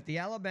the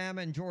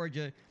Alabama and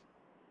Georgia,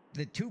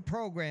 the two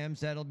programs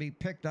that'll be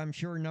picked, I'm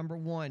sure, number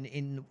one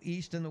in the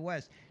East and the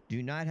West,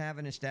 do not have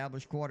an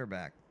established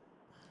quarterback.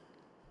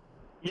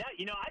 Yeah,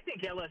 I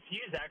think LSU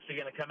is actually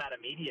going to come out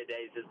of media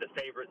days as the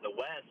favorite in the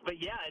West.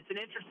 But yeah, it's an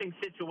interesting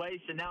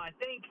situation. Now, I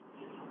think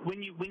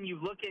when you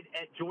look at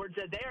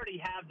Georgia,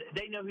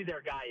 they know who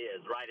their guy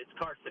is, right? It's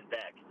Carson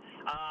Beck.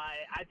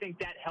 I think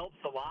that helps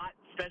a lot,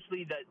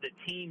 especially the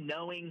team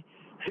knowing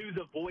who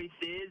the voice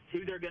is,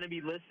 who they're going to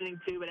be listening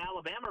to. In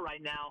Alabama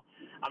right now,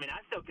 I mean,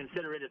 I still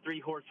consider it a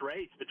three-horse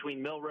race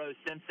between Milrose,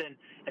 Simpson,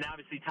 and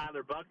obviously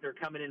Tyler Buckner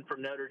coming in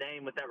from Notre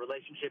Dame with that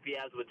relationship he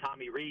has with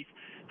Tommy Rees.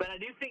 But I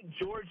do think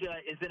Georgia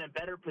is in a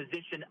better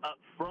position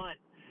up front,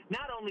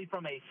 not only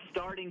from a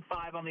starting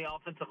five on the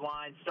offensive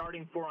line,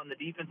 starting four on the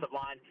defensive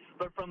line,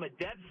 but from a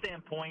depth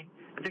standpoint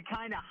to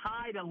kind of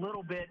hide a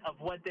little bit of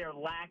what they're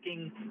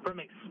lacking from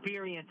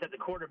experience at the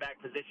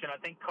quarterback position. I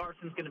think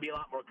Carson's going to be a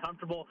lot more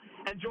comfortable,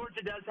 and Georgia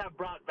does have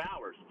Brock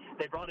Bowers.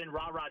 They brought in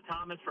Ra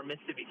Thomas from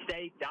Mississippi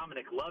State,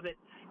 Dominic Lovett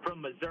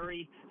from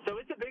Missouri. So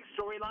it's a big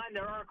storyline.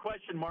 There are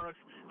question marks,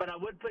 but I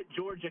would put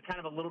Georgia kind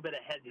of a little bit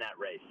ahead in that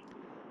race.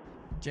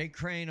 Jake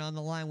Crane on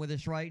the line with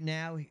us right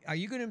now. Are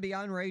you going to be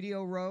on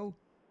Radio Row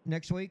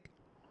next week?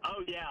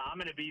 Oh, yeah, I'm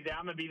going to be there.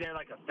 I'm going to be there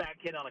like a fat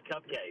kid on a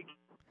cupcake.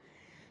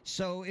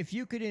 So if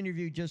you could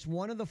interview just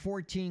one of the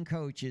 14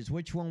 coaches,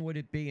 which one would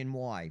it be and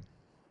why?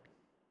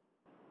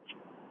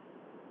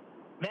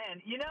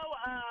 Man,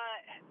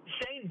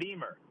 Shane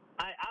Beamer.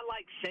 I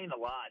like Shane a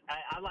lot.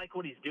 I like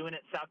what he's doing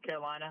at South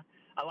Carolina.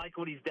 I like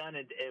what he's done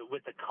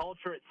with the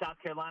culture at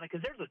South Carolina because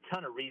there's a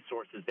ton of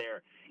resources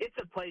there. It's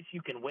a place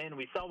you can win.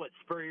 We saw what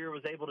Spurrier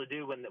was able to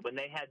do when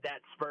they had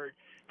that spurt.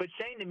 But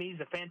Shane, to me,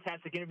 is a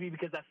fantastic interview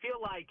because I feel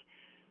like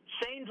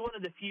Shane's one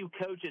of the few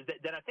coaches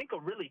that I think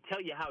will really tell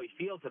you how he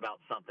feels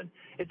about something.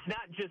 It's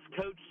not just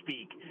coach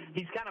speak.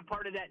 He's kind of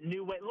part of that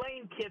new way.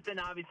 Lane Kiffin,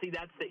 obviously,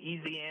 that's the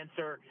easy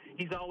answer.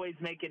 He's always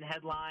making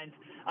headlines.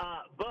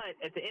 But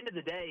at the end of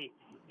the day,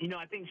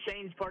 I think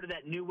Shane's part of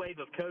that new wave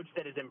of coach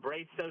that has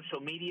embraced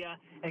social media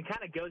and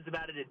kind of goes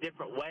about it a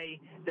different way.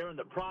 They're in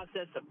the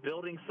process of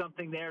building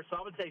something there. So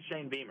I would say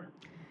Shane Beamer.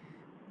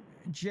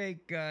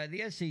 Jake,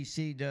 the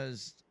SEC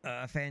does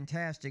a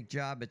fantastic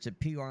job. It's a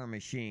PR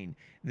machine.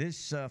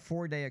 This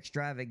 4-day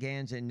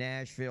extravaganza in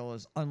Nashville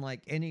is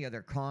unlike any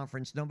other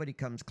conference. Nobody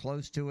comes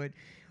close to it.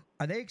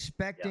 Are they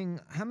expecting,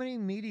 how many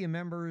media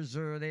members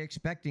are they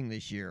expecting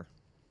this year?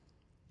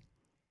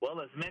 Well,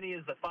 as many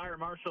as the fire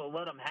marshal will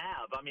let them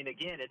have. I mean,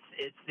 again,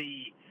 it's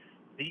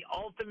the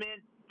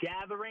ultimate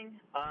gathering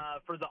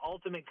for the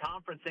ultimate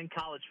conference in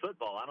college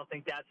football. I don't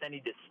think that's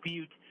any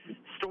dispute.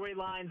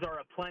 Storylines are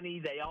aplenty.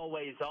 They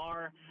always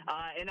are.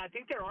 And I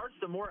think there are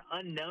some more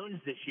unknowns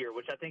this year,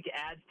 which I think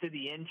adds to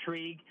the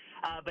intrigue.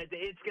 But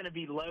it's going to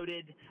be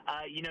loaded.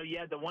 You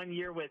had the 1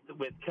 year with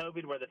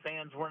COVID where the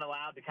fans weren't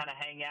allowed to kind of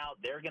hang out.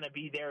 They're going to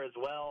be there as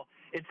well.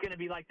 It's going to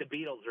be like the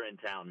Beatles are in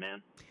town,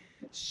 man.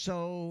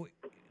 So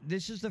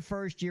this is the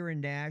first year in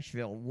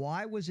Nashville.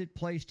 Why was it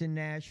placed in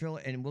Nashville,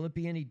 and will it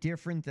be any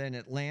different than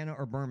Atlanta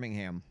or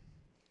Birmingham?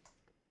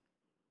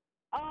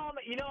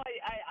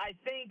 I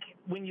think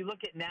when you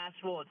look at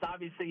Nashville, it's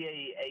obviously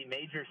a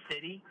major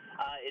city.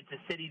 It's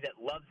a city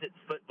that loves its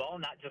football,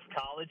 not just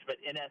college, but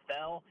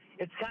NFL.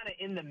 It's kind of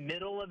in the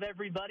middle of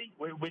everybody,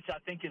 which I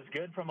think is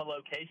good from a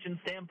location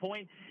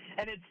standpoint.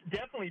 And it's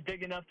definitely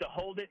big enough to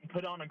hold it and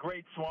put on a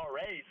great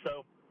soiree.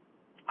 So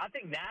I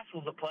think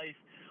Nashville's a place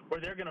where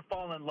they're going to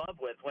fall in love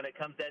with when it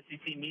comes to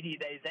SEC Media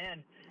Days,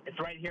 and it's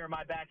right here in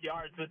my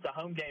backyard, so it's a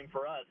home game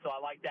for us, so I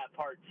like that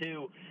part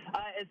too.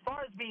 As far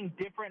as being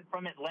different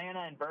from Atlanta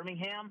and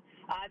Birmingham,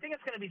 I think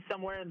it's going to be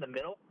somewhere in the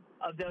middle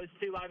of those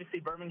two. Obviously,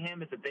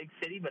 Birmingham is a big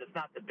city, but it's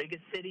not the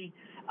biggest city,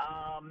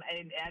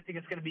 and I think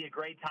it's going to be a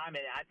great time,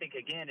 and I think,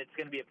 again, it's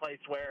going to be a place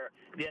where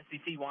the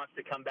SEC wants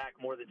to come back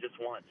more than just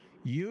once.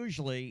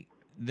 Usually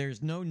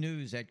there's no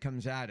news that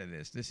comes out of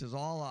this. This is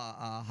all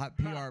a hot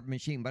PR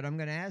machine. But I'm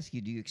going to ask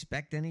you, do you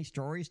expect any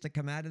stories to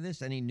come out of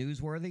this? Any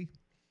newsworthy?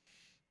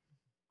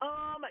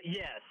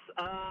 Yes.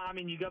 I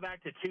mean, you go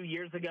back to 2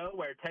 years ago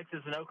where Texas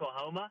and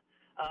Oklahoma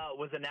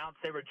was announced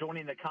they were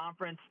joining the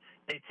conference.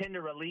 They tend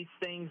to release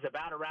things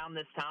about around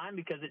this time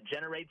because it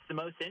generates the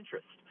most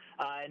interest.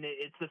 And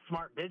it's a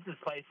smart business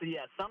play. So,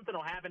 yeah, something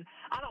will happen.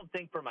 I don't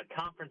think from a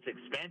conference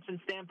expansion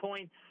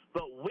standpoint,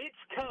 but which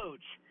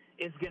coach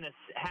is going to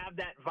have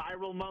that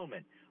viral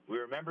moment? We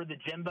remember the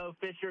Jimbo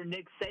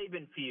Fisher-Nick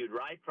Saban feud,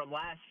 right, from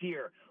last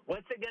year.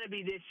 What's it going to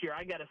be this year?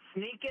 I got a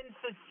sneaking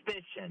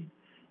suspicion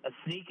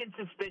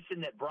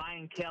that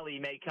Brian Kelly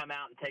may come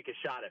out and take a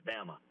shot at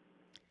Bama.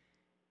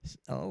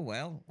 Oh,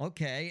 well,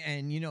 okay.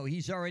 And,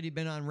 he's already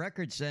been on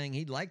record saying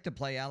he'd like to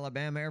play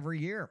Alabama every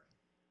year.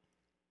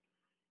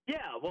 Yeah,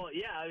 well,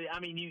 yeah. I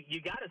mean,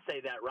 you got to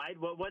say that, right?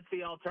 What's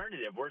the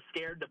alternative? We're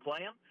scared to play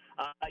them.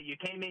 You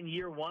came in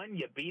year one,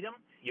 you beat them,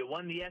 you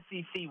won the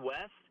SEC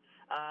West.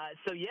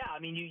 So yeah, I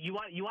mean, you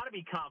want to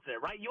be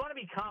confident, right? You want to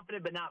be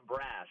confident but not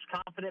brash,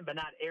 confident but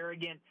not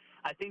arrogant.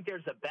 I think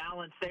there's a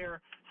balance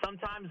there.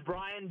 Sometimes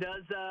Brian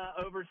does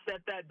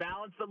overstep that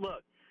balance, but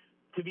look,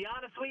 to be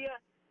honest with you,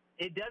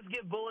 it does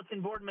give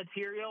bulletin board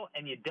material,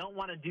 and you don't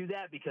want to do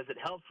that because it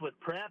helps with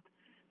prep,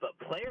 but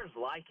players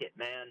like it,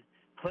 man.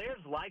 Players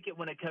like it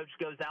when a coach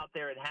goes out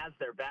there and has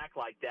their back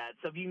like that.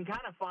 So if you can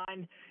kind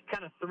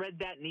of thread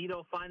that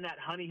needle, find that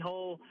honey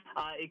hole,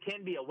 it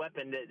can be a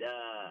weapon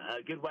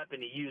a good weapon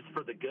to use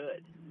for the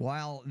good.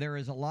 While there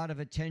is a lot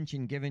of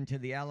attention given to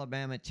the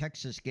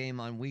Alabama-Texas game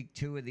on week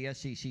 2 of the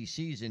SEC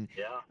season,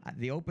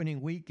 the opening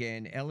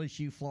weekend,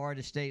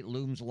 LSU-Florida State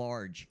looms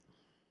large.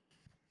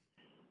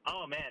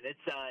 Oh man, it's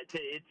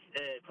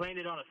playing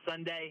it on a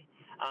Sunday.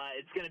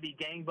 It's going to be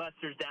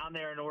gangbusters down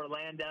there in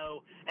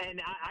Orlando,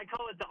 and I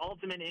call it the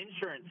ultimate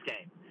insurance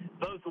game,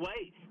 both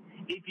ways.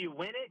 If you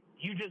win it,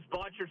 you just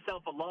bought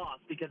yourself a loss,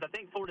 because I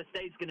think Florida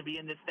State's going to be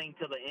in this thing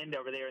till the end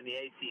over there in the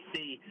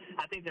ACC.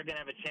 I think they're going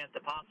to have a chance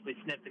to possibly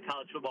sniff the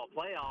college football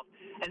playoff.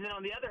 And then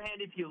on the other hand,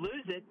 if you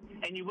lose it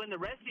and you win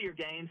the rest of your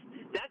games,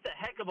 that's a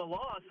heck of a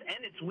loss,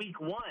 and it's week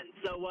 1.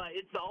 So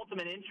it's the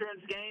ultimate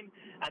insurance game.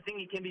 I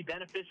think it can be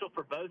beneficial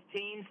for both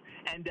teams,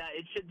 and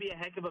it should be a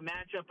heck of a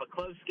matchup, a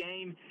close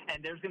game,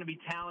 and there's going to be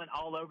talent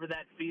all over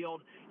that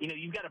field. You know,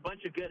 you've got a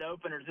bunch of good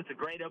openers. It's a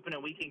great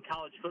opening week in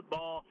college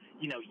football.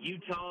 You know,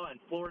 Utah and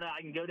Florida,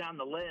 I can go down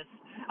the list,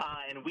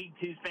 and week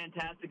 2 is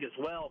fantastic as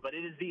well, but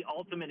it is the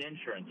ultimate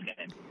insurance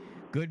game.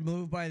 Good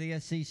move by the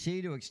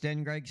SEC to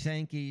extend Greg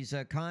Sankey's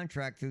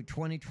contract through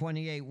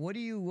 2028. What do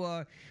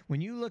you,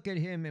 when you look at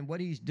him and what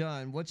he's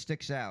done, what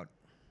sticks out?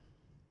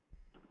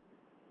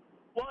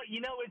 Well, you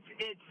know,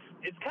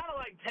 it's kind of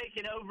like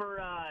taking over.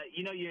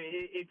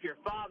 If your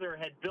father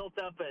had built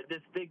up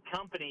this big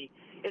company,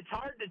 it's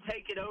hard to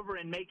take it over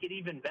and make it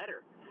even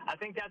better. I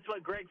think that's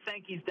what Greg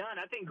Sankey's done.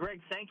 I think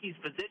Greg Sankey's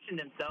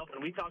positioned himself,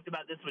 and we talked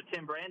about this with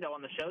Tim Brando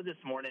on the show this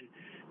morning,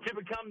 to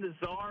become the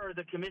czar or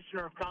the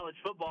commissioner of college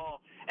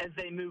football as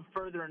they move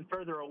further and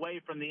further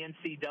away from the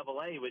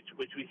NCAA, which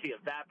we see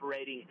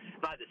evaporating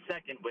by the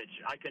second,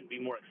 which I couldn't be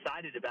more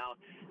excited about.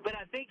 But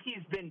I think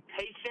he's been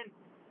patient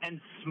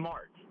and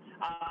smart.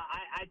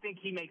 I think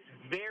he makes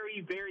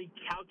very, very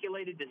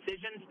calculated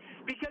decisions,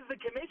 because the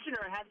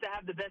commissioner has to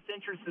have the best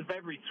interests of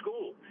every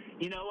school.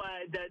 You know,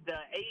 the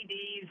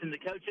ADs and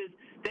the coaches,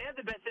 they have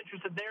the best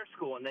interests of their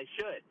school, and they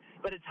should.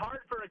 But it's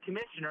hard for a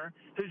commissioner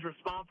who's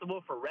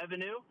responsible for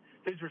revenue,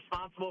 who's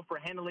responsible for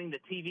handling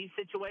the TV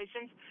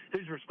situations,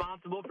 who's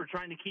responsible for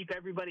trying to keep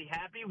everybody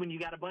happy when you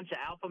got a bunch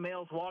of alpha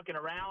males walking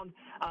around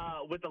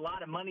with a lot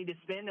of money to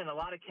spend and a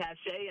lot of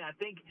cachet. And I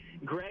think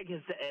Greg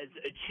has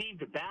achieved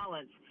a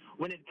balance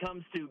when it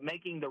comes to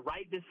making the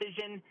right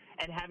decision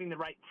and having the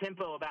right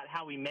tempo about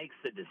how he makes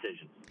the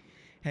decision.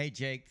 Hey,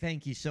 Jake,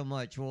 thank you so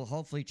much. We'll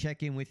hopefully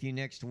check in with you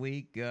next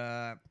week.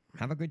 Have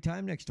a good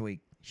time next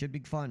week. Should be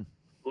fun.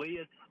 Lee,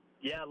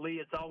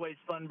 it's always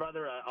fun,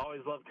 brother. I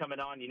always love coming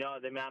on. You know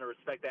the amount of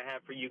respect I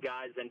have for you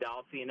guys, and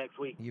I'll see you next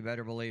week. You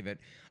better believe it.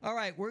 All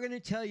right, we're going to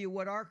tell you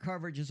what our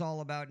coverage is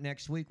all about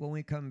next week when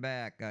we come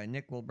back.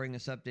 Nick will bring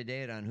us up to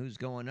date on who's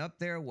going up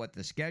there, what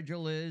the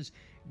schedule is,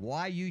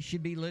 why you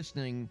should be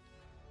listening.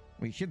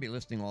 Well, you should be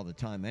listening all the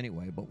time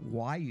anyway, but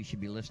why you should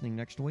be listening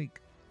next week.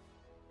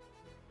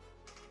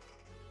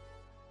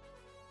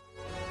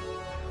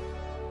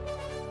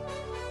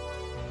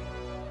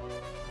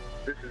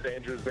 This is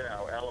Andrew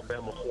Dow,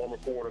 Alabama former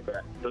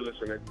quarterback. You're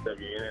listening to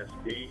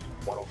WNSP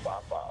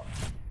 105.5.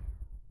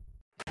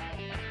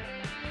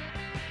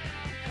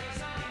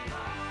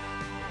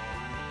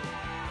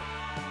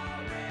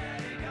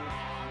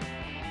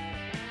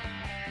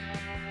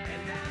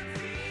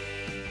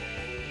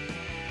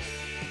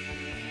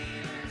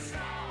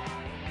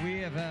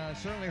 We have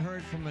certainly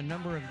heard from a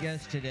number of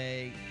guests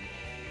today,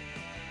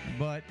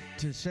 but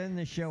to send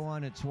the show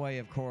on its way,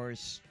 of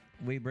course,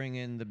 we bring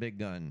in the big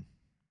gun,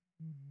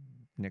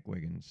 Nick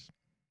Wiggins.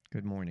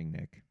 Good morning,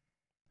 Nick.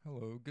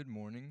 Hello, good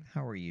morning.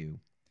 How are you?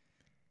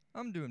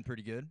 I'm doing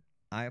pretty good.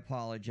 I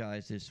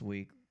apologize this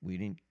week. We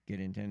didn't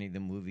get into any of the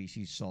movies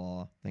you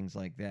saw, things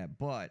like that,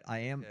 but I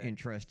am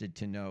interested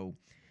to know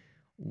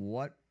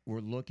what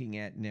we're looking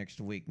at next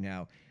week.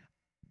 Now,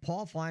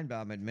 Paul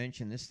Feinbaum had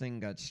mentioned this thing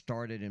got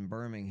started in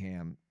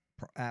Birmingham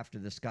after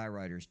the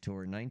Skywriters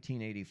Tour in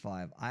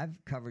 1985. I've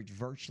covered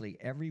virtually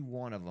every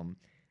one of them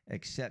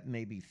except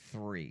maybe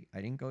 3.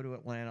 I didn't go to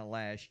Atlanta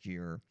last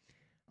year.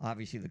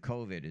 Obviously, the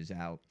COVID is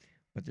out,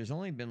 but there's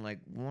only been like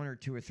 1 or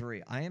 2 or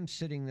 3. I am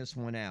sitting this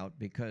one out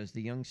because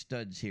the young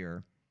studs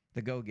here,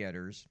 the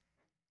go-getters,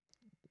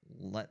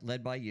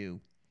 led by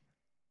you,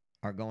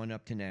 are going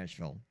up to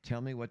Nashville. Tell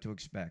me what to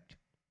expect.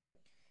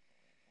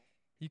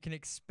 You can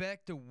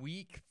expect a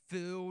week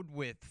filled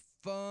with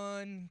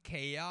fun,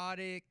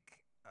 chaotic,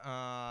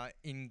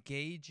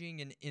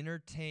 engaging, and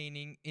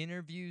entertaining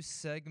interviews,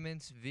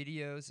 segments,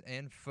 videos,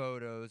 and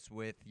photos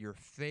with your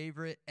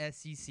favorite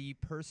SEC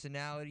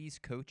personalities,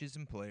 coaches,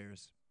 and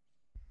players.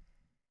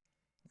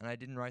 And I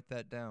didn't write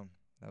that down.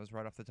 That was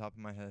right off the top of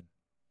my head.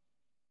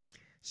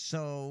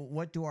 So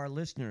what do our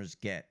listeners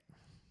get?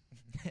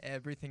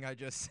 Everything I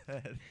just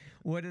said.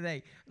 What do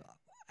they...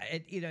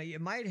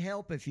 It might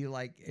help if you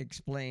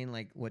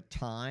explain what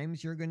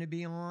times you're going to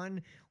be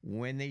on,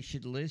 when they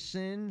should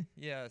listen.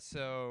 Yeah,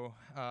 so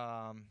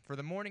for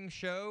the morning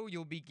show,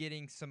 you'll be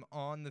getting some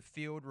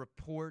on-the-field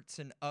reports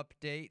and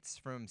updates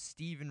from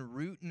Stephen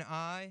Root and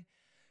I.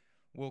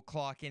 We'll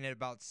clock in at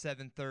about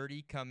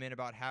 7:30, come in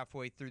about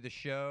halfway through the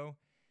show.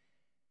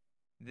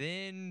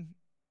 Then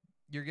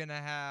you're going to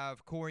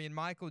have Corey and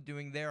Michael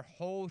doing their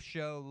whole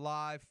show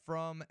live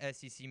from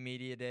SEC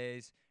Media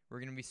Days. We're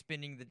going to be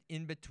spending the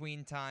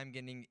in-between time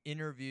getting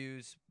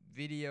interviews,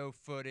 video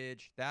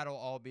footage. That'll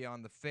all be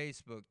on the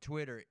Facebook,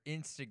 Twitter,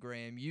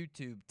 Instagram,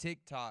 YouTube,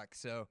 TikTok.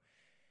 So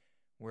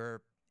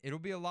it'll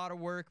be a lot of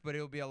work, but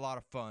it'll be a lot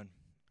of fun.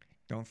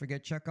 Don't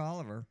forget Chuck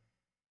Oliver,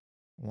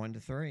 1 to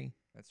 3.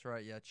 That's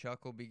right. Yeah,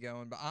 Chuck will be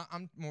going. But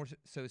I'm more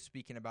so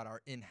speaking about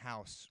our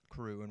in-house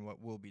crew and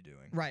what we'll be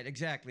doing. Right,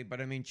 exactly.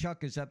 But,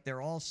 Chuck is up there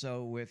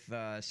also with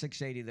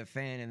 680 The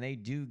Fan, and they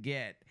do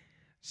get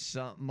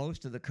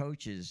most of the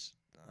coaches.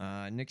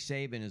 Nick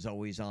Saban is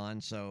always on,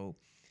 so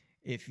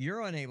if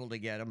you're unable to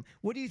get them,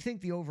 what do you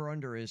think the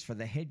over-under is for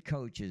the head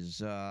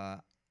coaches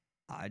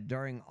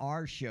during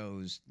our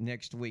shows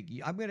next week?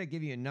 I'm going to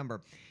give you a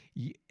number.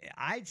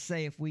 I'd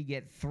say if we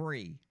get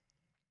 3,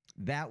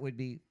 that would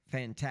be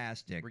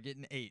fantastic. We're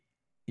getting 8.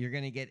 You're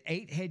going to get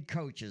 8 head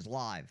coaches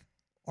live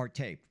or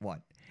taped.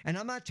 What? And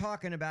I'm not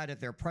talking about at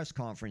their press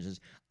conferences.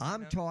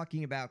 I'm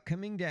talking about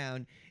coming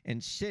down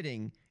and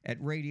sitting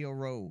at Radio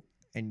Row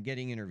and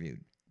getting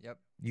interviewed. Yep.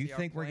 You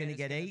think we're going to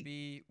get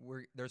 8?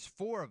 There's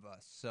 4 of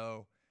us,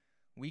 so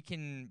we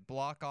can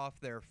block off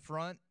their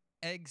front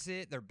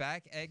exit, their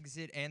back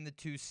exit, and the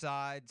 2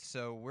 sides.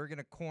 So we're going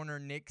to corner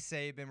Nick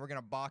Saban. We're going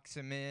to box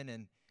him in,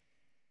 and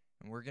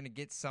we're going to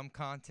get some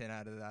content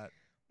out of that.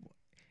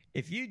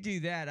 If you do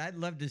that, I'd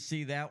love to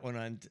see that one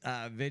on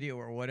video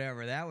or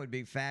whatever. That would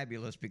be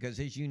fabulous because,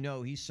 as you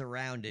know, he's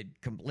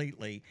surrounded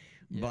completely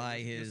by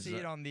his... You'll see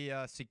it on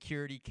the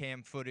security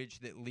cam footage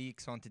that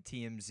leaks onto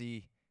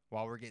TMZ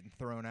while we're getting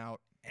thrown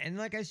out. And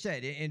like I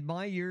said, in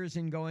my years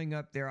in going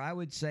up there, I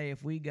would say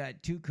if we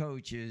got 2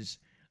 coaches,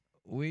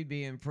 we'd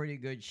be in pretty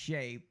good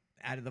shape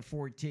out of the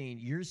 14.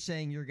 You're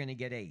saying you're going to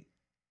get 8.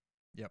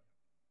 Yep.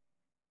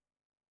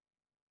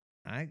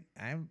 I'd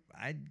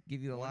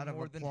give you a lot of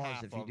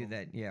applause if you do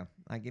that. Yeah,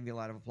 I'd give you a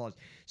lot of applause.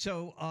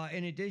 So,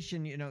 in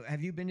addition,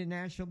 have you been to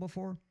Nashville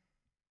before?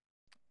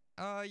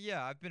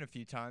 Yeah, I've been a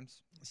few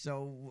times.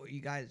 So,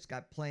 you guys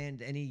got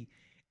planned any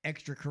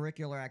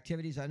extracurricular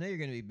activities? I know you're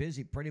going to be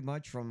busy pretty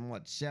much from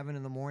 7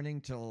 in the morning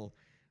till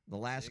the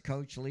last 6.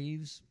 coach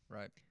leaves.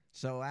 Right.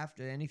 So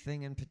after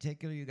anything in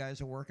particular you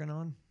guys are working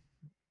on?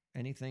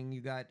 Anything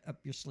you got up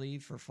your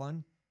sleeve for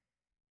fun?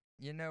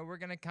 We're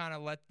going to kind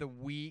of let the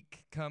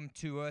week come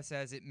to us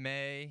as it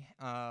may.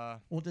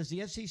 Well, does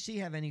the SEC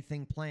have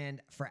anything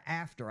planned for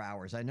after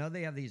hours? I know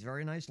they have these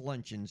very nice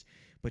luncheons,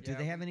 but do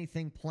they have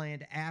anything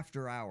planned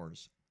after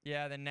hours?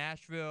 Yeah, the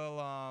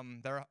Nashville,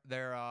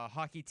 their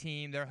hockey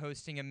team, they're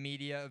hosting a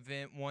media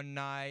event one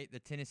night. The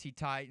Tennessee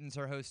Titans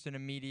are hosting a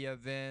media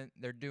event.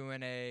 They're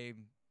doing a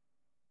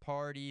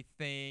party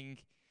thing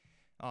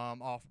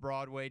off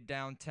Broadway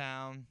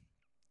downtown.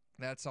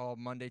 That's all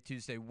Monday,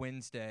 Tuesday,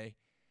 Wednesday.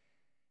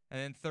 And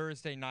then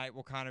Thursday night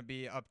will kind of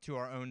be up to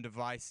our own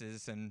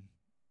devices, and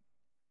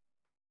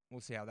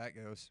we'll see how that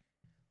goes.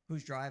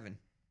 Who's driving?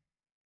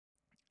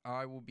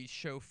 I will be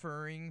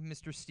chauffeuring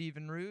Mr.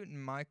 Stephen Root,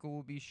 and Michael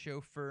will be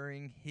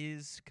chauffeuring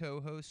his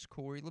co-host,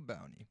 Corey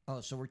LeBounty.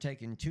 Oh, so we're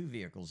taking 2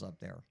 vehicles up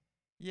there.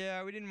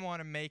 Yeah, we didn't want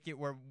to make it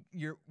where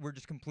we're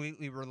just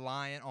completely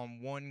reliant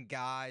on one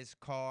guy's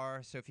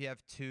car. So if you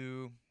have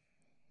 2,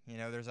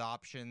 there's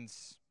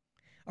options.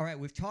 All right,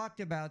 we've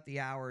talked about the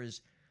hours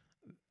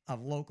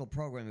of local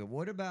programming.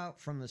 What about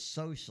from the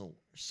social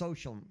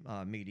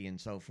media and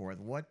so forth?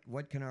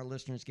 What can our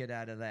listeners get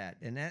out of that?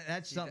 And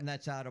that's something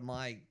that's out of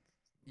my...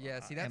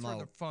 Yeah, see, that's where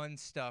the fun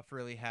stuff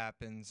really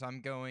happens.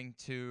 I'm going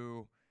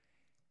to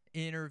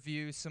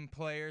interview some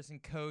players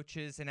and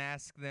coaches and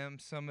ask them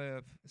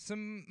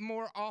some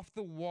more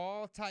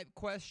off-the-wall type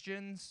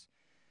questions.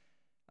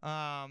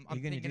 I'm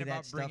thinking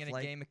about bringing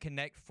a game of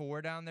Connect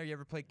 4 down there. You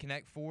ever played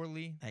Connect 4,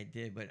 Lee? I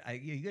did, but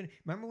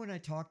remember when I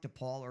talked to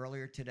Paul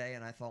earlier today,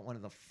 and I thought one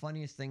of the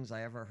funniest things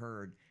I ever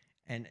heard,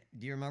 and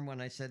do you remember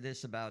when I said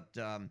this about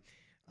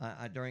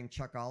during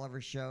Chuck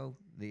Oliver's show?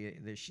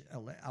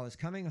 I was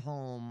coming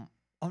home...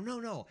 Oh,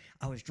 no.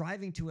 I was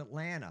driving to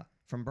Atlanta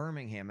from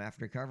Birmingham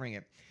after covering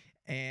it,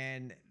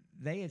 and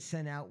they had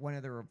sent out one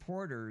of the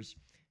reporters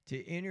to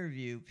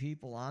interview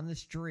people on the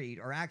street,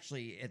 or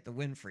actually at the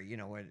Winfrey,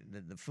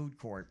 the food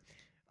court,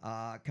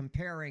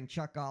 comparing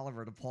Chuck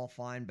Oliver to Paul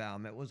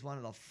Feinbaum. It was one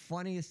of the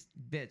funniest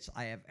bits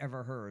I have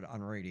ever heard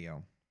on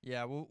radio.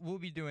 Yeah, we'll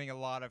be doing a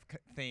lot of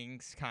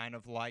things kind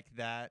of like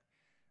that.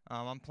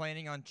 I'm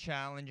planning on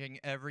challenging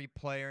every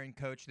player and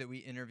coach that we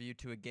interview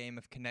to a game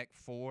of Connect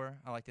 4.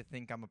 I like to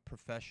think I'm a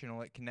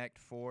professional at Connect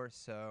 4,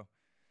 so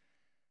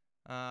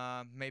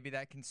maybe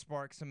that can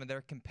spark some of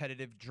their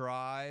competitive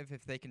drive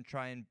if they can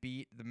try and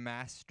beat the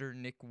master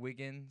Nick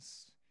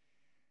Wiggins.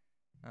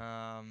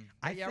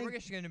 Yeah, we're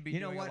just going to be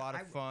doing a lot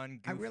of fun,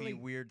 goofy,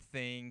 weird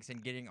things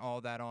and getting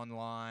all that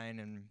online.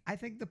 And I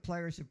think the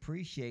players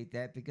appreciate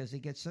that because they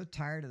get so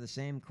tired of the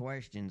same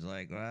questions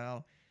like,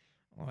 well,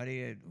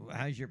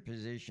 how's your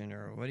position,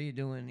 or what are you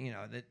doing? You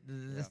know,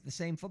 the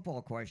same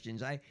football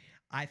questions.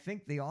 I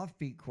think the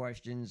offbeat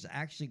questions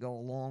actually go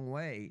a long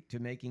way to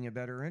making a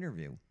better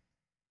interview.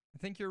 I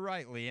think you're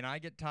right, Lee, and I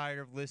get tired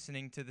of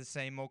listening to the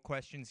same old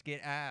questions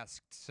get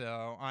asked.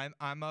 So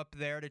I'm up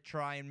there to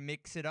try and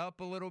mix it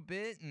up a little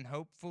bit, and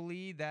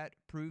hopefully that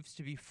proves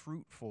to be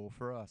fruitful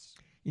for us.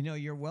 You know,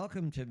 you're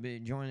welcome to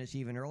join us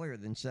even earlier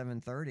than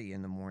 7:30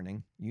 in the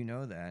morning. You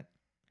know that.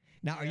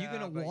 Now, are you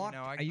going to walk?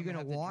 Are you going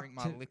to walk? Drink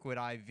my liquid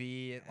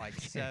IV at like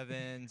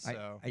 7.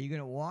 So are you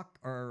going to walk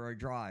or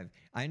drive?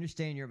 I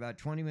understand you're about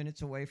 20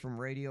 minutes away from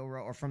Radio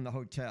Row or from the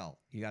hotel.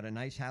 You got a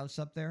nice house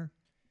up there?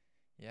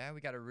 Yeah,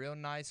 we got a real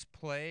nice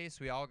place.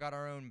 We all got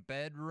our own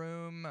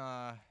bedroom.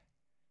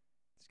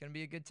 It's going to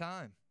be a good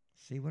time.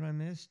 See what I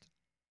missed?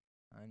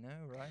 I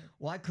know, right?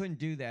 Well, I couldn't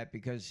do that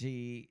because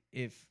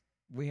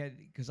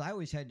because I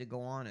always had to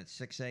go on at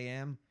 6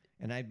 a.m.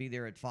 and I'd be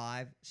there at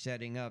 5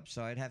 setting up,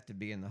 so I'd have to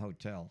be in the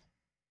hotel.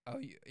 Oh,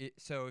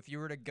 so if you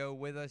were to go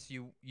with us,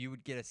 you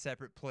would get a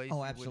separate place?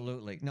 Oh,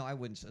 absolutely. No, I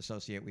wouldn't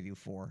associate with you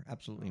 4.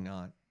 Absolutely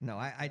not. No,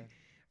 I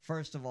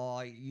first of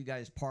all, you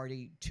guys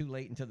party too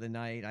late into the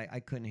night. I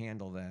couldn't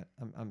handle that.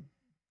 I'm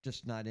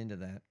just not into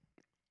that.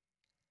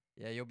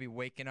 Yeah, you'll be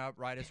waking up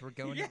right as we're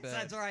going yes, to bed.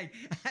 That's right.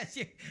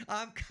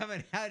 I'm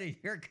coming out and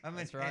you're coming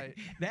That's right.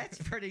 in. That's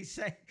pretty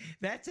safe.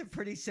 That's a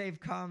pretty safe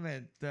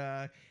comment.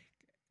 Do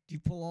you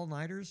pull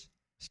all-nighters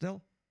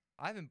still?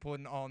 I haven't pulled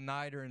an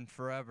all-nighter in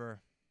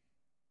forever.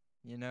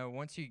 You know,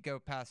 once you go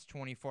past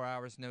 24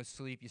 hours no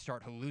sleep, you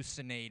start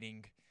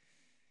hallucinating,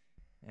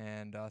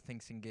 and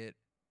things can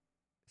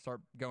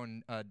start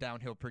going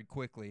downhill pretty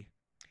quickly.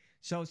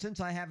 So since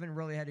I haven't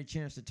really had a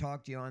chance to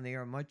talk to you on the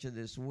air much of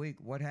this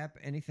week, what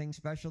happened? Anything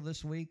special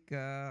this week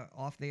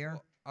off the air?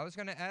 Well, I was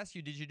going to ask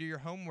you, did you do your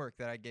homework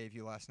that I gave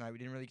you last night? We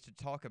didn't really get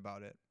to talk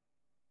about it.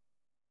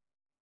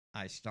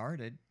 I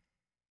started.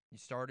 You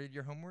started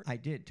your homework? I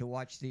did, to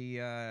watch the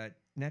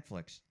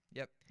Netflix.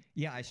 Yep.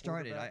 Yeah, I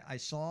started.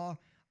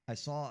 I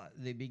saw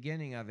the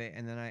beginning of it,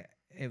 and then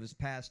it was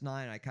past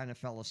 9. I kind of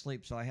fell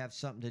asleep, so I have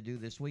something to do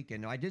this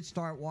weekend. No, I did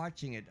start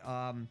watching it.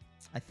 I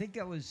think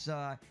it was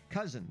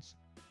Cousins.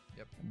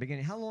 Yep.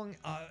 Beginning. How long?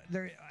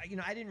 There. You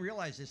know, I didn't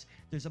realize this.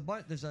 There's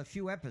a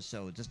few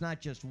episodes. It's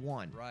not just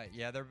one. Right.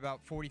 Yeah, they're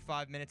about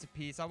 45 minutes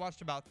apiece. I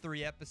watched about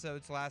 3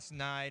 episodes last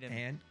night,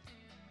 and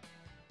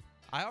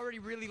I already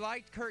really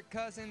liked Kirk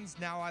Cousins.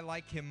 Now I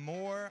like him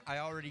more. I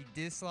already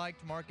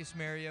disliked Marcus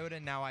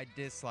Mariota. Now I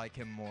dislike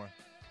him more.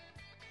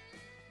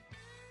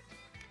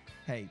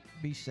 Hey,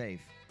 be safe.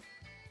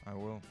 I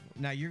will.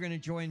 Now you're going to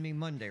join me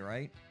Monday,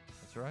 right?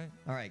 That's right.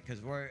 All right,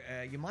 because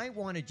you might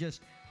want to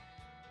just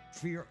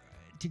to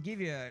give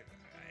you a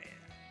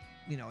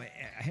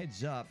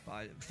heads up.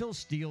 Phil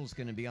Steele's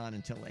going to be on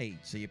until 8,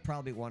 so you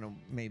probably want to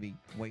maybe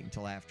wait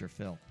until after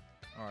Phil.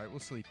 All right, we'll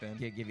sleep in.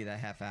 Yeah, give you that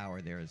half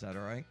hour there. Is that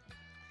all right?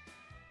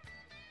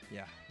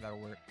 Yeah, that'll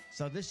work.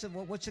 So this is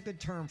what's a good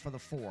term for the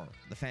 4?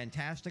 The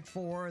Fantastic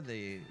Four?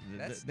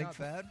 That's big not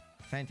bad.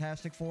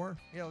 Fantastic Four?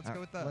 Yeah, let's go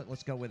with that.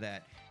 Let's go with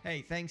that.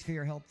 Hey, thanks for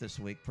your help this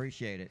week.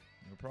 Appreciate it.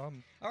 No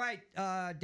problem. All right.